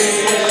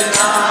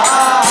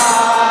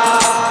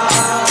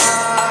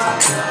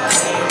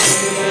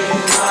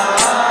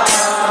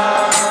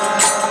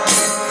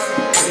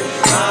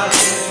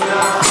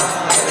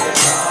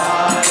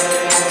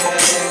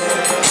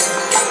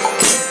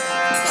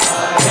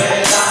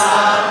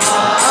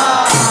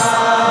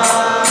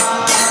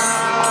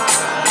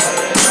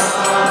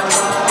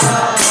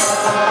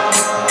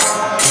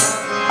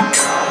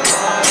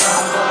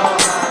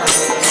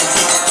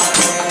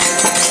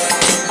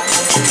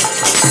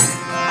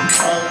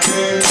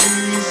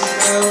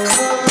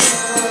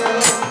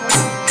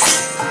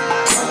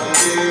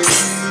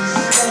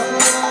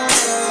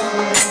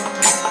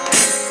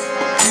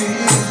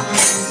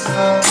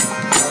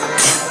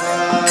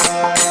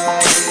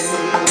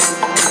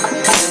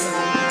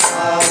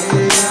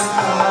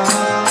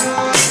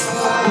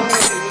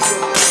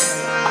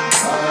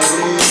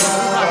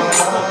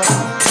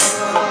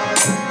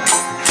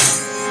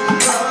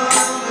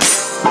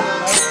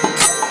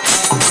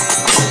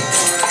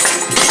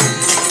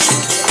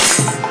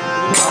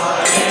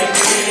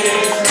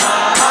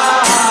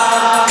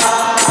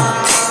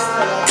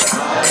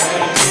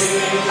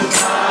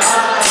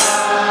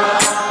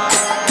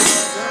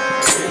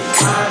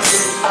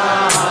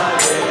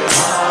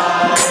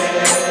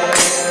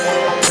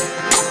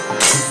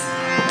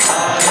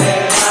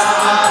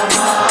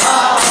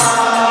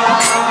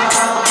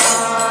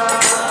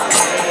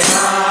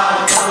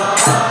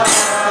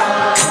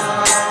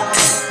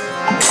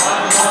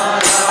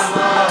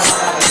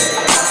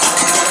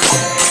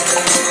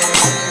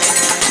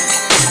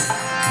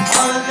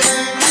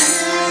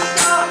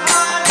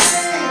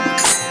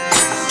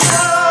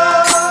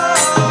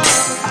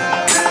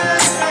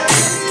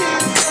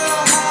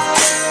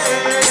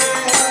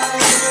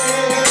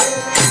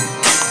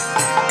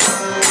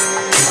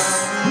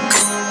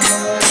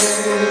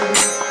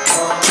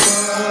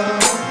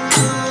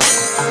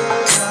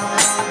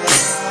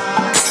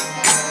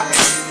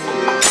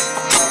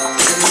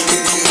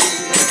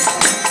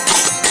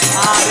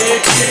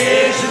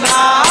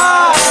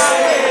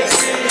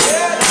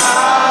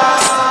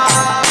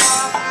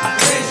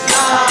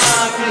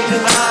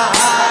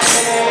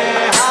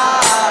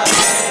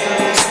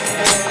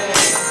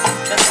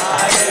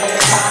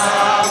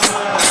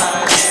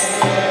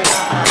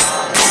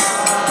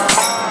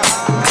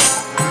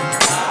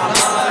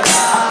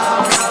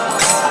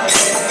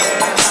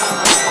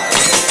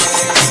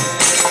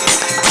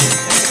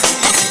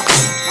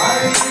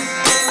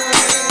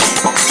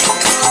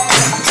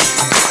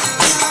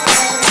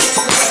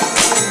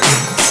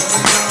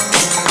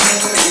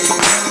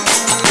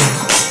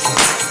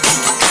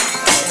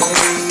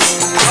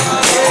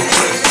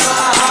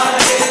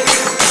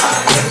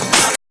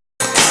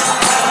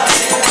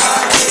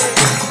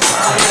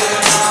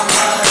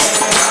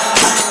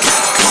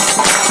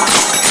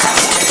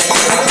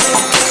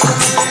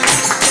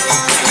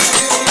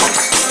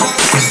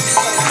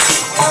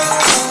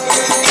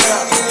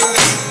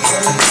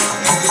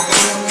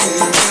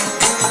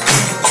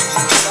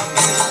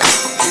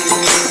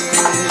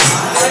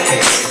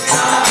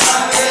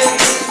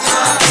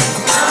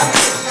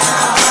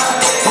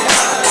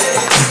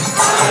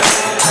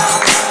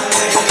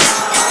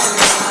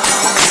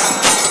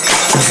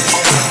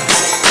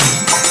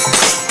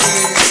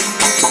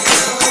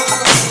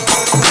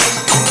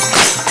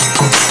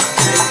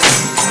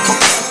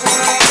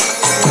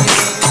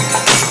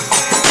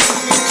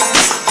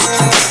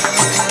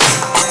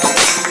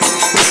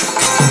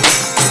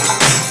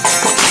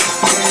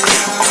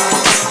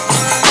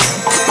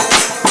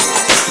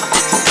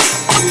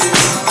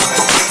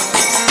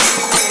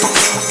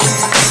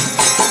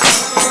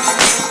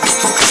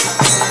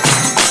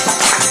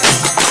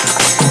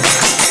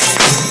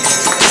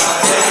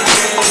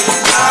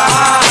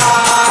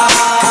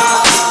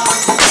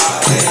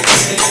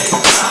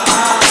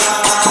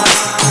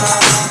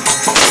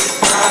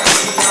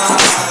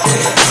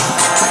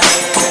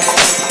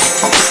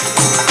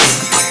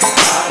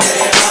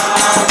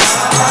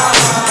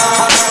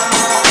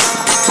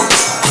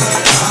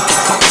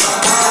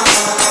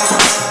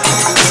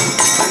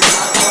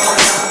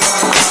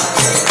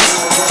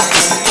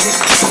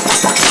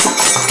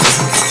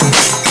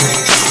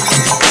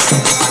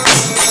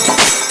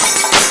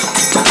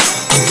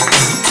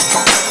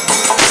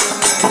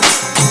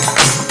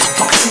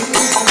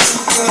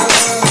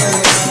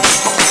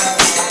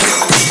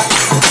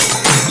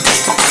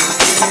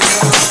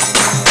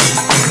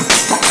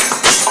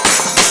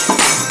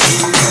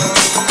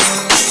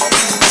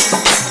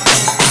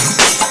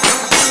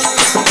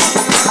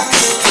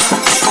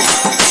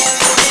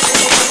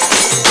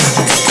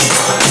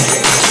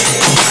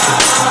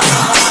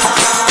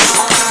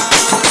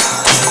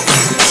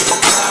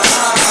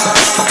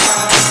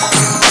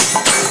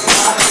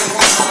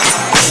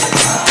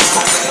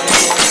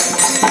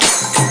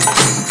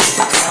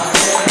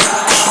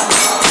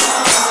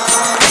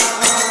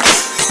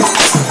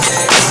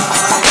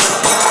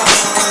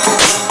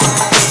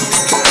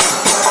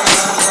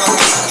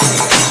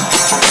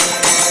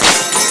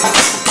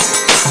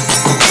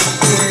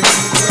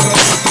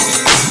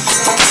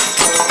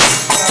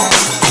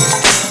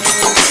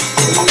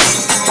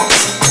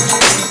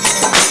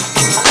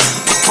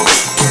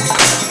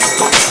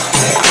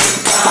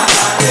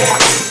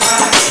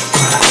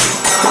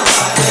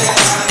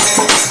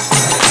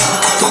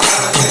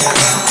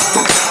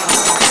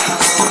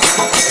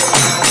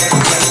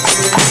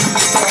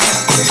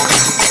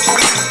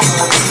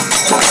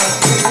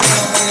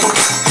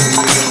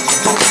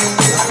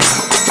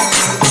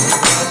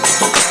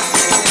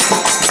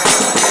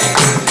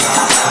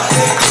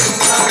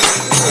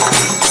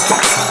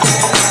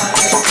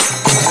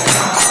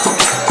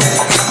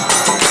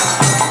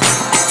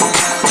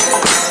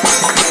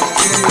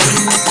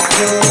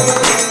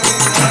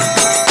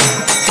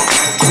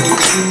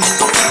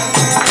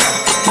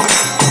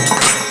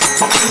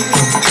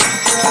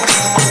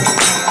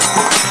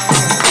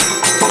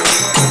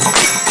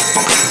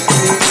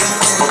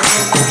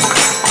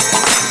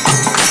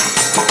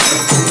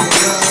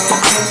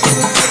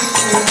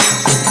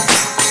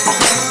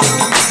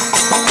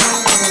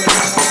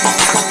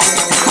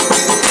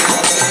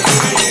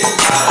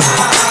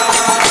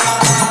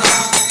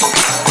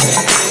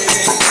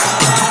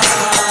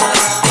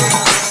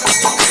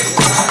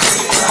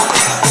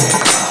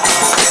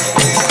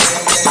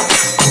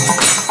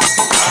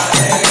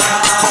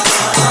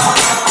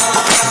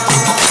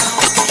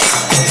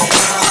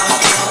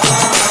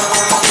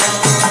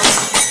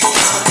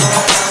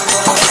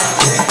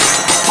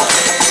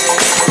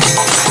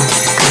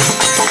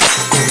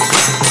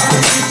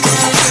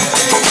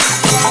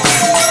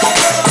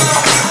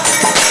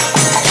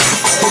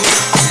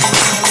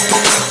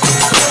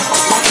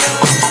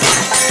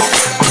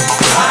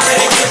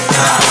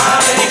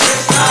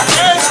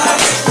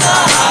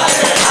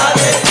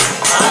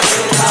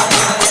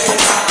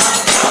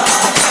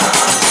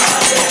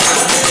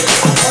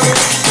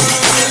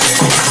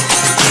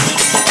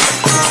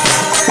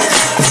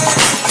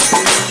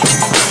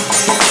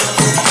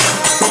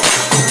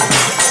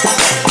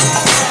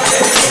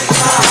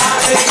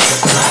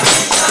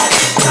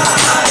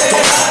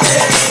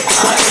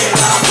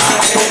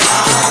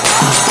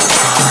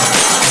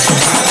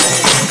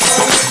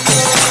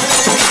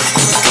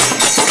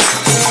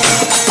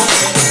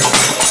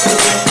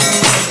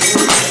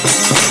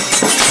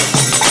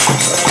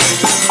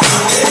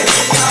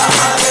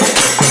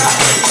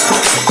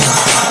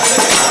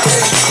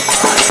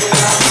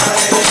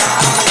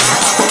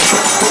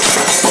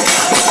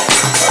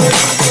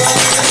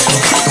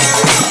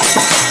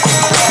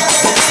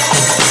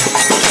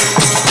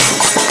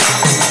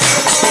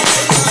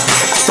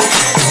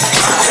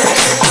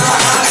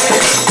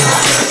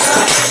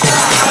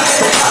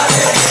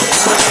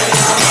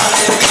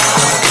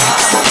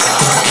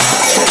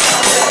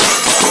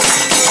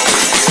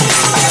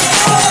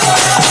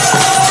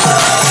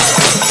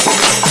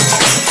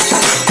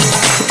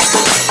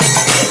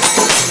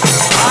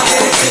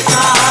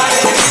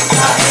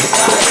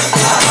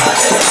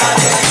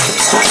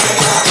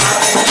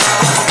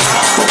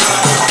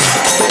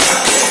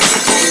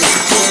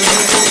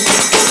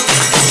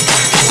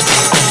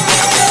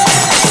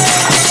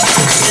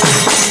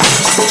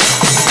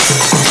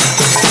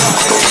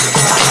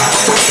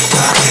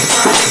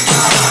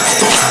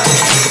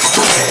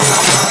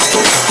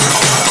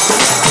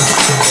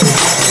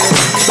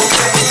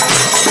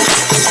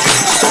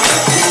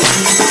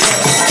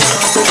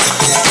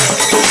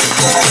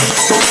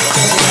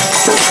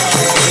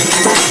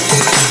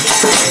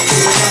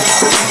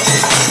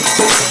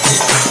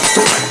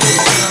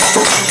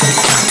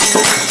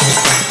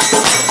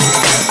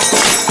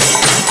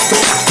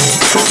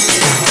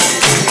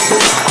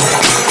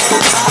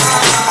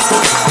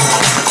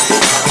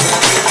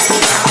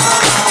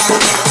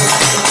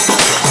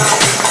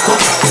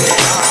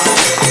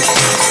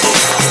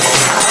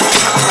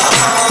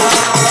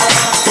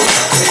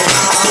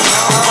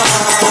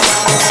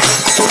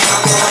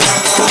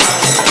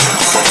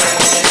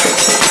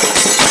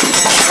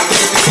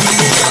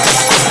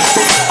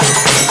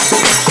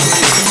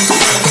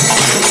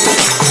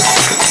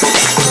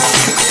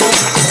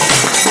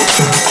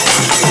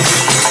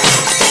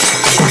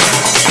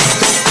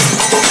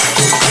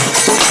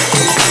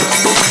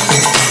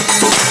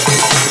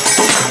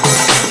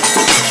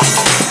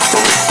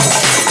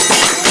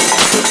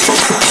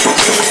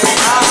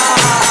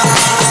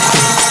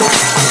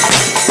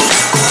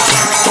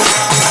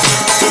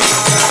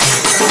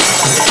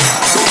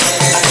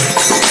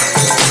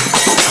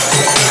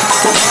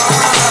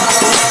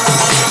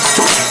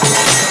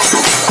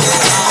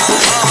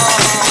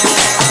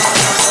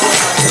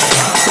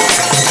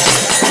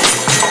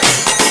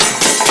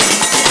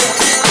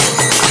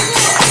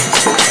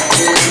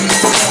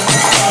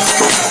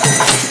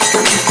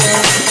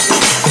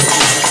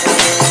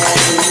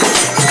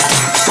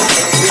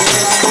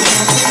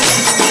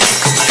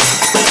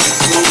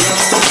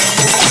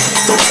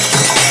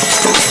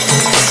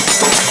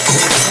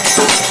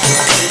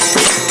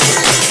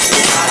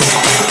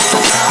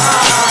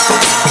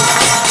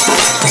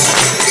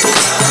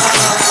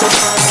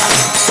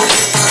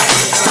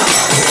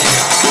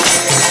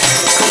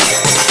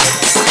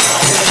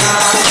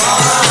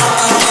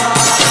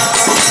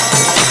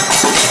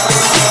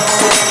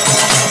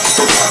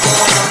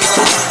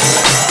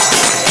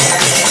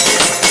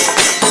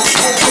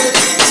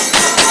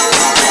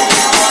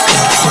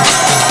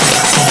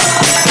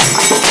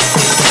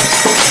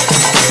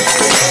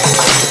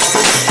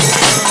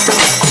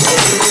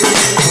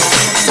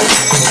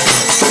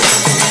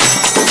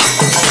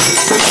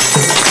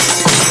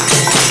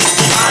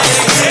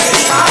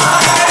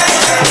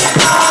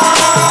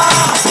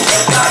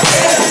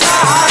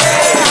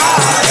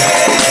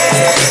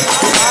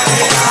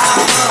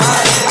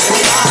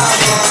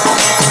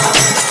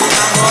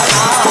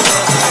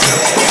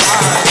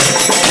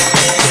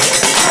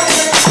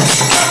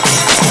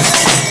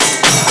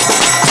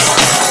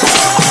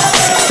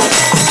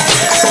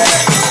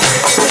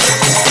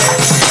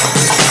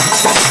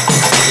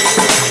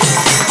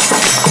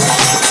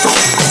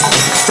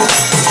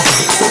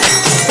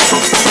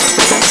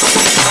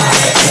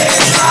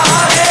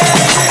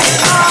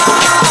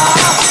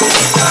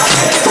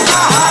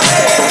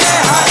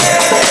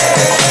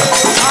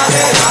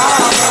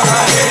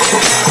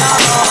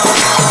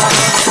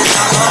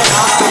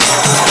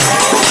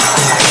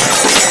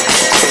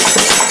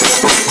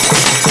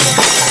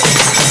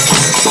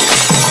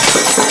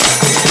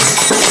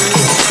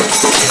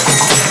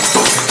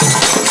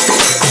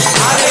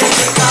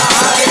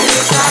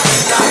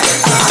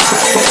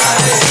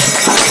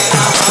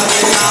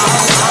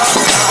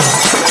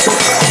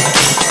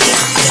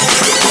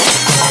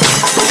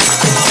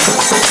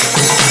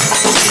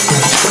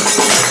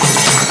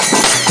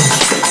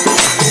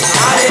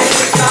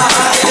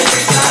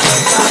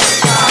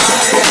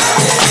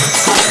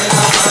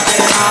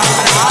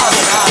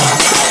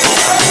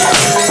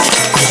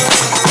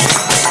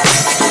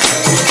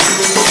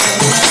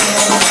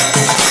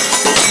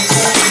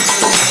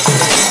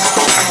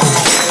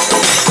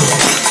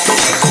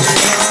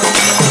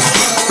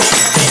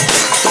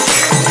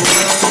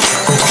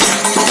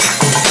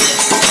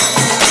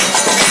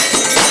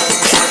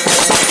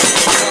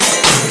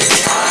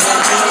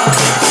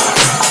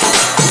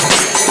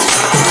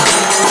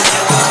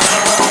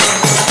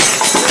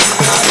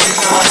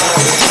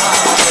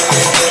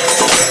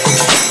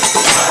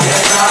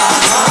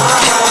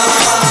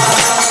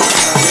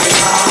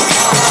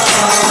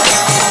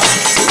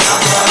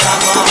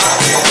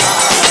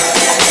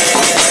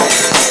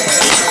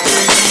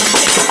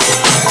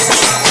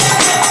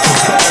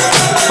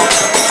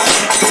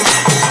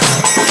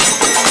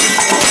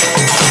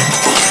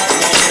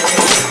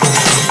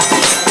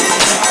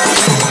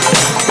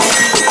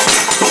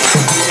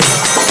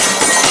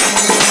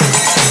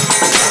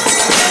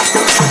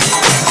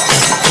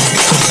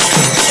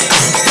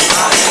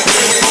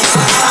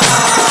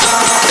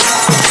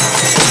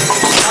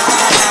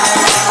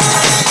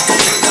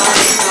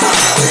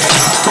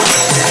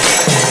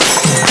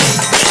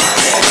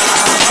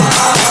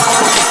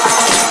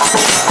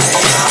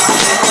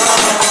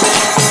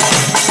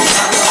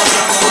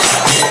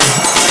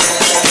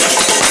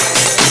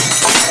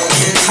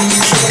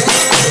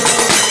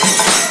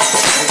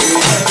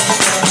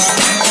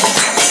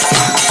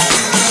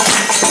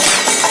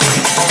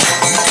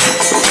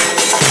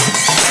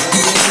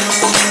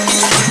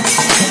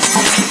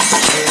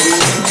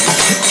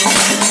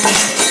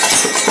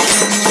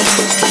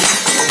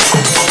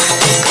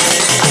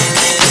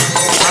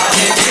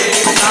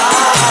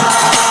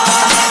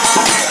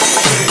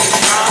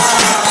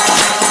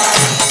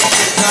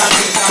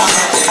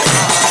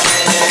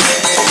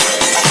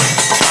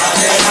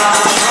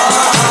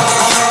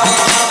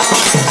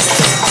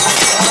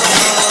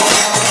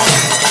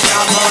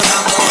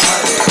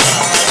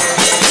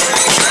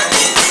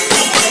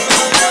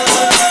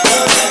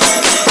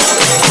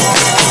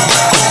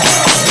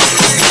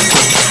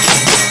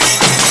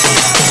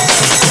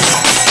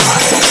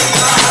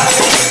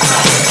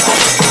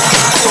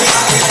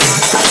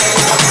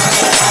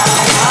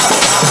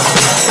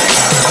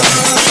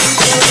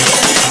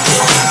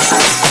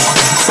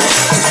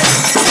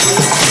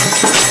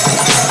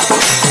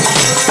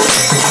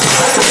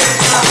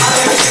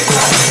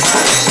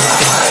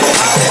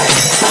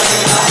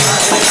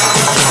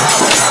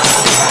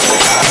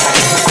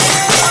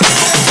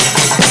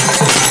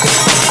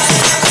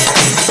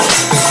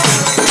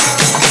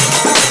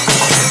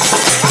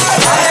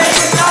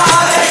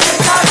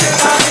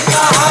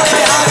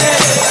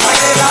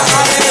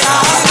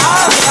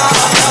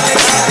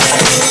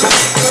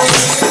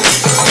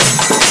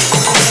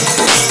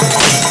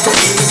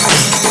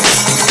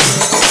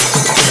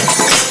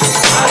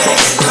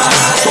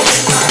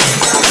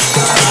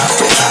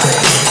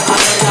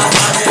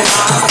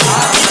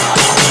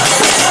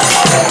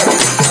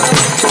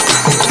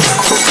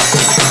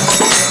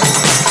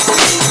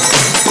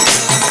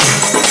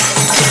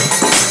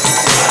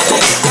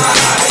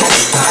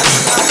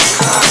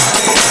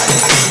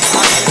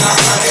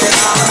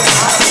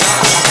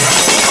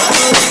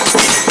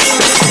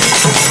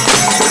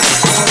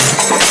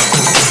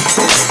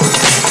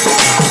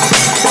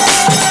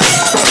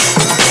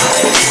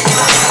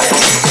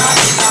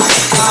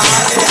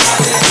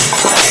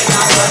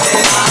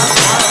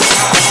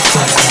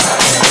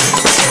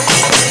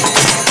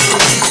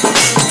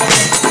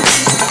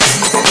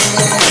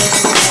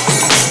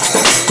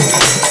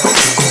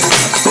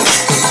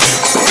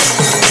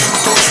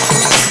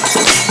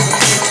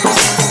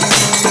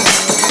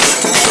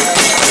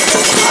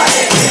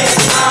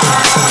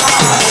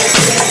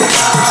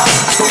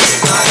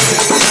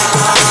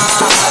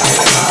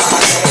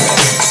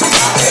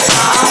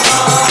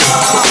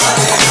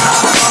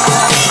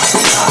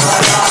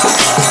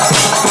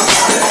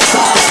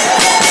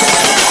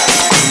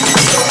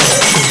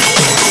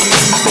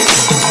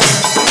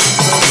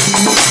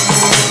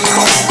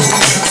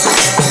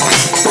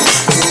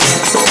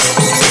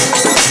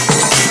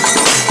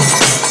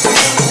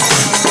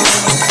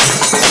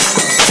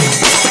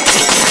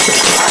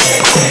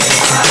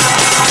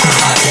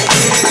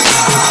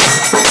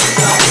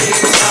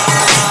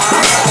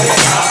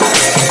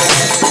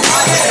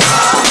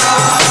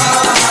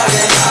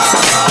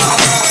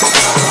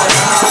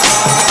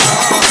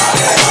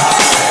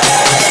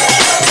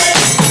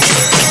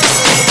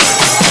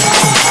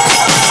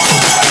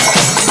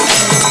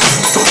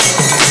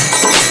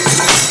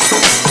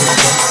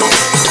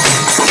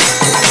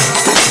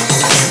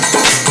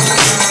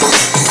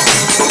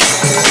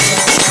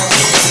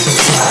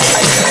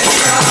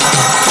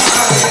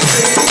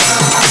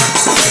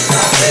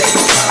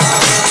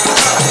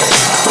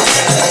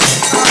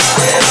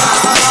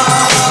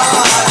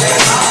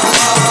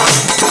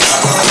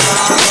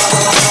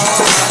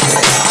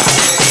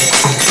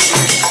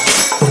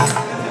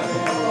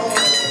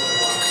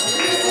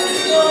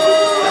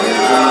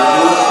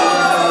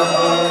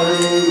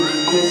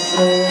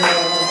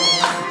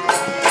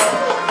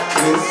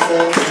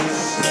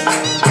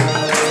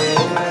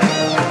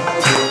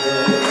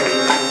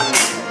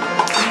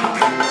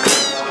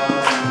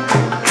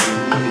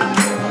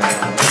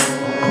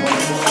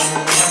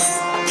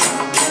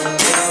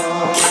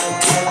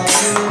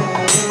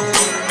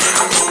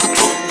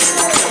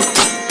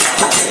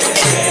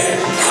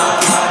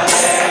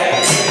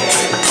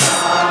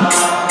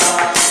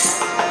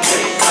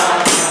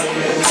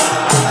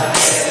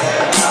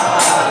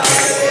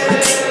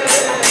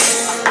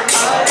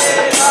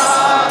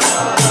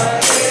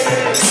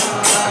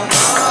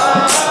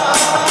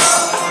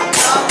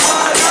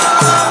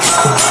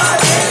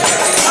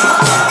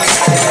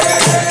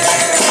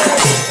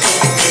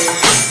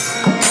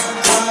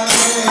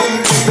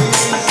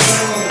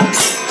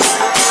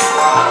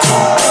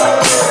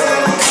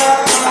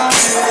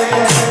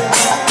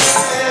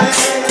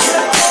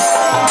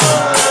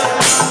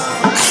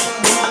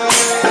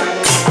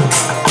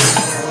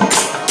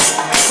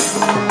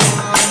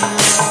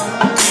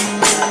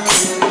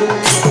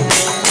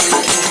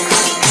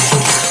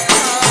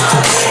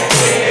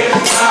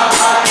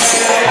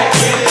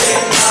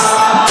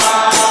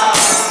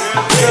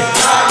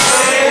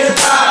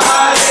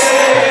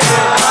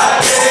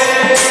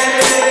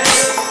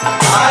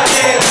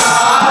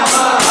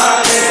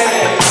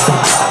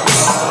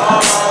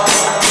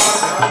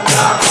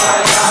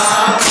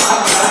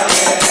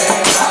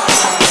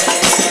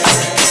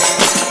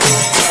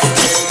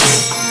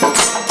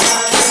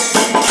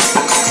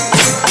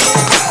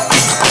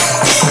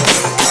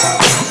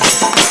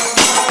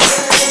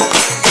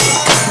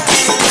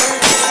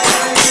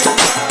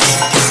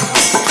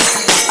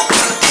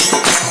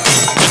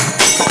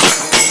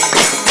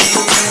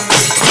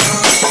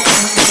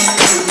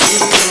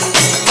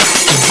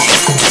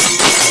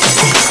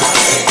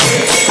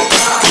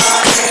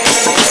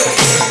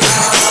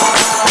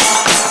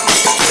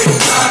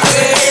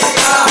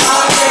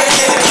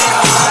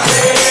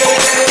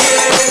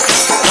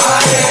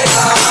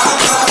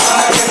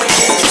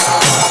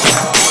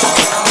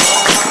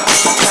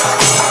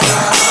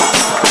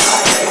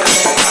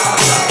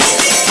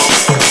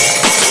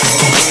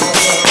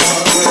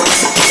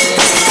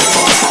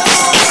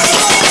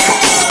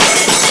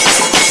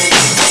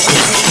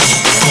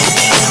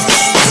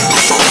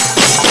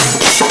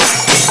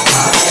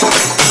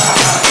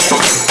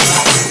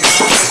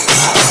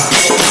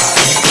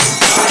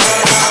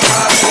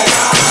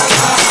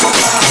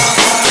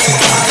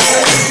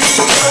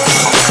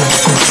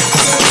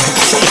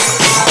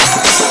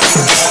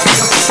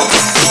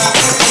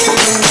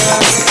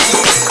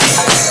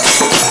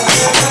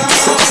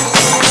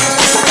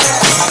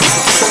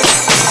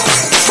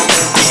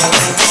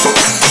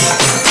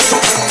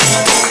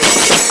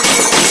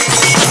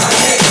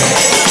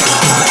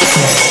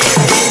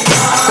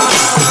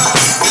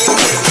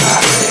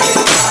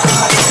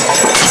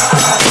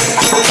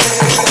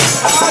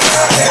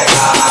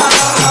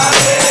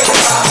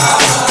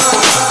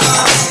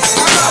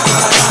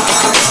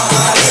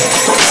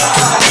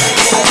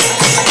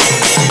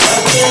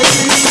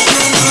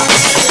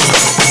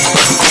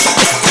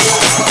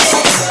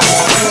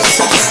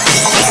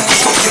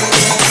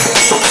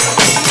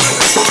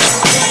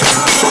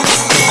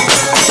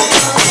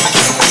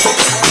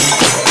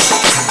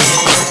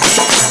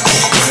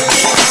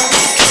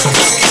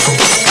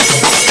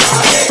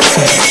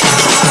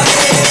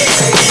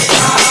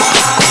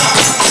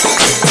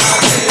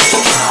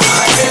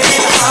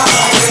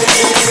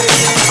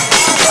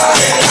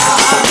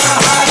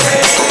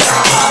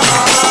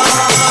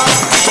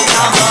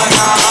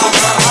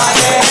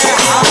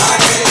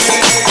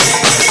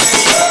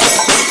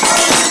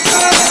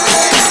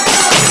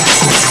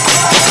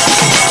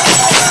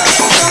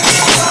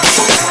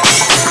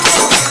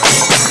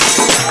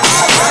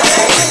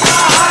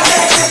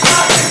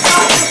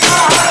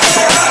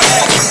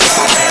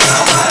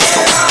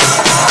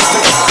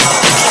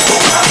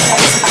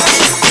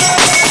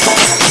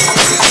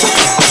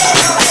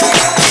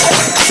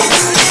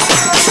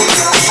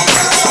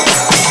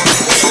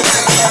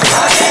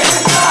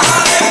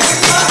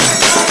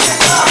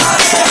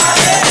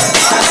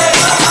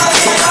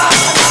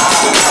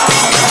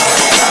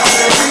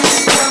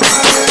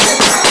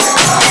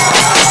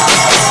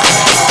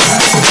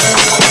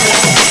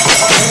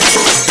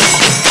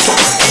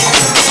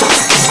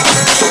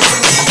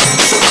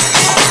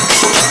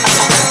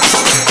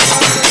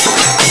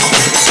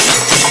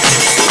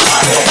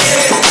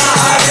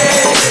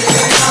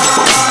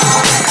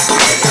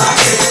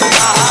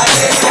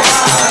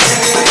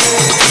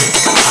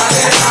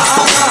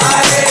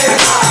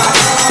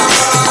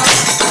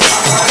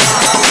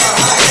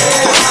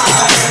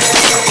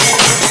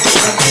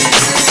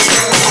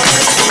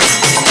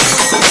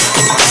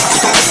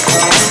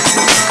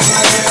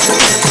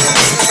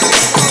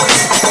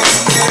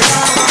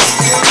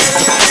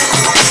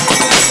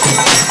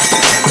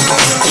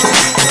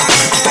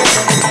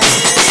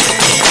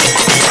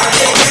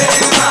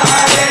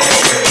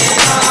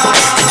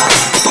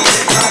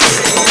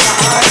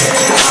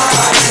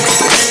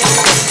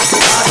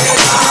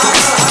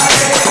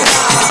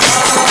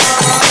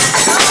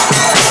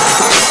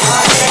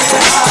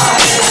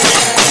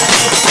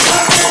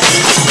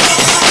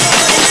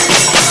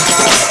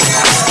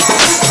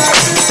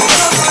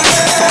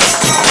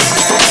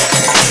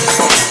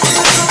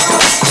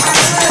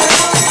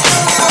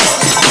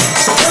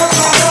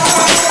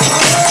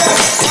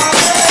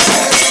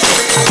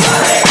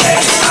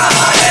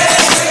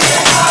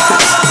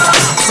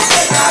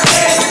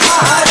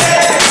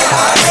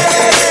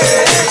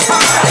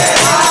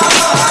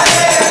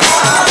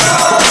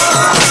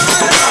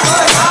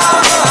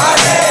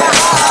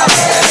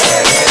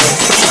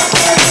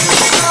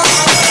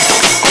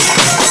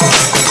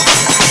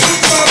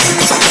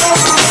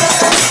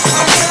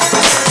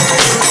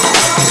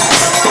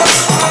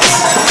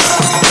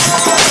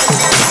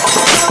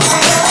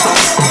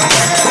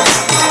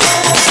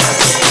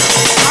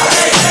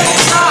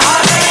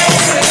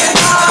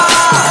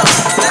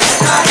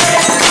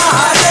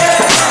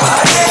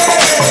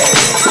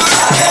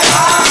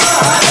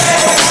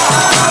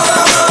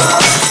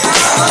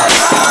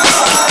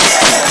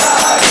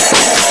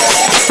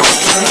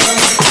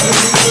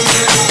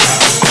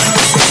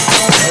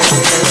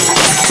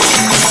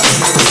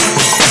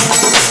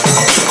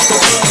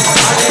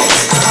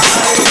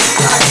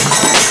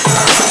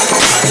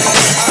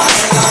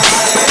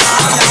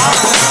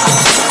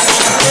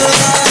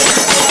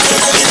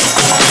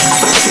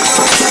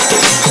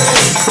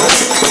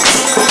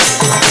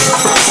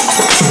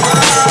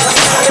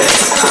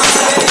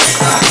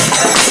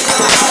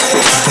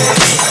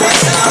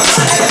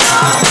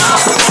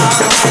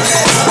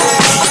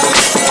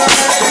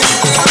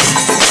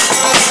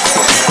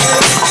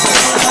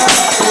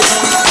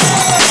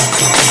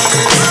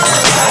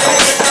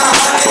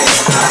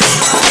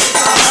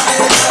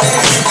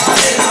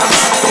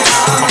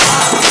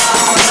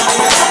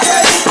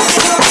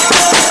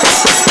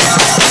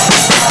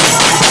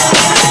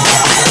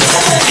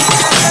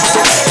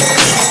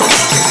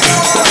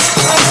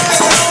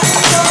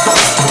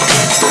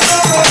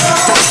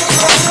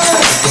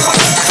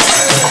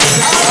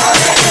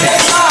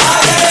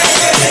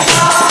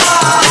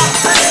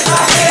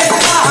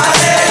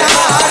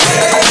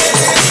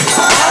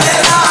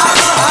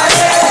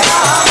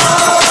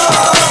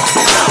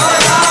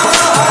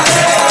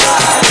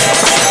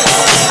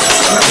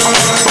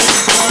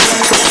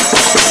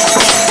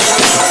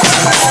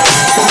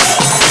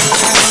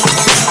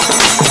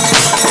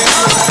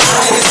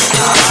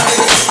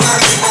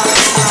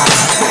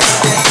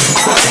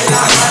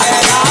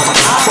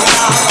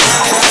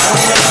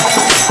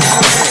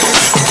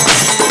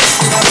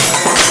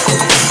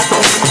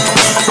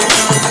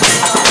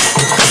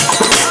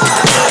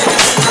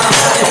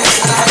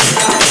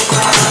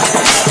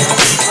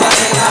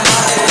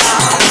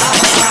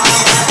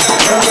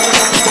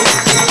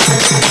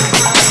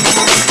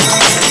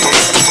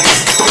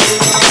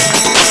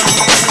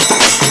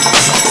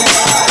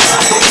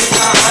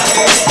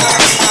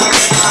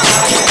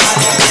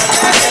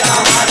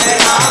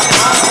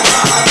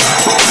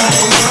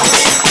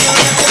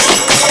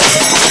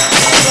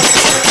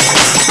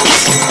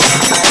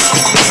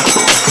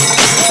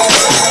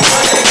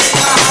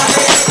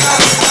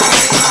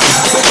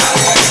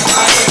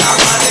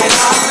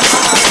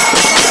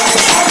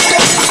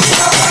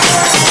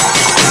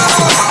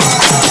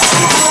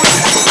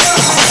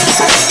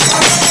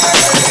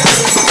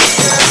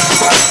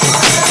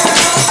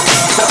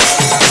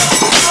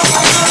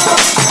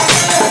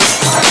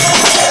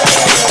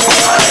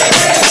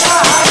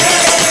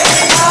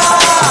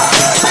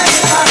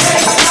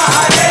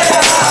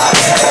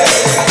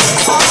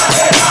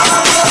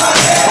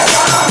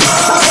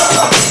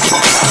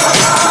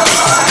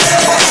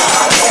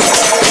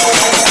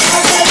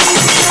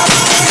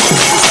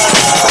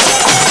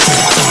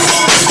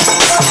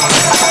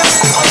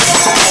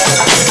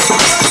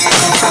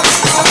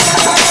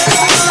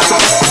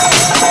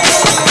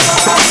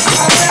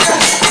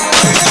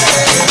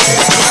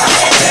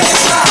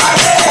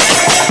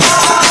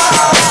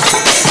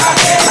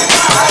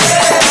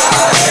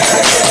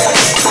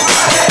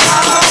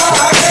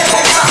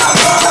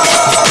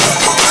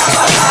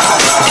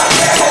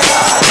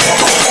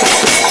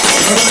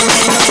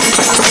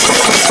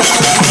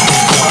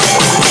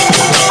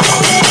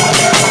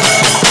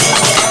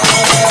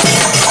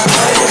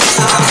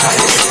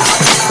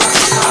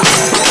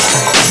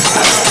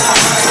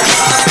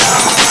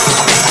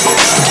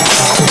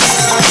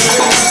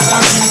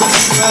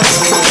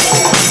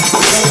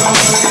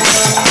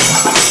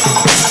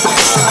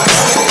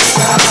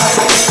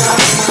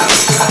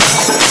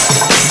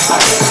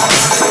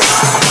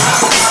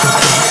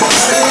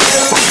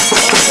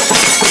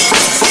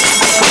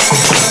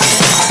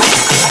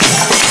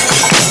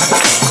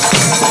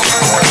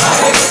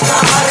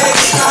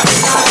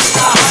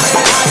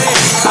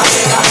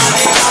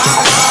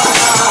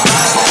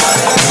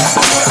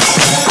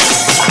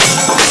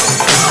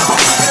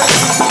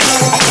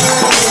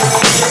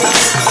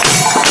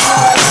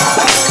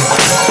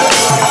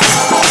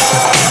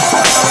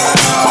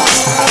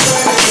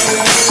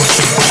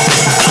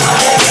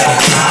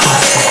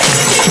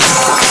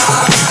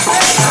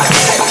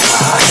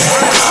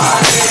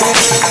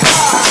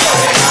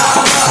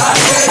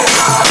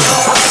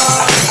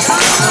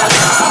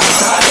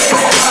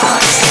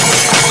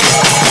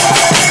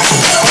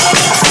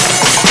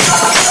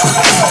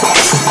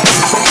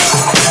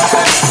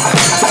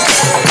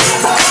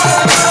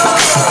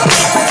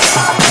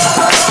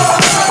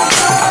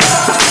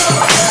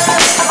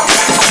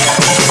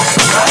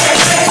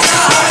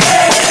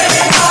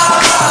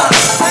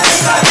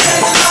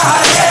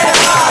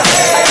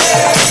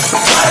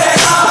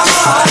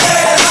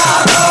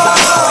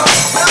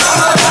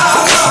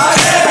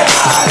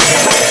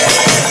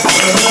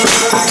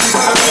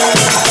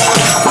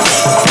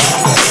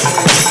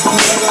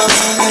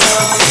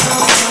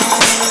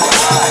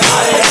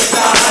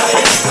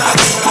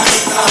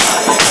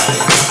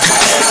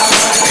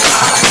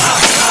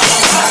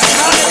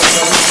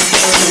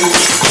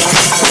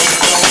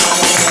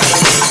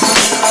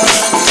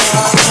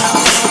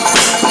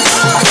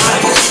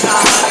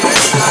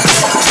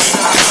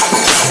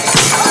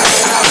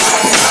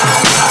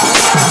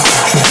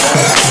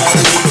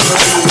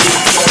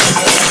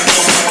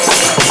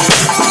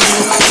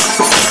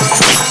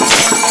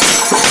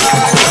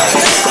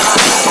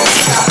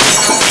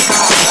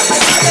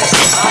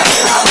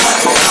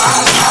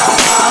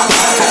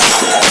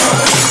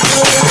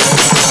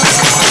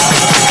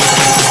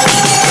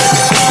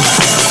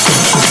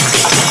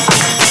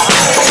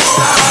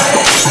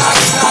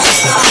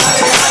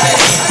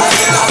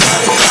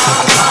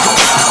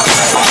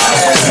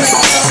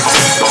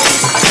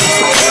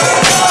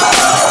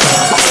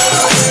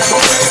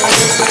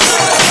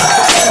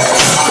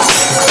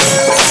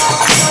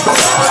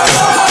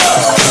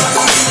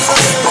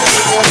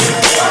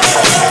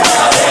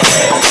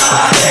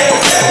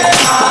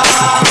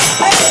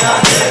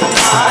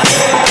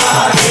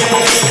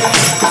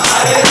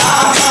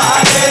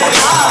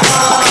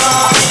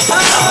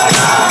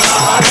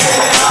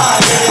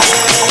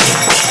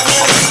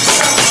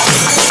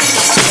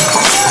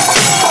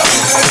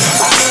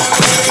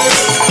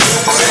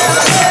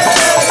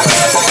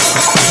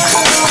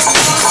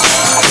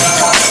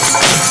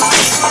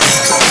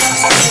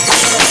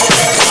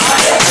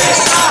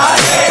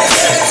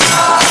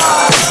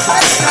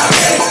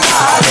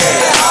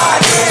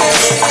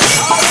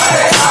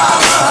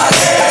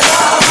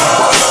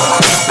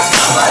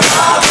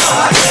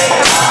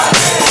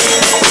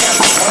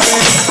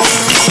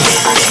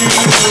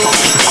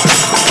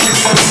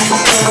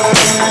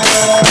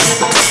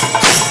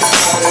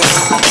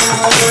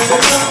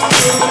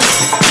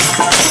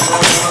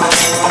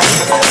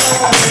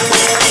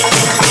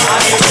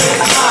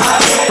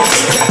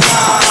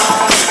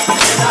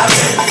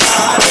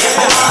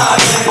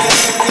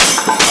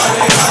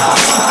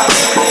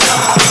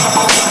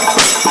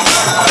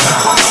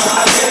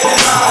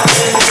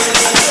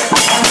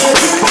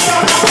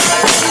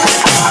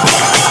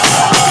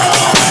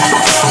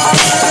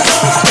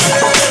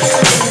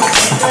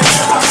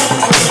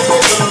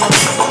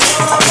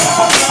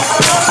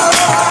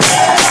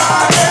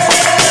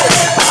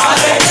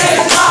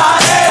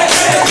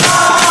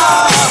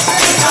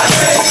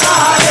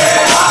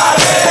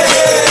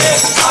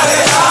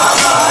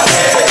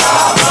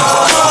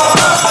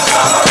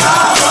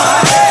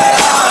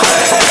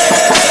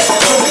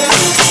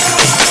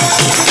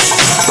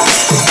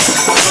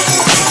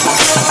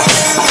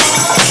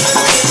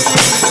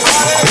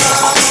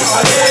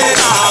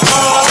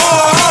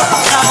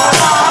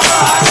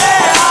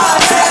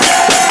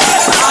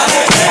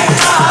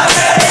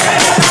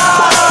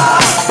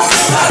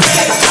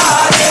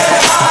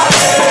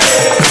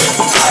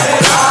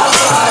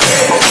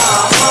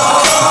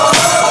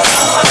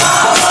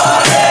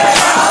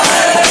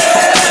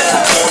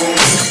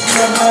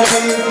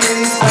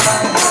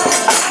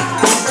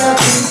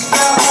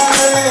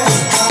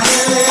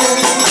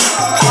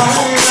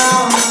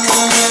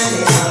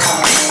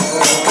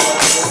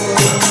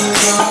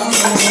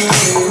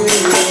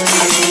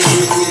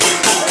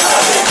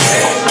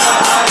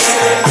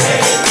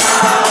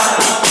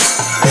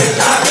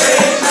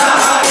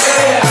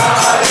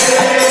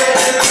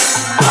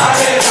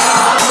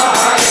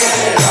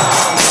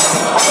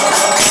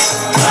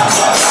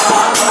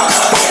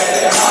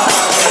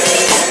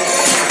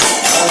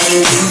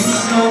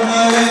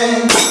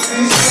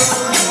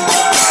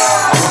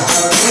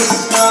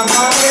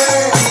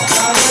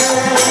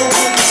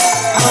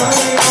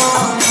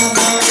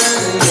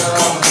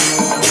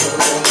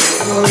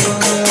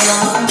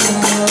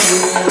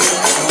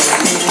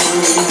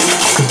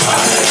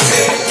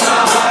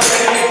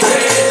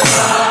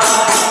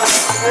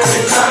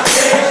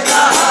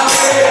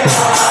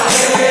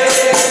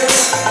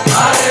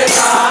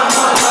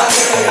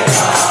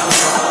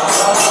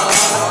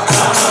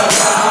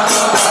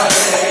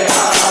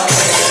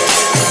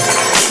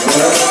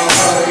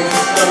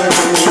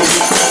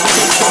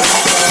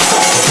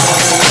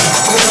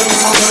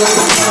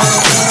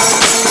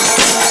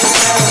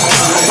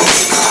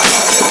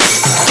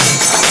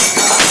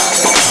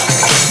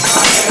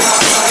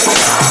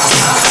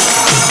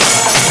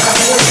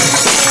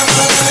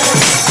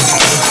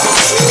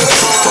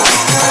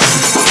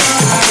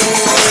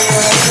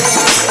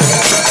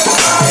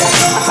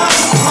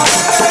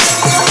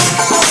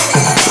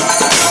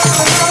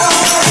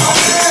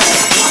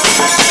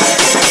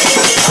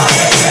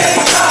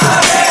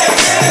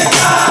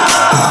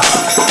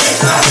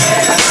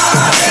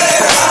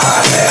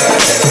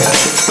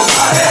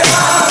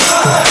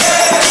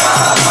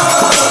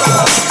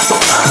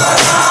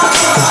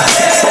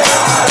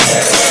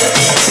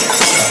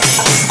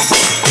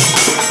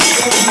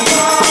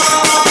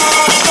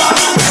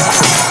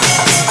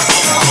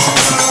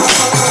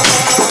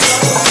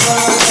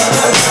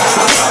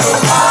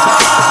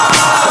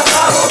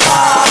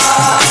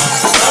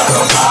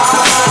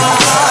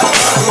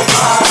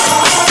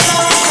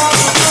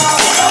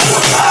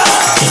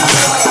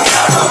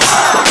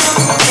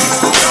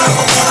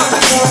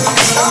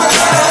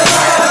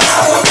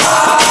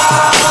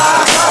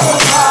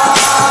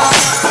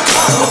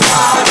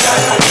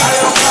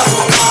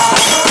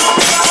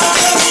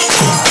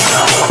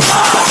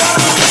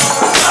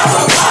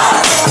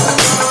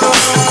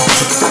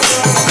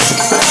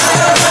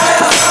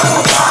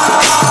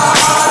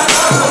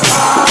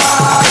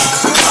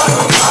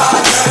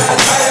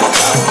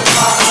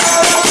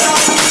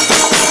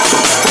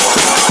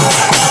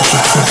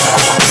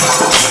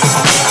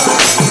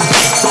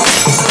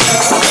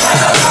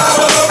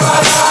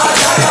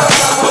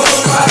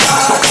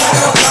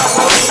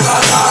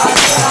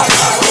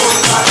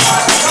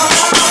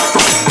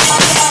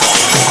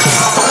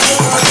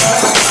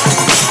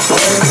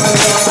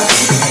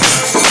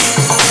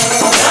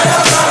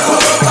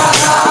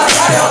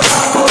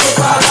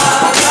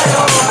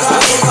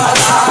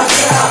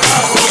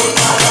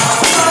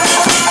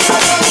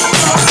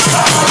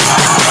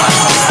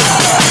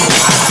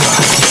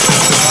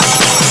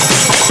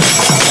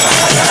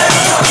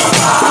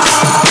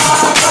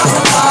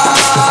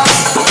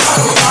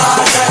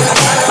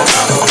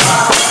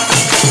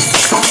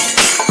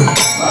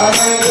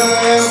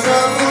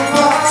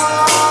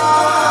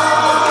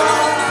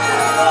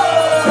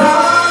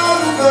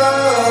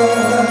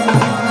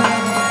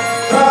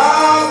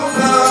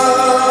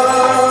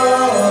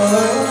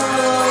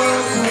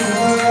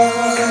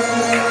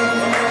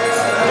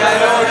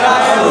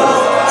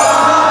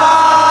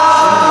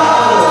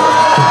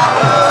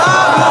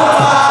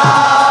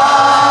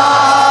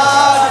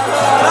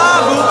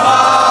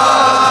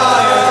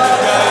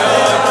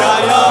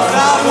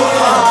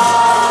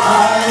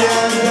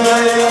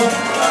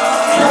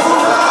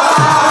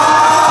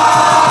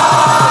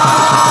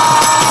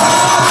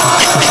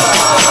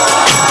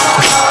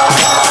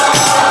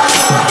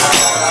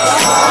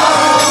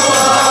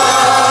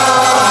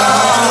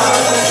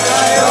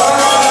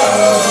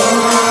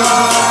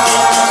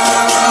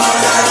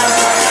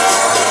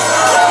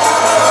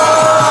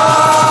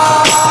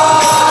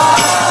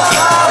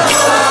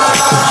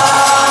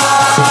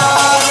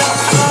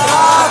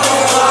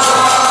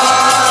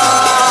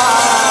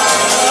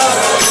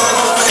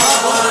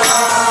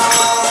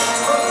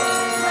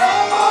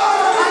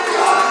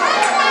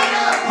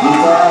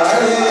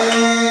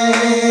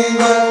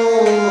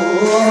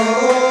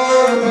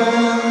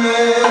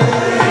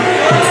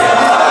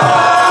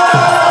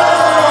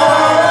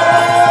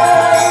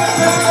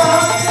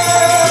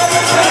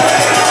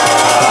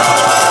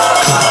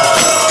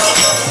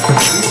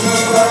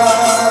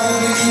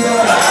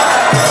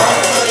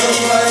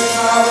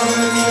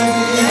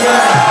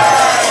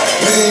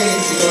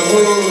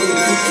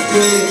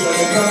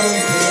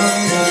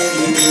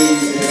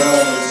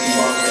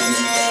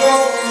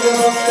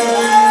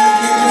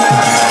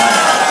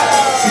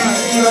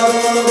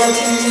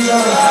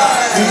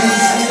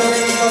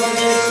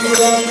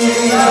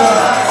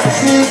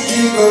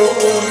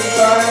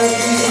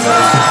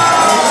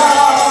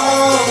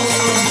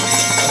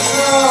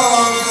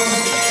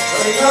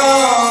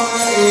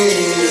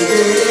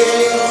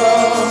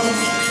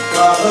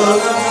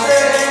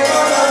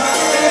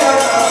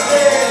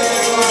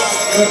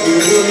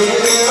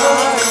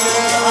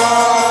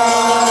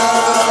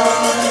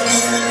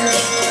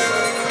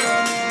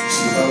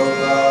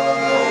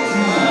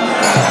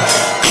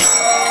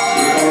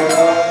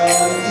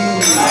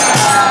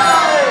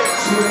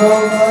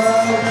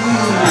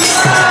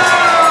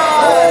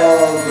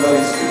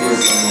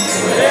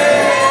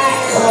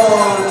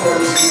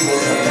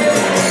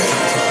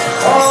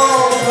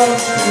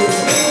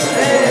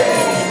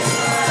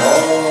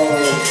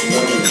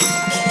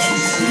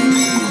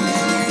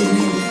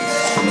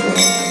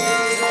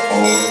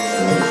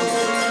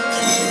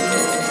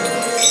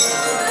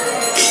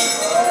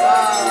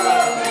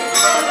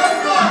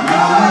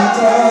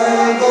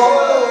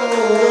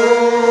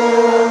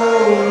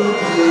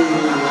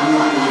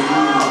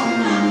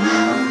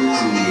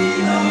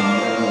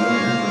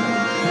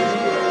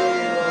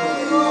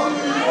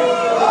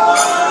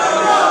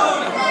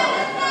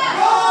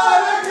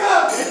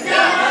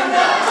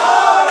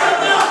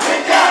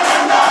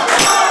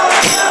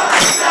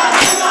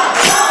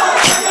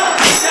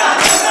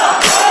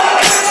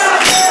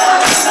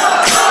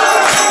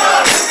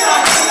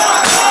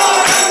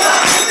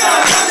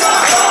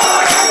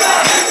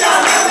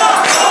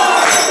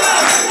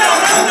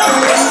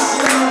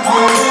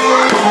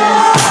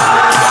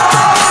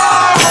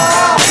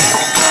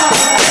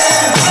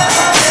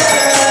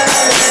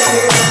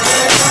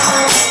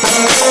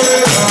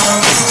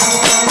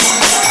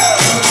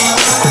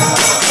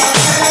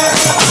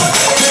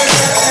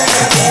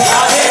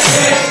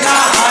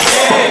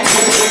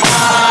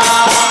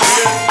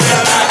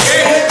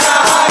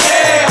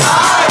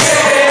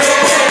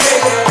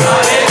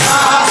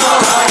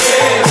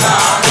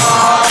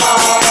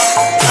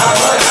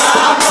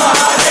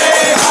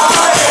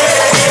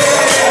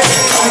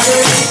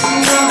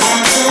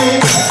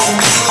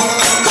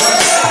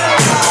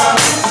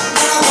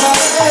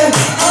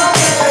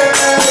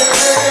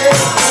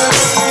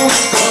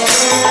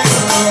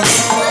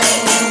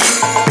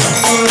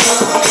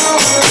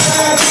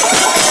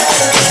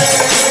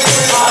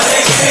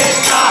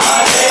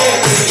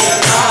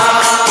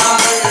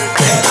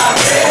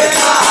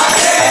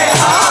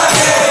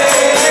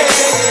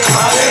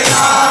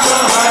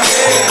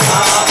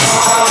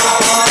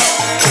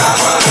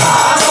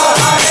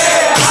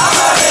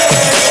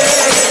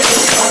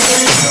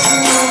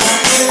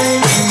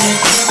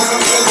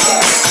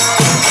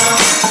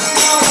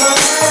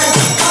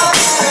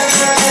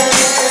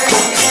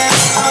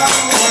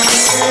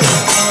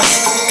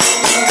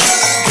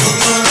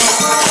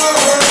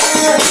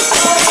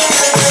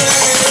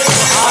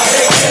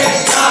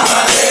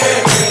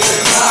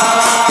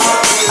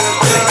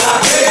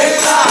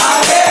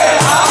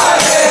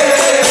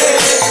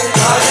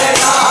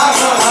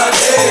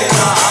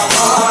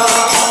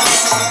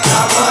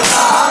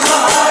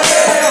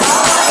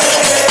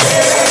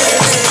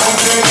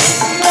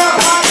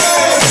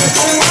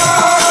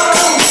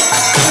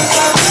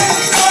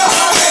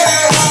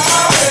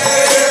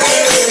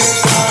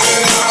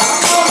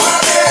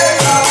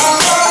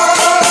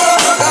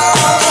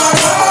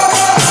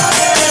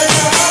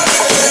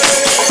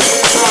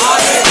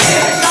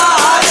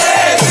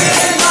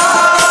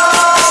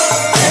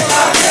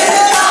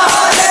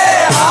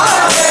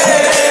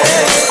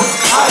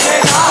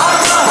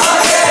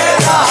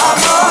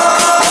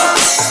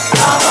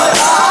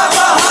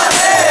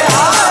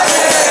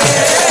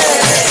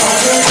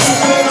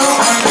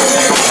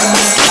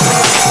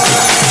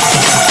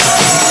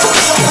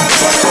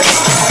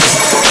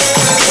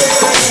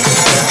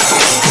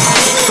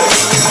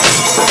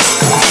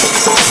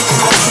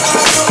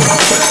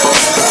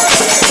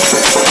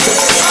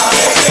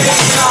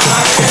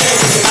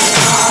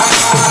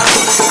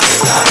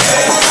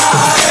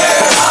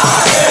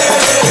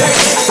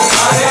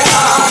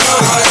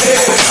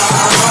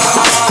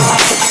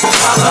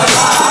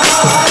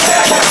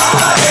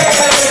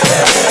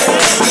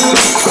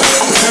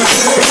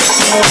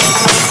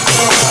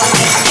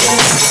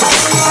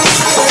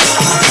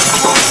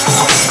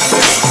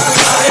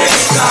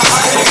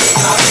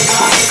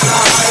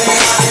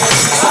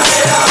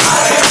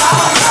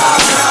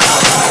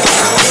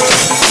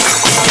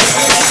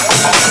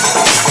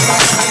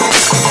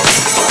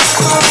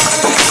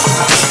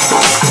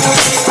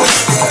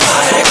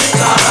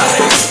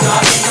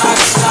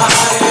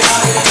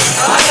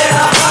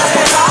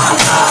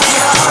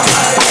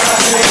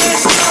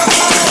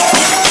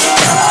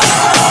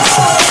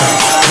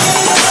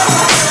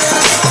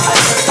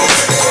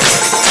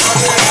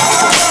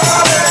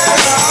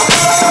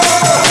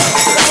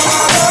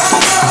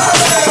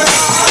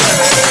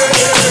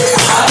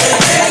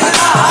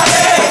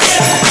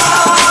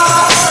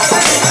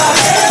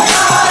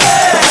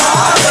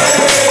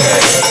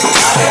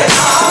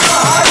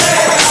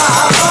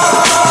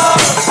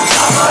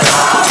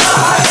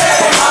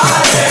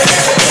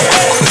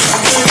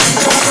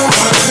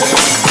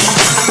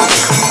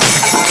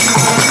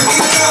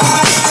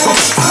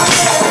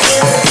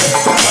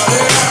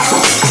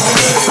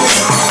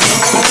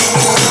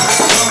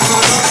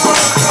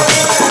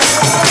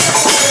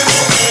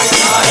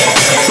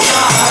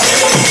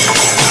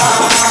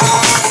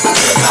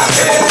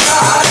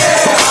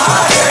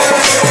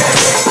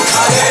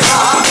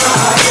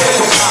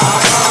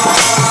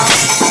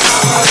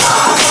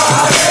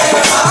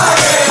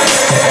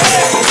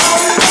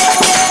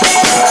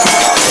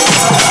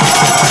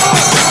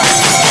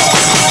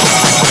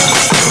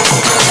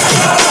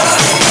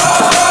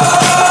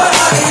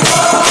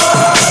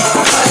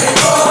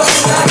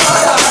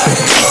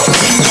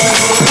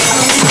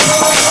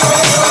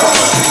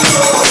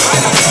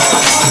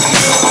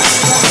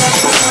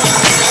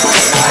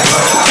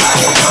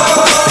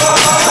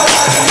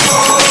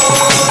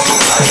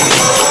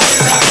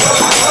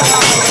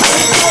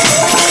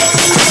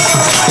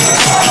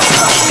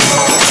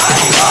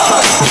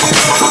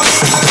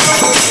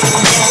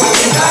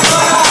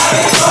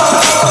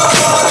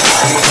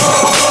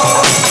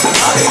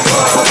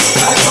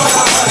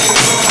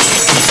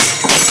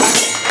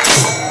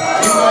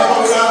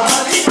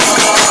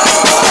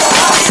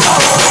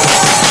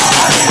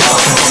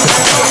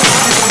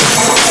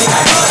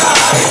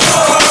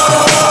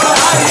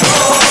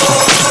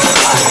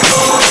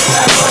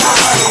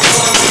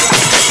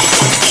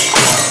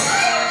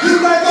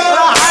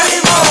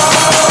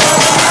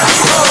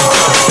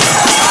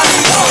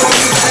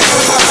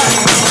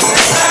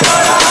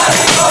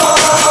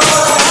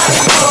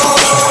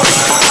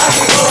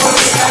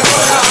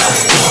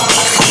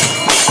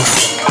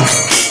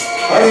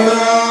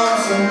Naam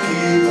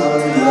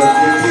Sankirtan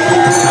Lakhi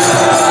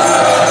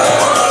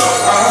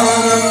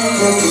Anand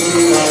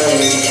Bhakti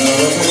Rai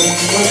Charan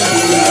Bhakti